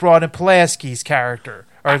 And they brought in Pulaski's character,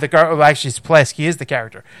 or the guy. Well, actually, Pulaski is the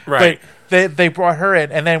character, right? But they brought her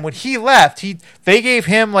in, and then when he left, they gave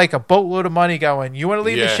him like a boatload of money. Going, you want to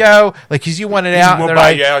leave the show? Like, because you wanted out. We'll buy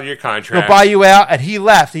you out of your contract. We'll buy you out, and he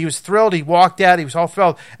left. He was thrilled. He walked out. He was all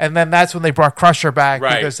thrilled, and then that's when they brought Crusher back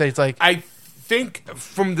because it's like I think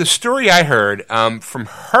from the story I heard from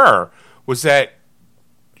her was that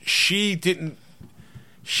she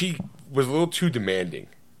was a little too demanding.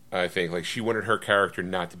 I think like she wanted her character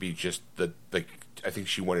not to be just I think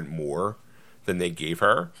she wanted more than they gave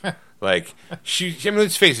her. Like I mean,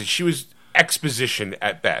 let's face it, she was exposition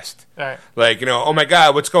at best. Right. Like, oh my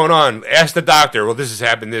God, what's going on? Ask the doctor. Well, this has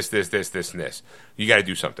happened, this, and this. You got to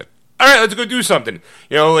do something. All right, let's go do something.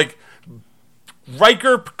 Like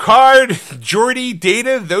Riker, Picard, Geordi,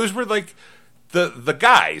 Data, those were like the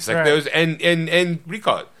guys. Like those and what do you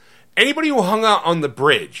call it? Anybody who hung out on the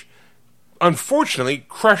bridge. Unfortunately,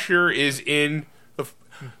 Crusher is in the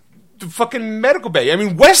fucking medical bay. I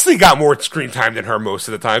mean, Wesley got more screen time than her most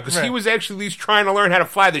of the time because he was actually at least trying to learn how to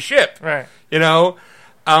fly the ship. Right.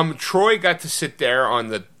 Troy got to sit there on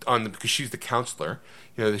the because she's the counselor,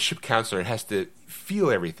 the ship counselor, and has to feel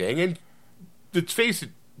everything. And let's face it,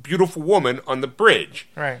 beautiful woman on the bridge.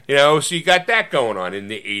 Right. So you got that going on in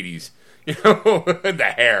the 80s.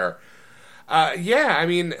 The hair. I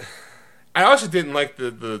mean, I also didn't like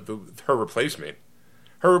her replacement.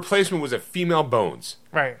 Her replacement was a female Bones.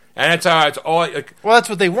 Right. And that's how it's all like. Well, that's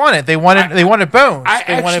what they wanted. They wanted Bones. They wanted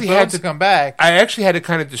Bones to come back. I actually had to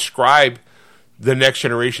kind of describe the Next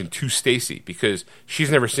Generation to Stacy because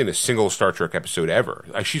she's never seen a single Star Trek episode ever.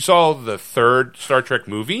 She saw the third Star Trek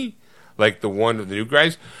movie, like the one of the new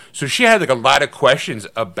guys. So she had like a lot of questions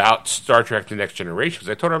about Star Trek: The Next Generation. Because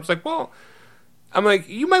I told her, I was like,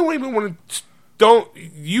 you might even want to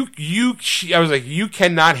I was like, you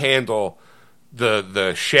cannot handle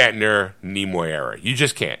the Shatner Nimoy era. You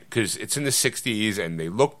just can't because it's in the 60s and they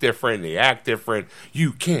look different, they act different.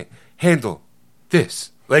 You can't handle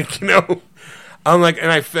this, I'm like,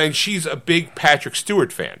 and she's a big Patrick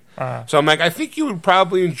Stewart fan. So I'm like, I think you would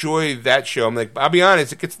probably enjoy that show. I'm like, I'll be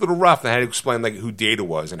honest, it gets a little rough. And I had to explain like who Data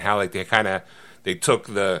was and how like they took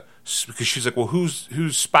because she's like, well, who's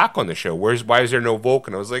Spock on the show? Why is there no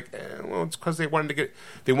Vulcan? I was like, well, it's because they wanted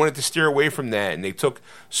to steer away from that, and they took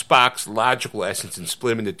Spock's logical essence and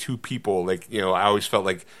split him into two people. Like, I always felt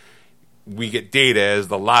like we get Data as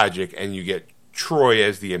the logic, and you get Troy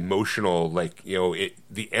as the emotional,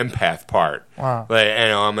 the empath part. Wow.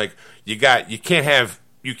 I'm like, you can't have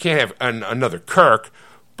another Kirk.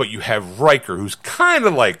 But you have Riker, who's kind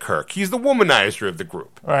of like Kirk. He's the womanizer of the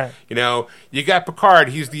group. Right. You got Picard.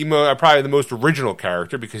 He's probably the most original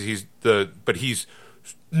character because but he's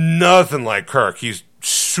nothing like Kirk. He's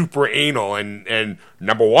super anal and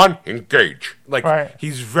number one, engage.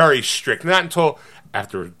 He's very strict. Not until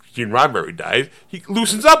after Gene Roddenberry dies, he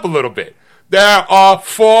loosens up a little bit. There are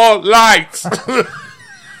 4 lights.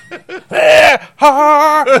 There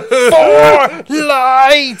are 4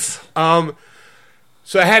 lights.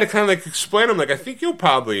 So I had to kind of explain them. I think you'll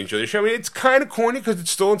probably enjoy the show. I mean, it's kind of corny because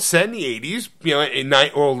it's still set in the 80s,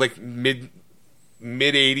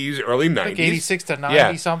 mid 80s, early 90s. Like 86 to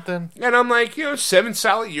 90 something. And I'm like, 7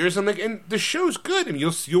 solid years. I'm like, and the show's good. I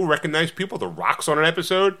mean, you'll recognize people. The Rock's on an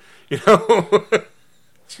episode,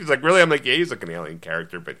 She's like, really? I'm like, yeah, he's like an alien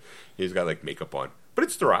character, but he's got makeup on. But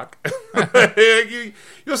it's The Rock.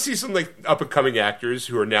 You'll see some up and coming actors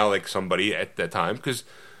who are now somebody at that time because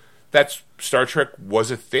that's Star Trek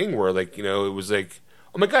was a thing where it was like,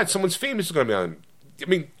 oh my God, someone's famous is going to be on. I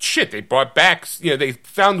mean, shit, they brought back, they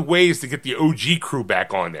found ways to get the OG crew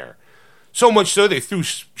back on there. So much so they threw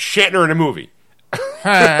Shatner in a movie.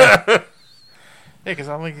 Yeah, because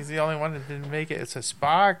I don't think he's the only one that didn't make it. It's a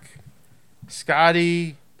Spock,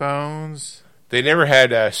 Scotty, Bones. They never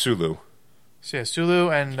had Sulu. So yeah, Sulu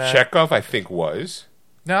and Chekhov, I think, was.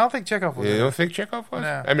 No, I don't think Chekhov was. You don't think Chekhov was?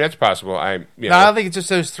 No. I mean, that's possible. I don't think it's just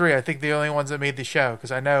those three. I think the only ones that made the show,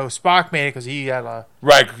 because I know Spock made it because he had a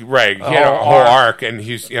right. He had a whole arc, and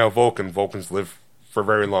he's Vulcan. Vulcans live for a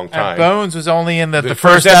very long time. And Bones was only in the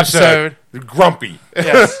first episode. Grumpy,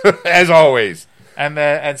 yes, as always.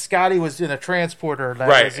 And Scotty was in a transporter. That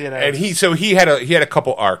right, was, and he had a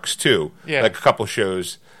couple arcs too. Yeah, like a couple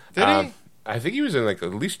shows. Did he? I think he was in like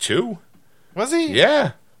at least 2. Was he?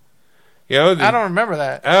 Yeah. I don't remember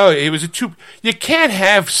that. Oh, it was a 2. You can't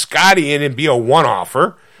have Scotty in and be a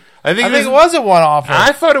one-offer. I think it was a one-offer.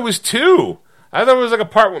 I thought it was 2. I thought it was like a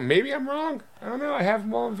part 1. Maybe I'm wrong. I don't know. I have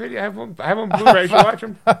them all on video. I have them on Blu-ray. I should watch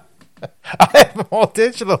them. I have them all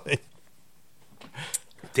digitally.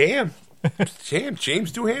 Damn.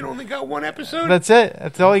 James Doohan only got 1 episode? That's it.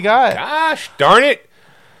 That's all he got. Gosh, darn it.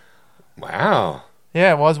 Wow.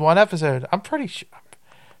 Yeah, it was 1 episode. I'm pretty sure.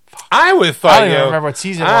 I would have thought. I don't even remember what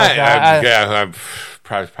season it was. I'm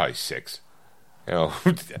probably 6.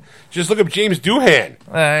 Just look up James Doohan.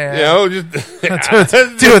 Yeah. Just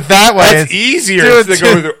do it that way. That's easier to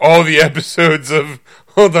go through all the episodes of.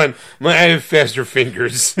 Hold on, I have faster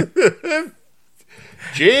fingers.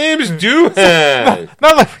 James Doohan.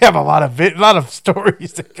 Not like we have a lot of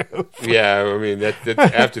stories to go through. Yeah, I mean that's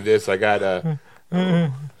after this. I got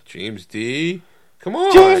James D. Come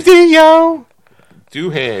on, James D. Yo.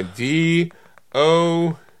 Doohan, D-O-H.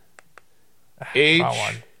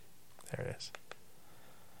 There it is.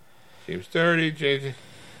 James 30, James.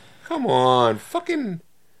 Come on, fucking.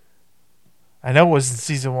 I know it was in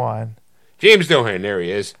season 1. James Doohan, there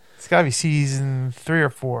he is. It's got to be season 3 or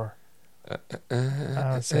 4. I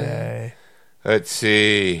would say. Let's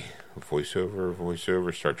see.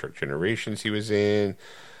 Voiceover. Star Trek Generations he was in.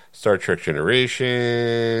 Star Trek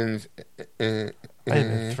Generations. I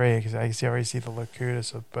did 3 because I can already see the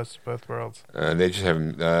Locutus of both worlds. They just have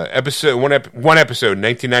one episode,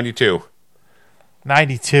 1992.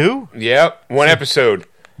 92? Yep, 1 episode,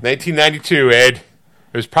 1992. Ed, it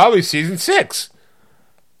was probably season 6.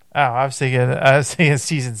 Oh, I was thinking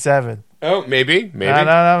season 7. Oh, maybe. No.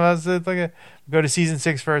 I was looking. Go to season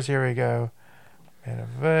 6 first. Here we go. Do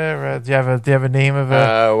you have a name of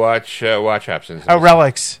a watch absence? Oh,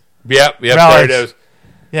 Relics. Yep. Relics. There it is.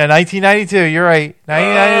 Yeah, 1992. You're right.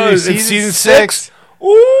 1992. Season 6.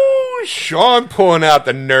 Ooh, Sean pulling out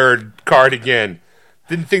the nerd card again.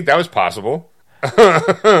 Didn't think that was possible.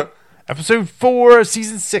 Episode 4,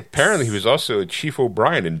 season 6. Apparently, he was also Chief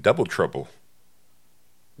O'Brien in Double Trouble.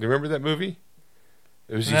 You remember that movie?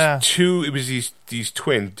 It was these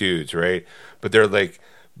twin dudes, right? But they're like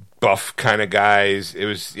buff kind of guys. It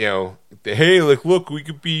was, hey, like, look, we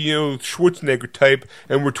could be, Schwarzenegger type,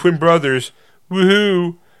 and we're twin brothers.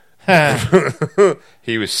 Woohoo!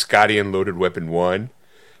 He was Scotty in Loaded Weapon 1.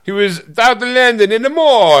 He was Dr. Landon in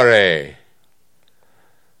Amore.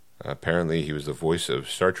 Apparently, he was the voice of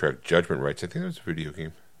Star Trek Judgment Rights. I think that was a video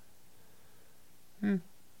game.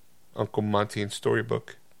 Uncle Monty and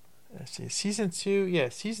Storybook. Let's see. Season 2. Yeah,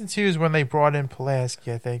 season 2 is when they brought in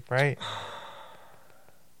Pulaski, I think, right?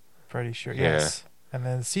 Pretty sure. Yeah. Yes. And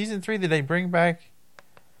then season 3, did they bring back?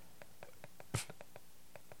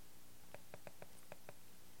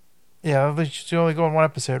 Yeah, she's only going 1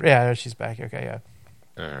 episode. Yeah, she's back. Okay, yeah.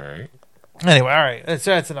 All right. Anyway, all right.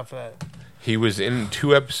 That's enough of that. He was in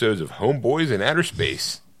 2 episodes of Homeboys in Outer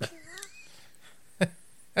Space.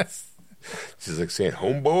 This is like saying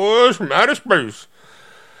Homeboys from Outer Space.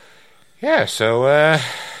 Yeah, so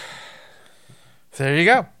there you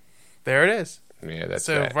go. There it is. Yeah, that's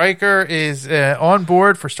so that. Riker is on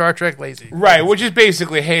board for Star Trek Lazy. Right, which is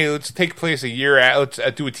basically, hey, let's take place let's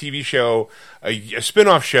do a TV show, a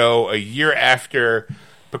spin-off show a year after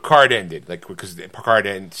Picard ended, like because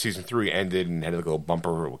Picard season 3 ended and had like a little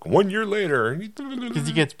bumper like 1 year later. Because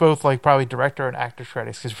he gets both like probably director and actor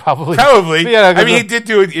credits. Because probably. Yeah, I mean, he did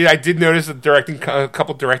do it. I did notice a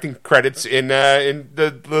couple directing credits in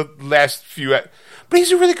the last few. But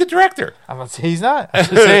he's a really good director. I'm not saying he's not. I'm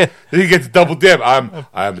just saying. He gets double dip. I'm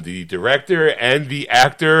the director and the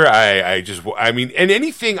actor. I mean, and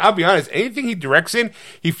anything. I'll be honest. Anything he directs in,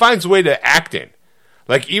 he finds a way to act in.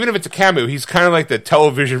 Like, even if it's a cameo, he's kind of like the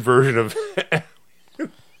television version of...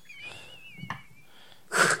 what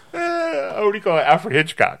do you call it? Alfred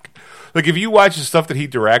Hitchcock. Like, if you watch the stuff that he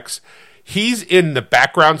directs, he's in the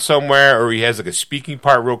background somewhere, or he has, like, a speaking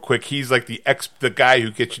part real quick. He's, like, the guy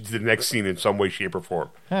who gets you to the next scene in some way, shape, or form.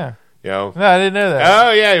 Yeah. You know? No, I didn't know that.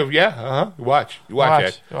 Oh, yeah. Uh-huh. You watch,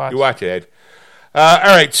 Ed. You watch it, Ed. All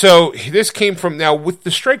right, so this came from... Now, with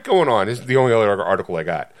the strike going on, this is the only other article I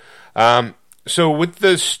got. So with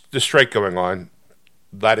the strike going on,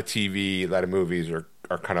 lot of TV, a lot of movies are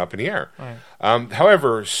kind of up in the air. Right.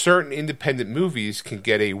 However, certain independent movies can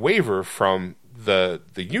get a waiver from the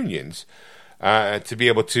unions to be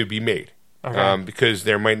able to be made. Okay. Because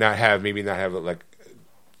there might not have, like,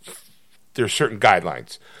 there's certain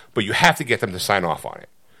guidelines, but you have to get them to sign off on it.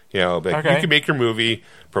 You know, but you can make your movie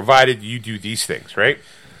provided you do these things, right?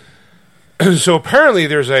 So apparently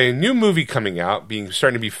there's a new movie coming out,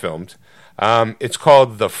 starting to be filmed. It's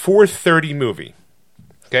called The 4:30 Movie.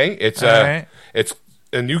 Okay? It's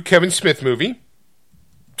a new Kevin Smith movie.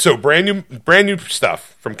 So brand new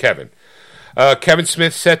stuff from Kevin. Kevin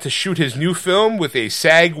Smith set to shoot his new film with a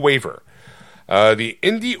SAG waiver. The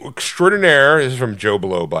indie extraordinaire, this is from Joe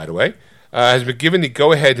Blow, by the way, has been given the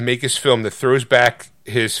go-ahead to make his film that throws back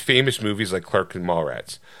his famous movies like Clerks and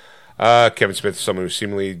Mallrats. Kevin Smith is someone who's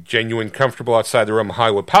seemingly genuine, comfortable outside the realm of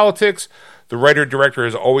Hollywood politics. The writer-director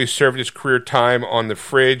has always served his career time on the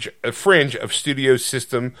fringe of studio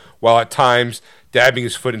system, while at times dabbing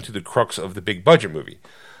his foot into the crux of the big-budget movie.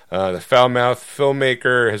 The foul-mouthed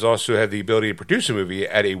filmmaker has also had the ability to produce a movie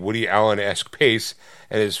at a Woody Allen-esque pace,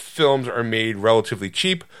 and his films are made relatively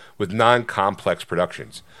cheap with non-complex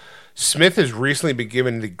productions. Smith has recently been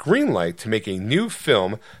given the green light to make a new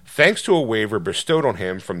film thanks to a waiver bestowed on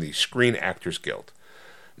him from the Screen Actors Guild.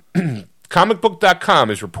 Comicbook.com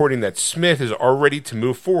is reporting that Smith is all ready to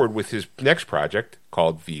move forward with his next project,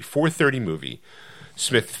 called The 4:30 Movie.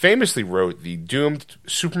 Smith famously wrote the doomed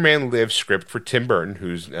Superman Lives script for Tim Burton,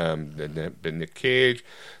 who's been Nick Cage.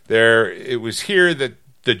 It was here that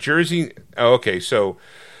the Jersey... Oh, okay, so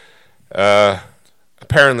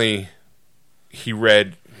apparently he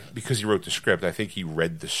read... Because he wrote the script, I think he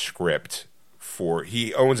read the script for...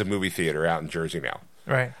 He owns a movie theater out in Jersey now.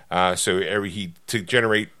 Right. So to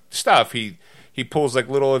generate stuff, he pulls like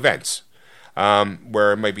little events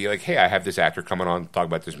where it might be like, hey, I have this actor coming on to talk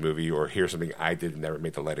about this movie, or here's something I did and never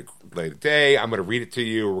made the light of day. I'm going to read it to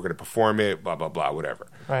you, or we're going to perform it, blah, blah, blah, whatever.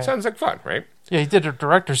 Right. Sounds like fun, right? Yeah, he did a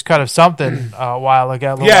director's cut of something a while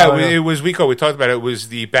ago. It was Wico. We talked about it. It was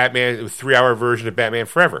the Batman, 3-hour version of Batman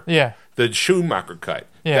Forever. Yeah. The Schumacher cut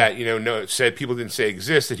that said people didn't say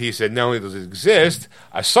existed. He said not only does it exist,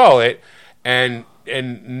 I saw it, and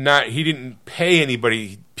he didn't pay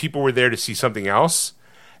anybody. People were there to see something else,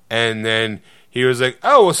 and then he was like,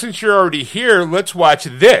 "Oh, well, since you're already here, let's watch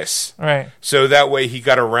this." Right. So that way he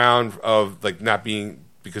got around of like not being,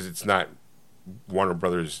 because it's not Warner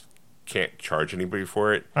Brothers can't charge anybody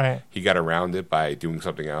for it. Right. He got around it by doing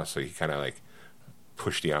something else. So he kind of like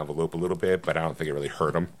pushed the envelope a little bit, but I don't think it really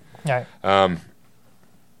hurt him. Right.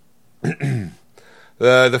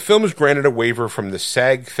 The film was granted a waiver from the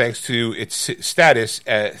SAG thanks to its status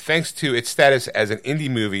as an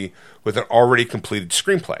indie movie with an already completed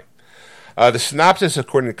screenplay. The synopsis,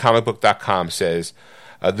 according to comicbook.com, says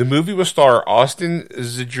the movie will star Austin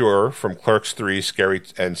Zajur from Clerks 3, Scary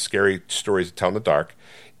Stories to Tell in the Dark,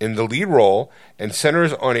 in the lead role, and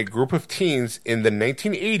centers on a group of teens in the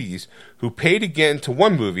 1980s who pay to get into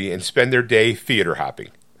one movie and spend their day theater hopping.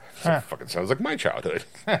 That fucking sounds like my childhood.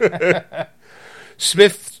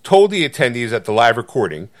 Smith told the attendees at the live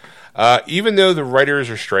recording, even though the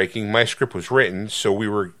writers are striking, my script was written, so we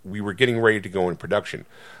were getting ready to go in production.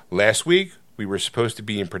 Last week, we were supposed to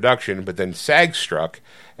be in production, but then SAG struck,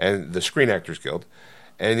 and the Screen Actors Guild,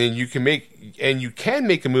 and then you can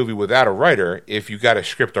make a movie without a writer if you got a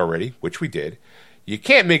script already, which we did. You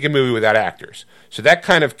can't make a movie without actors. So that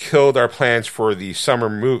kind of killed our plans for the summer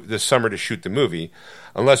to shoot the movie,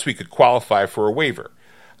 unless we could qualify for a waiver.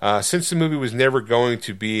 Since the movie was never going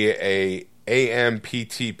to be a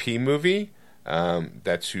AMPTP movie,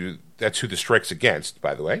 that's who the strike's against,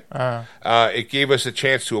 by the way. It gave us a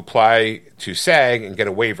chance to apply to SAG and get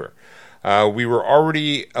a waiver. We were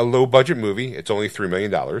already a low-budget movie. It's only $3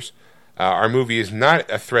 million. Our movie is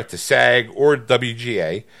not a threat to SAG or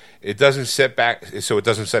WGA. It doesn't set back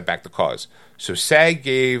the cause. So SAG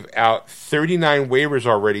gave out 39 waivers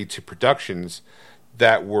already to productions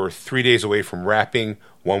that were 3 days away from wrapping,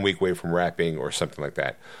 1 week away from wrapping, or something like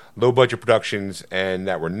that. Low-budget productions, and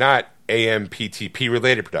that were not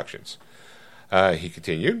AMPTP-related productions. He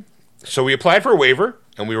continued. So we applied for a waiver,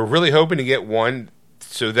 and we were really hoping to get one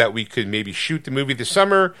so that we could maybe shoot the movie this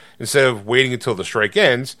summer instead of waiting until the strike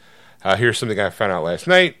ends. Here's something I found out last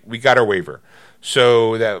night. We got our waiver.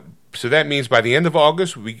 So that means by the end of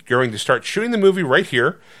August, we're going to start shooting the movie right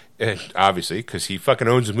here. And obviously, because he fucking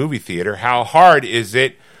owns a movie theater, how hard is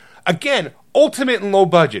it? Again, ultimate and low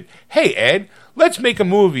budget. Hey, Ed, let's make a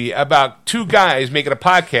movie about two guys making a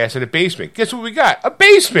podcast in a basement. Guess what we got? A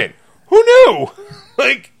basement. Who knew?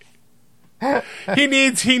 Like, he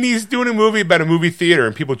needs doing a movie about a movie theater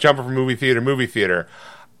and people jumping from movie theater to movie theater.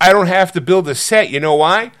 I don't have to build a set. You know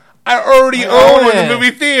why? I already own the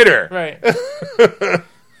movie theater. Right.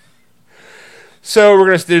 So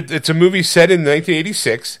it's a movie set in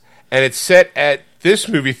 1986, and it's set at this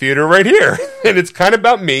movie theater right here. And it's kind of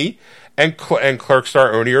about me and Clark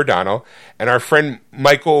star Oni O'Donnell and our friend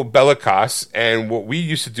Michael Bellicos. And what we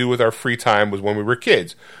used to do with our free time was when we were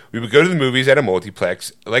kids, we would go to the movies at a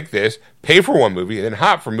multiplex like this, pay for one movie, and then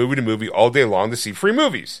hop from movie to movie all day long to see free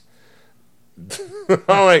movies.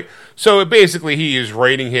 So basically he is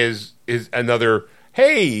rating his another,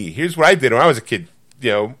 hey, here's what I did when I was a kid.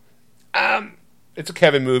 It's a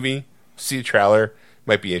Kevin movie. See a trailer.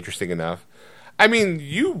 Might be interesting enough. I mean,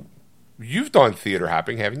 you've done theater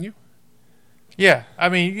hopping, haven't you? Yeah, I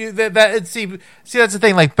mean see that's the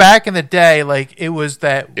thing. Like back in the day, like it was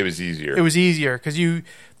easier. It was easier because you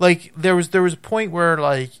like there was a point where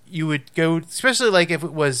like you would go, especially like if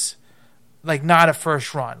it was like not a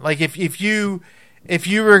first run. Like if you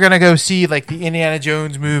were gonna go see like the Indiana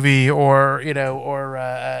Jones movie or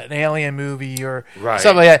an Alien movie or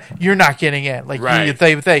something like that, you're not getting in. Like you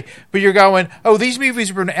think, but you're going, oh, these movies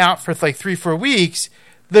have been out for like 3-4 weeks.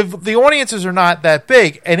 The audiences are not that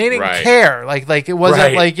big, and they didn't care. Like it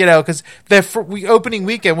wasn't like because the opening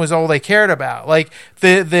weekend was all they cared about. Like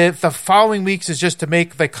the following weeks is just to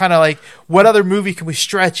make the kind of like what other movie can we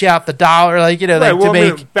stretch out the dollar to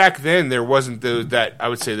make. Back then there wasn't that I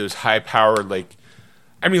would say those high powered like.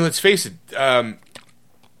 I mean, let's face it.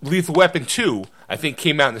 Lethal Weapon 2, I think,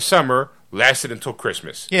 came out in the summer, lasted until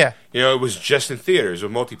Christmas. Yeah, it was just in theaters or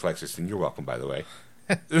multiplexes. And you're welcome, by the way.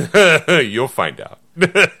 You'll find out. Oh,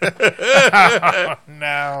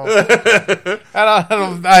 no. It's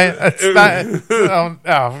not.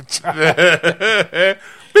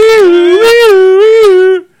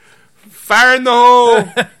 Fire in the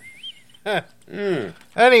hole.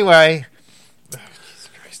 Anyway.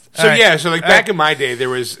 So like back in my day, there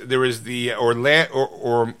was the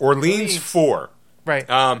Orleans 4. Right.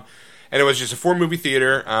 And it was just a 4-movie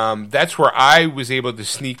theater. That's where I was able to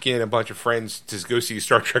sneak in a bunch of friends to go see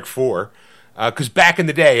Star Trek 4. Because back in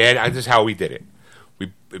the day, this is how we did it.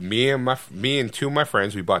 Me and two of my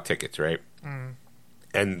friends, we bought tickets, right? Mm.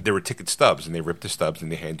 And there were ticket stubs, and they ripped the stubs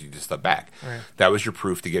and they handed you the stub back. Right. That was your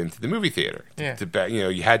proof to get into the movie theater. Yeah.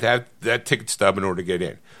 You had to have that ticket stub in order to get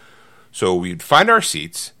in. So we'd find our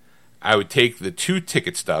seats. I would take the 2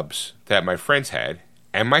 ticket stubs that my friends had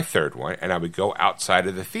and my third one, and I would go outside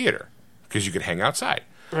of the theater because you could hang outside.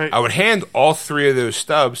 Right. I would hand all 3 of those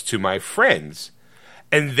stubs to my friends,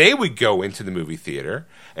 and they would go into the movie theater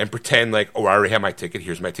and pretend like, oh, I already have my ticket,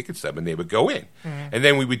 here's my ticket stub, and they would go in. Mm-hmm. And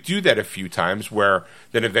then we would do that a few times where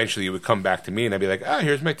then eventually it would come back to me, and I'd be like, oh,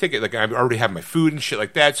 here's my ticket. Like, I already have my food and shit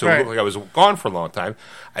like that, so it looked like I was gone for a long time.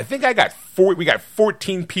 I think we got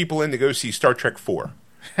 14 people in to go see Star Trek 4.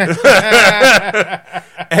 And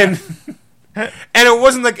it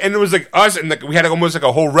wasn't like, and it was like us, and like we had almost like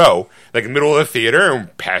a whole row, like in the middle of the theater,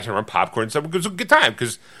 and passing around popcorn and stuff. It was a good time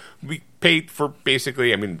because we paid for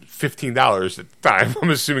basically, $15 at the time.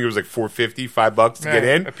 I'm assuming it was like $4.50, $5 to get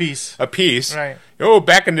in a piece. Right.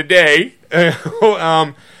 Back in the day.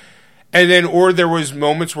 And then, or there was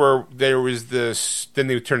moments where there was this. Then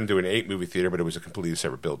they would turn into an 8-movie theater, but it was a completely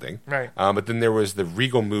separate building. Right. But then there was the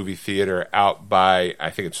Regal movie theater out by, I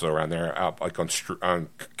think it's still around there, out like on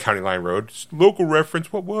County Line Road. Just local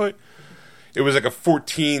reference. What? It was like a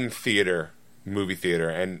 14 movie theater,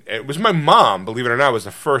 and it was my mom. Believe it or not, was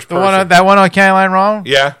the first person. That one on County Line Road.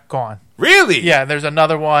 Yeah. Gone. Really? Yeah, there's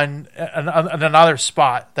another one, another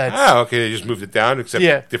spot that's... Oh, okay, they just moved it down,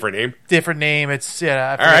 except different name? Different name, I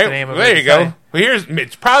forget the name of it. There you go. Well,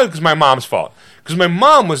 it's probably because my mom's fault. Because my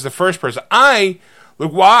mom was the first person.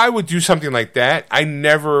 While I would do something like that, I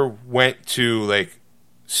never went to, like,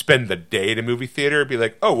 spend the day at a movie theater. It'd be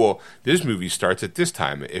like, oh, well, this movie starts at this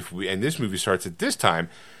time, and this movie starts at this time,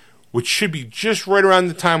 which should be just right around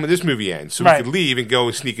the time when this movie ends. So we could leave and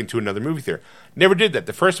go sneak into another movie theater. Never did that.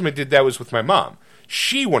 The first time I did that was with my mom.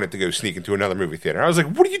 She wanted to go sneak into another movie theater. I was like,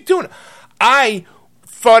 what are you doing? I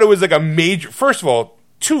thought it was like a major... First of all,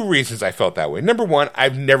 2 reasons I felt that way. Number 1,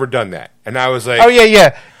 I've never done that. And I was like... Oh,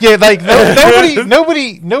 yeah. Like,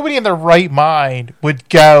 nobody in their right mind would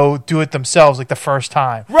go do it themselves like the first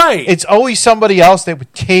time. Right. It's always somebody else that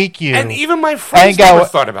would take you. And even my friends never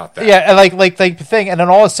thought about that. Yeah, and like the thing. And then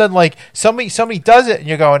all of a sudden, like, somebody does it, and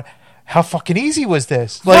you're going... How fucking easy was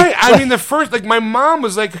this? Right. The first, like, my mom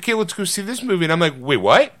was like, okay, let's go see this movie. And I'm like, wait,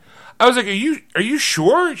 what? I was like, are you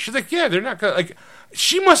sure? She's like, yeah, they're not going to, like,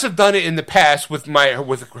 she must have done it in the past with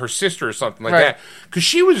her sister or something like that. Because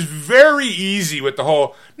she was very easy with the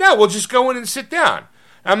whole, no, we'll just go in and sit down.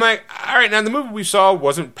 And I'm like, all right, now the movie we saw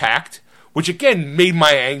wasn't packed. which again made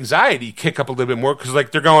my anxiety kick up a little bit more because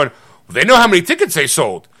like they're going, well, they know how many tickets they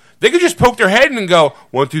sold. They could just poke their head in and go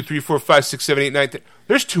 1, 2, 3, 4, 5, 6, 7, 8, 9.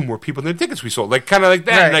 There's 2 more people than the tickets we sold, like kind of like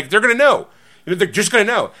that. Right. And, like they're gonna know, they're just gonna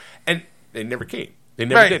know, and they never came. They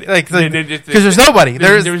never did it. Like, because there's nobody. They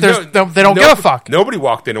don't give a fuck. Nobody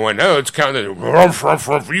walked in and went, no, it's counting.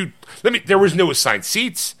 There was no assigned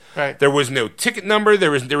seats. Right. There was no ticket number.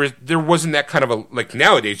 There wasn't that kind of a, like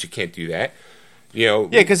nowadays you can't do that. You know.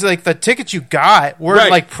 Yeah, because like the tickets you got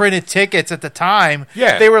weren't like printed tickets at the time.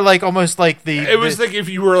 Yeah. They were like almost like It was like if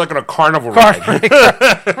you were like on a carnival ride.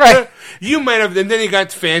 Right. You might have, and then you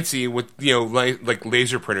got fancy with, you know, like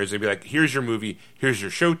laser printers. They'd be like, here's your movie, here's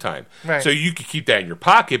your showtime. Right. So you could keep that in your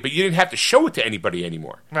pocket, but you didn't have to show it to anybody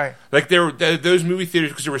anymore. Right. Like there were those movie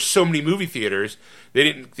theaters, because there were so many movie theaters,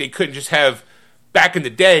 they couldn't just have, back in the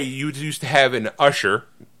day, you used to have an usher.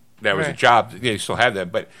 That was a job. You still have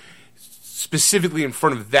that, but specifically in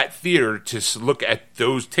front of that theater to look at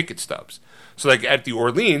those ticket stubs. So like at the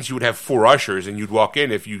Orleans, you would have 4 ushers, and you'd walk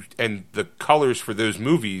in and the colors for those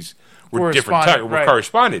movies were different,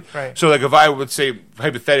 corresponded. Right. So like if I would say,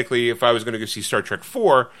 hypothetically, if I was going to go see Star Trek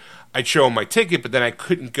 4, I'd show them my ticket, but then I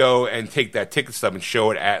couldn't go and take that ticket stub and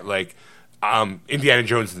show it at like Indiana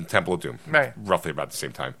Jones and the Temple of Doom, roughly about the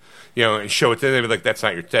same time, you know, and show it to them. They'd be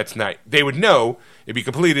like, they would know, it'd be a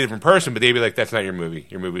completely different person, but they'd be like, that's not your movie.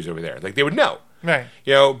 Your movie's over there. Like they would know, right?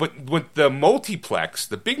 You know, but with the multiplex,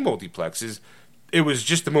 the big multiplexes, it was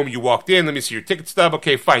just the moment you walked in, let me see your ticket stub.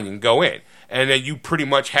 Okay, fine, you can go in, and then you pretty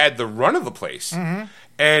much had the run of the place. Mm-hmm.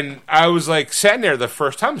 And I was like sitting there the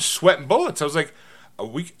first time, sweating bullets. I was like,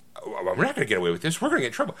 we're not going to get away with this. We're going to get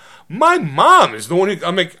in trouble. My mom is the one who,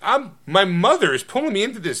 my mother is pulling me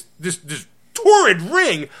into this torrid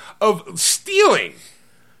ring of stealing.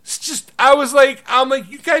 It's just, I'm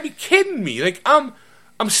like, you got to be kidding me. Like, I'm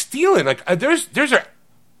stealing. Like, there's a,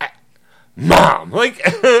 Mom, like,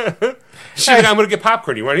 she's like, I'm going to get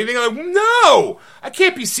popcorn. You want anything? I'm like, no, I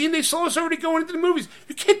can't be seen. They saw us already going into the movies.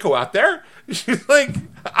 You can't go out there. She's like,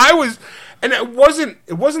 and it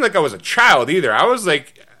wasn't like I was a child either. I was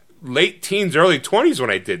like, late teens, early 20s when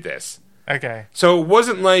I did this. Okay. So it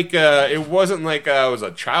wasn't like I was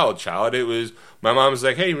a child. It was, my mom was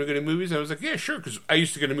like, hey, you want to go to movies? And I was like, yeah, sure, because I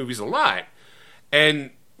used to go to movies a lot.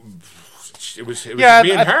 And it was me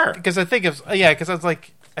and her. Because I think it was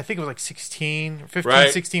like 16,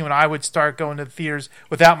 15, 16 when I would start going to the theaters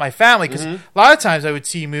without my family. Because a lot of times I would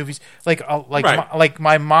see movies like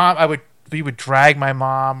my mom, we would drag my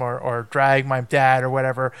mom or drag my dad or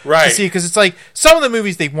whatever to see, because it's like some of the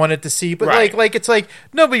movies they wanted to see, but like it's like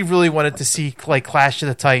nobody really wanted to see like Clash of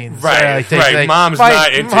the Titans. Right. Mom's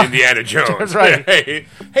not into Indiana Jones. Right.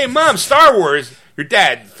 Hey, Mom, Star Wars. Your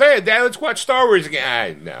dad, let's watch Star Wars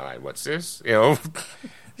again. What's this? You know.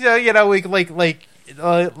 Yeah, you know, like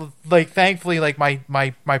thankfully, like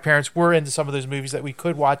my parents were into some of those movies that we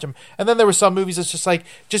could watch them, and then there were some movies that's just like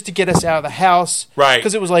just to get us out of the house, right?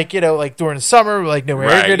 Because it was like, you know, like during the summer, like no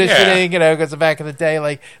air conditioning, you know, because back in the day,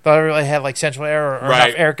 like they really had like central air or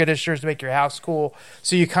enough air conditioners to make your house cool,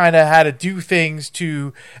 so you kind of had to do things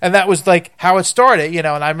to, and that was like how it started, you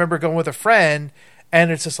know. And I remember going with a friend. And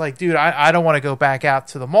it's just like, dude, I don't want to go back out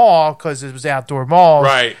to the mall because it was outdoor malls,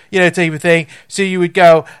 right? You know, type of thing. So you would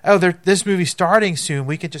go, oh, this movie's starting soon.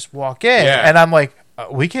 We could just walk in, and I'm like,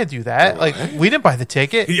 we can't do that. Like, we didn't buy the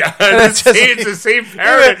ticket. Yeah, it's the same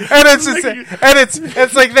parent, and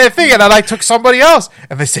it's like that thing. And then I took somebody else,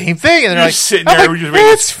 and the same thing. And they're like, sitting there, we're just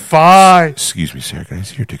it's fine. Excuse me, sir, can I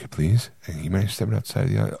see your ticket, please? And you mind stepping outside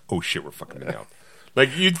the aisle? Oh shit, we're fucking out.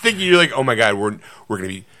 Like you'd think you're like, oh my god, we're gonna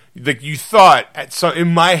be. Like you thought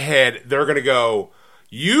in my head they're gonna go,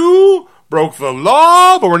 you broke the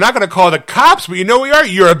law, but we're not gonna call the cops. But you know we are.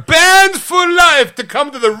 You're banned for life to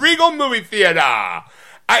come to the Regal movie theater.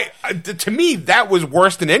 To me that was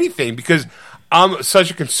worse than anything, because I'm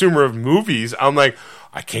such a consumer of movies. I'm like,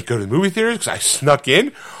 I can't go to the movie theaters because I snuck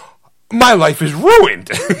in. My life is ruined.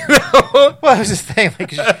 Well, I was just saying, like,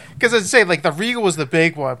 because I'd say like the Regal was the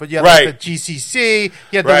big one, but you had like the GCC,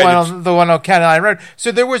 you had the one on County Line Road.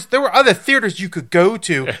 So there were other theaters you could go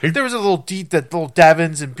to. There was the little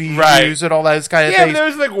Devons and BUs and all those kind of things. Yeah, there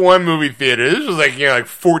was like one movie theater. This was like, you know, like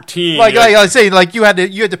 14. Like I say, like you had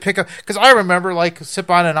to pick up, because I remember like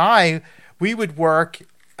Sipon and I, we would work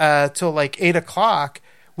till like 8:00.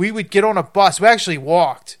 We would get on a bus. We actually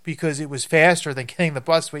walked because it was faster than getting the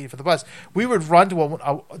bus, waiting for the bus. We would run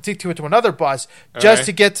to another bus just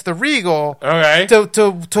to get to the Regal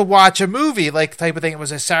to watch a movie, like type of thing. It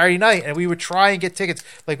was a Saturday night, and we would try and get tickets.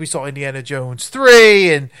 Like we saw Indiana Jones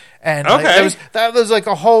 3 And like, that was like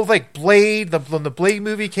a whole like Blade. When the Blade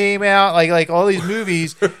movie came out, like all these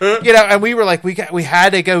movies, and we were like we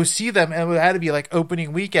had to go see them, and it had to be like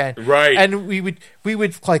opening weekend, right? And we would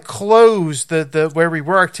like close the where we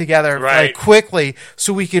worked together like quickly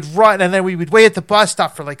so we could run, and then we would wait at the bus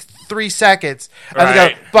stop for like 3 seconds, and we go,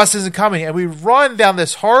 bus isn't coming, and we run down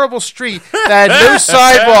this horrible street that had no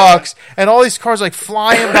sidewalks, and all these cars like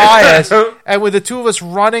flying by us, and with the two of us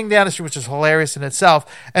running down the street, which is hilarious in itself,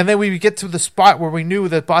 and then we would get to the spot where we knew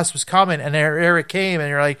the bus was coming, and there it came, and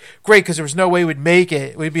you're like, great, because there was no way we'd make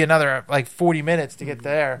it. We'd be another like 40 minutes to get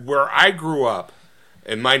there. Where I grew up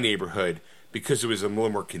in my neighborhood, because it was a little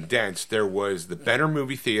more condensed, there was the Benner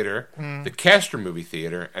Movie Theater, the Castor Movie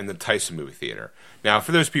Theater, and the Tyson Movie Theater. Now,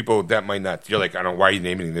 for those people that might not, you're like, I don't know, why are you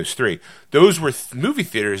naming those three? Those were movie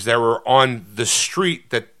theaters that were on the street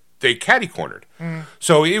that they catty-cornered.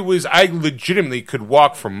 So it was, I legitimately could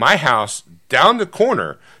walk from my house down the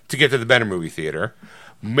corner to get to the Benner Movie Theater,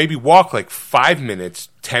 maybe walk like 5 minutes,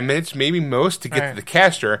 10 minutes, maybe most, to get to the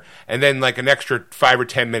Castor, and then like an extra 5 or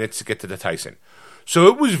 10 minutes to get to the Tyson. So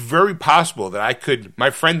it was very possible that I could, my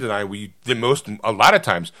friend and I, a lot of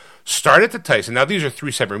times, start at the Tyson. Now, these are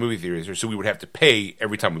 3 separate movie theaters, so we would have to pay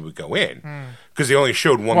every time we would go in, because they only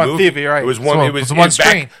showed one movie. TV, right. It was one, it was one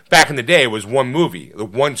screen. Back in the day, it was one movie. The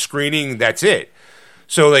one screening, that's it.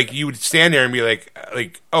 So, like, you would stand there and be like,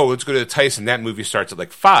 oh, let's go to the Tyson. That movie starts at,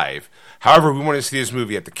 like, 5. However, we want to see this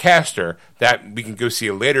movie at the Castor. That we can go see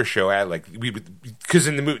a later show at, like, because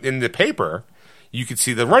in the paper, you could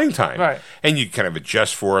see the running time. Right. And you kind of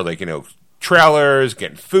adjust for, like, trailers,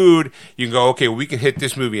 getting food. You can go, okay, well, we can hit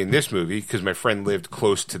this movie and this movie, because my friend lived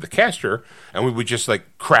close to the Castor, and we would just,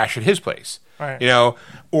 like, crash at his place. Right.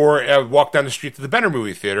 Or walk down the street to the Benner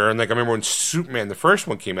Movie Theater, and like I remember when Superman, the first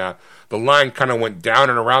one, came out, the line kind of went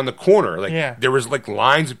down and around the corner. Like there was like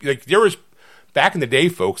lines, like there was back in the day,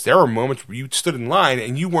 folks. There were moments where you stood in line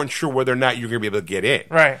and you weren't sure whether or not you were going to be able to get in,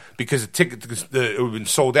 right? Because the ticket it had been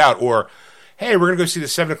sold out, or hey, we're going to go see the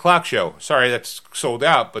 7:00 show. Sorry, that's sold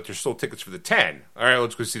out, but there's still tickets for the 10. All right,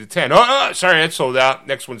 let's go see the 10. Oh, sorry, that's sold out.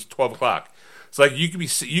 Next one's 12:00. It's like you could be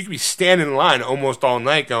standing in line almost all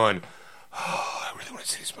night, going, oh, I really want to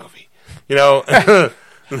see this movie.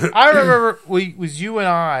 I remember it was you and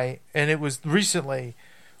I, and it was recently.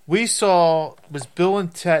 We saw was Bill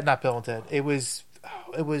and Ted, not Bill and Ted. It was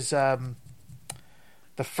the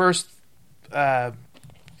first.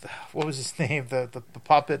 What was his name? The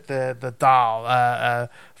puppet, the doll,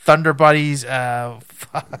 Thunder Buddies.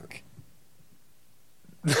 Fuck.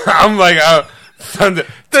 I'm like,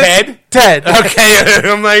 Ted. Ted. Okay,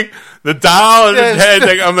 I'm like the doll and the Ted.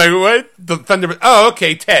 Like, I'm like, what? The Thunder. Oh,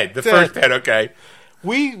 okay, Ted. The first Ted. Okay.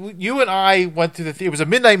 You and I went to the theater. It was a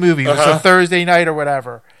midnight movie. It was a Thursday night or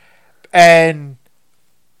whatever, and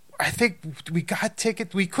I think we got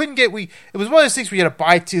tickets. We couldn't get. It was one of those things where you had to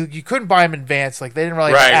buy you couldn't buy them in advance. Like they didn't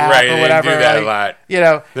really have an app or whatever. They didn't do that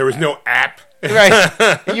a lot. There was no app.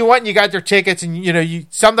 Right. You went and you got their tickets, and you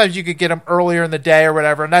sometimes you could get them earlier in the day or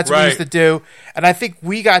whatever, and that's what we used to do. And I think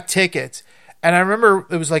we got tickets. And I remember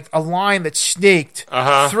it was like a line that snaked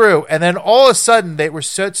through, and then all of a sudden they were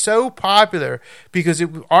so popular because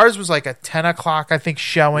ours was like a 10 o'clock, I think,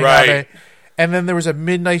 showing of it, and then there was a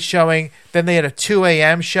midnight showing, then they had a 2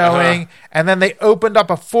 a.m. showing, and then they opened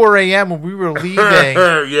up at 4 a.m. when we were leaving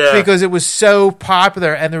because it was so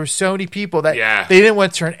popular, and there were so many people that they didn't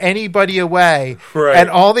want to turn anybody away,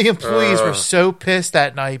 and all the employees were so pissed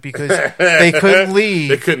that night because they couldn't leave.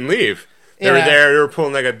 They couldn't leave. They were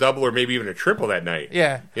pulling like a double or maybe even a triple that night.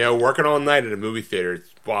 Yeah. Working all night at a movie theater.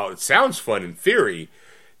 While it sounds fun in theory,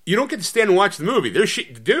 you don't get to stand and watch the movie. There's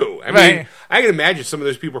shit to do. I mean, I can imagine some of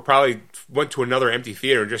those people probably went to another empty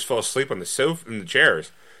theater and just fell asleep on the sofa in the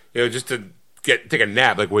chairs, just to take a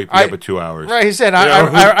nap, like wake me up at 2 hours. Right, he said.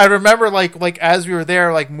 I remember like as we were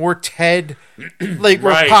there, like more Ted, like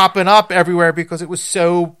were popping up everywhere because it was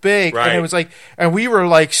so big, and it was like, and we were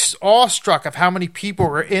like awestruck of how many people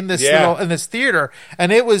were in this in this theater,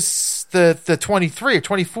 and it was the 23 or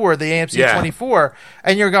 24, the AMC 24,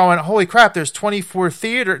 and you're going, holy crap! There's 24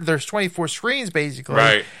 screens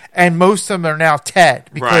basically, and most of them are now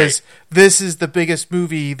Ted because this is the biggest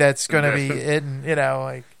movie that's going to be in,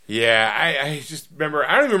 like. Yeah, I just remember,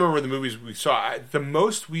 I don't even remember the movies we saw. The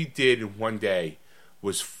most we did in one day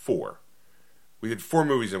was 4. We did 4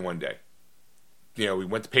 movies in one day. We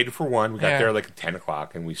went to Paid For One. We got there like at 10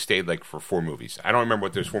 o'clock, and we stayed like for 4 movies. I don't remember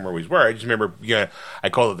what those 4 movies were. I just remember, I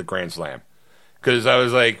called it the Grand Slam. Because I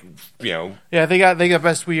was like, Yeah, they got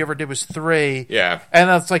best we ever did was 3. Yeah. And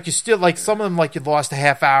it's like you still, like some of them, like you lost a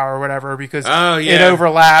half hour or whatever because it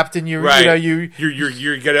overlapped and you,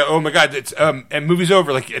 you're gonna, oh my God, it's, and movie's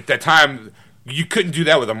over. Like at that time, you couldn't do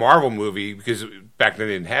that with a Marvel movie because back then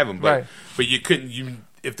they didn't have them. But you couldn't.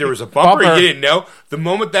 If there was a bumper, you didn't know. The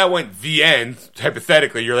moment that went the end,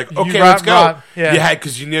 hypothetically, you're like, okay, let's go. Yeah,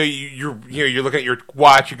 because you're looking at your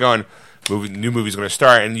watch, you're going, new movie's going to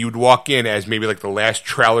start, and you would walk in as maybe like the last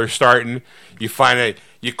trailer starting. You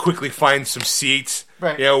quickly find some seats,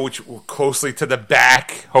 which were closely to the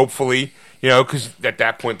back, hopefully, because at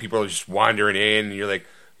that point people are just wandering in, and you're like,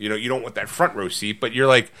 you don't want that front row seat, but you're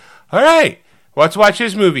like, all right, let's watch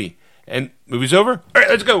this movie, and movie's over. All right,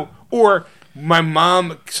 let's go. Or my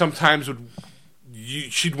mom sometimes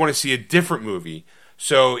she'd want to see a different movie.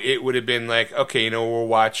 So it would have been like, okay, we'll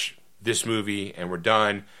watch this movie and we're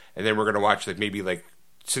done. And then we're going to watch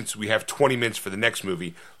since we have 20 minutes for the next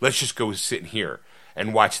movie, let's just go sit in here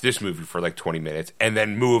and watch this movie for 20 minutes and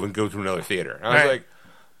then move and go to another theater. And I was like,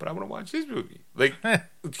 but I want to watch this movie.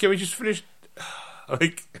 Can we just finish?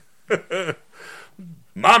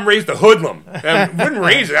 Mom raised a hoodlum. I wouldn't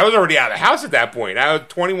raise it. I was already out of the house at that point. I was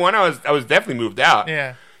 21. I was definitely moved out.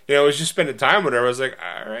 Yeah. I was just spending time with her. I was like,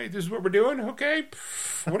 all right, this is what we're doing? Okay,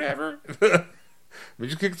 whatever. We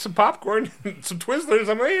just get some popcorn, some Twizzlers,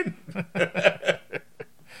 I'm in.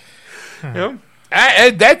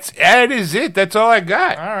 That is it. That's all I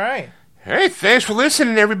got. All right. All right, thanks for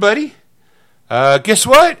listening, everybody. Guess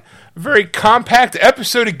what? A very compact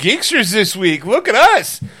episode of Geeksters this week. Look at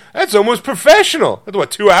us. That's almost professional. That's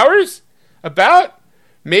what, 2 hours? About?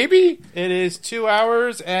 Maybe? It is 2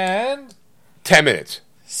 hours and 10 minutes.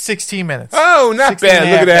 16 minutes. Oh, not bad.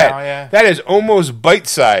 Look at that. Now, yeah. That is almost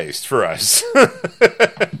bite-sized for us.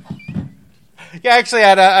 Yeah, actually,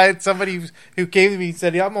 I had somebody who came to me and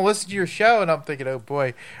said, I'm going to listen to your show. And I'm thinking, oh,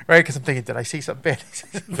 boy. Right? Because I'm thinking, did I say something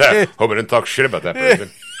bad? Hope I didn't talk shit about that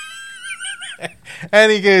person.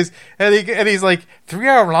 And he goes, and he's like, 3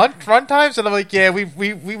 hour run times? And I'm like, yeah, we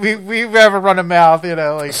have a run of mouth,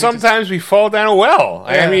 Sometimes we fall down a well.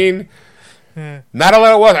 Yeah. I mean, not a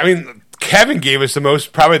lot of wells. I mean, Kevin gave us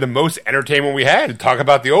probably the most entertainment we had to talk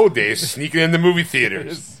about the old days, sneaking in the movie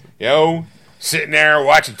theaters. Sitting there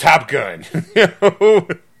watching Top Gun. All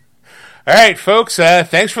right, folks,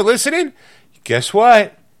 thanks for listening. Guess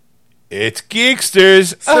what? It's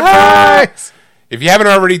Geeksters. Surprise! If you haven't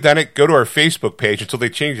already done it, go to our Facebook page until they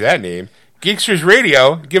change that name. Geeksters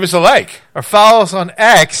Radio. Give us a like. Or follow us on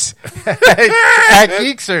X at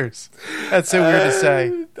Geeksters. That's so weird to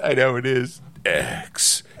say. I know it is.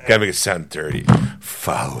 X. Gotta make it sound dirty.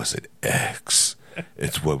 Follow us at X.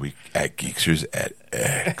 It's what we at Geeksters at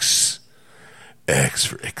X. X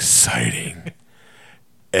for exciting.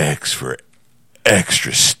 X for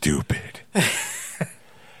extra stupid.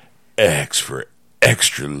 X for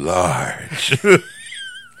extra large.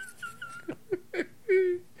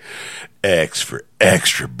 X for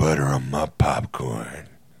extra butter on my popcorn.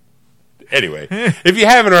 Anyway, if you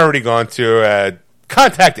haven't already gone to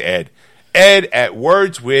contact Ed at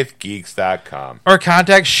wordswithgeeks.com. Or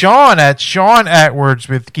contact Sean at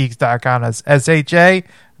wordswithgeeks.com. That's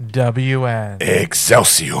SHAWN.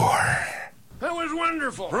 Excelsior. That was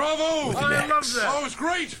wonderful. Bravo! I loved that. Oh, it was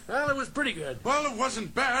great. Well, it was pretty good. Well, it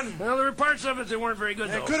wasn't bad. Well, there were parts of it that weren't very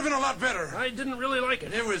good, though. It could have been a lot better. I didn't really like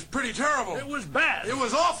it. It was pretty terrible. It was bad. It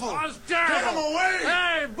was awful. It was terrible. Get him away!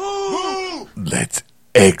 Hey, boo! Boo! Let's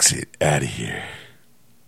exit out of here.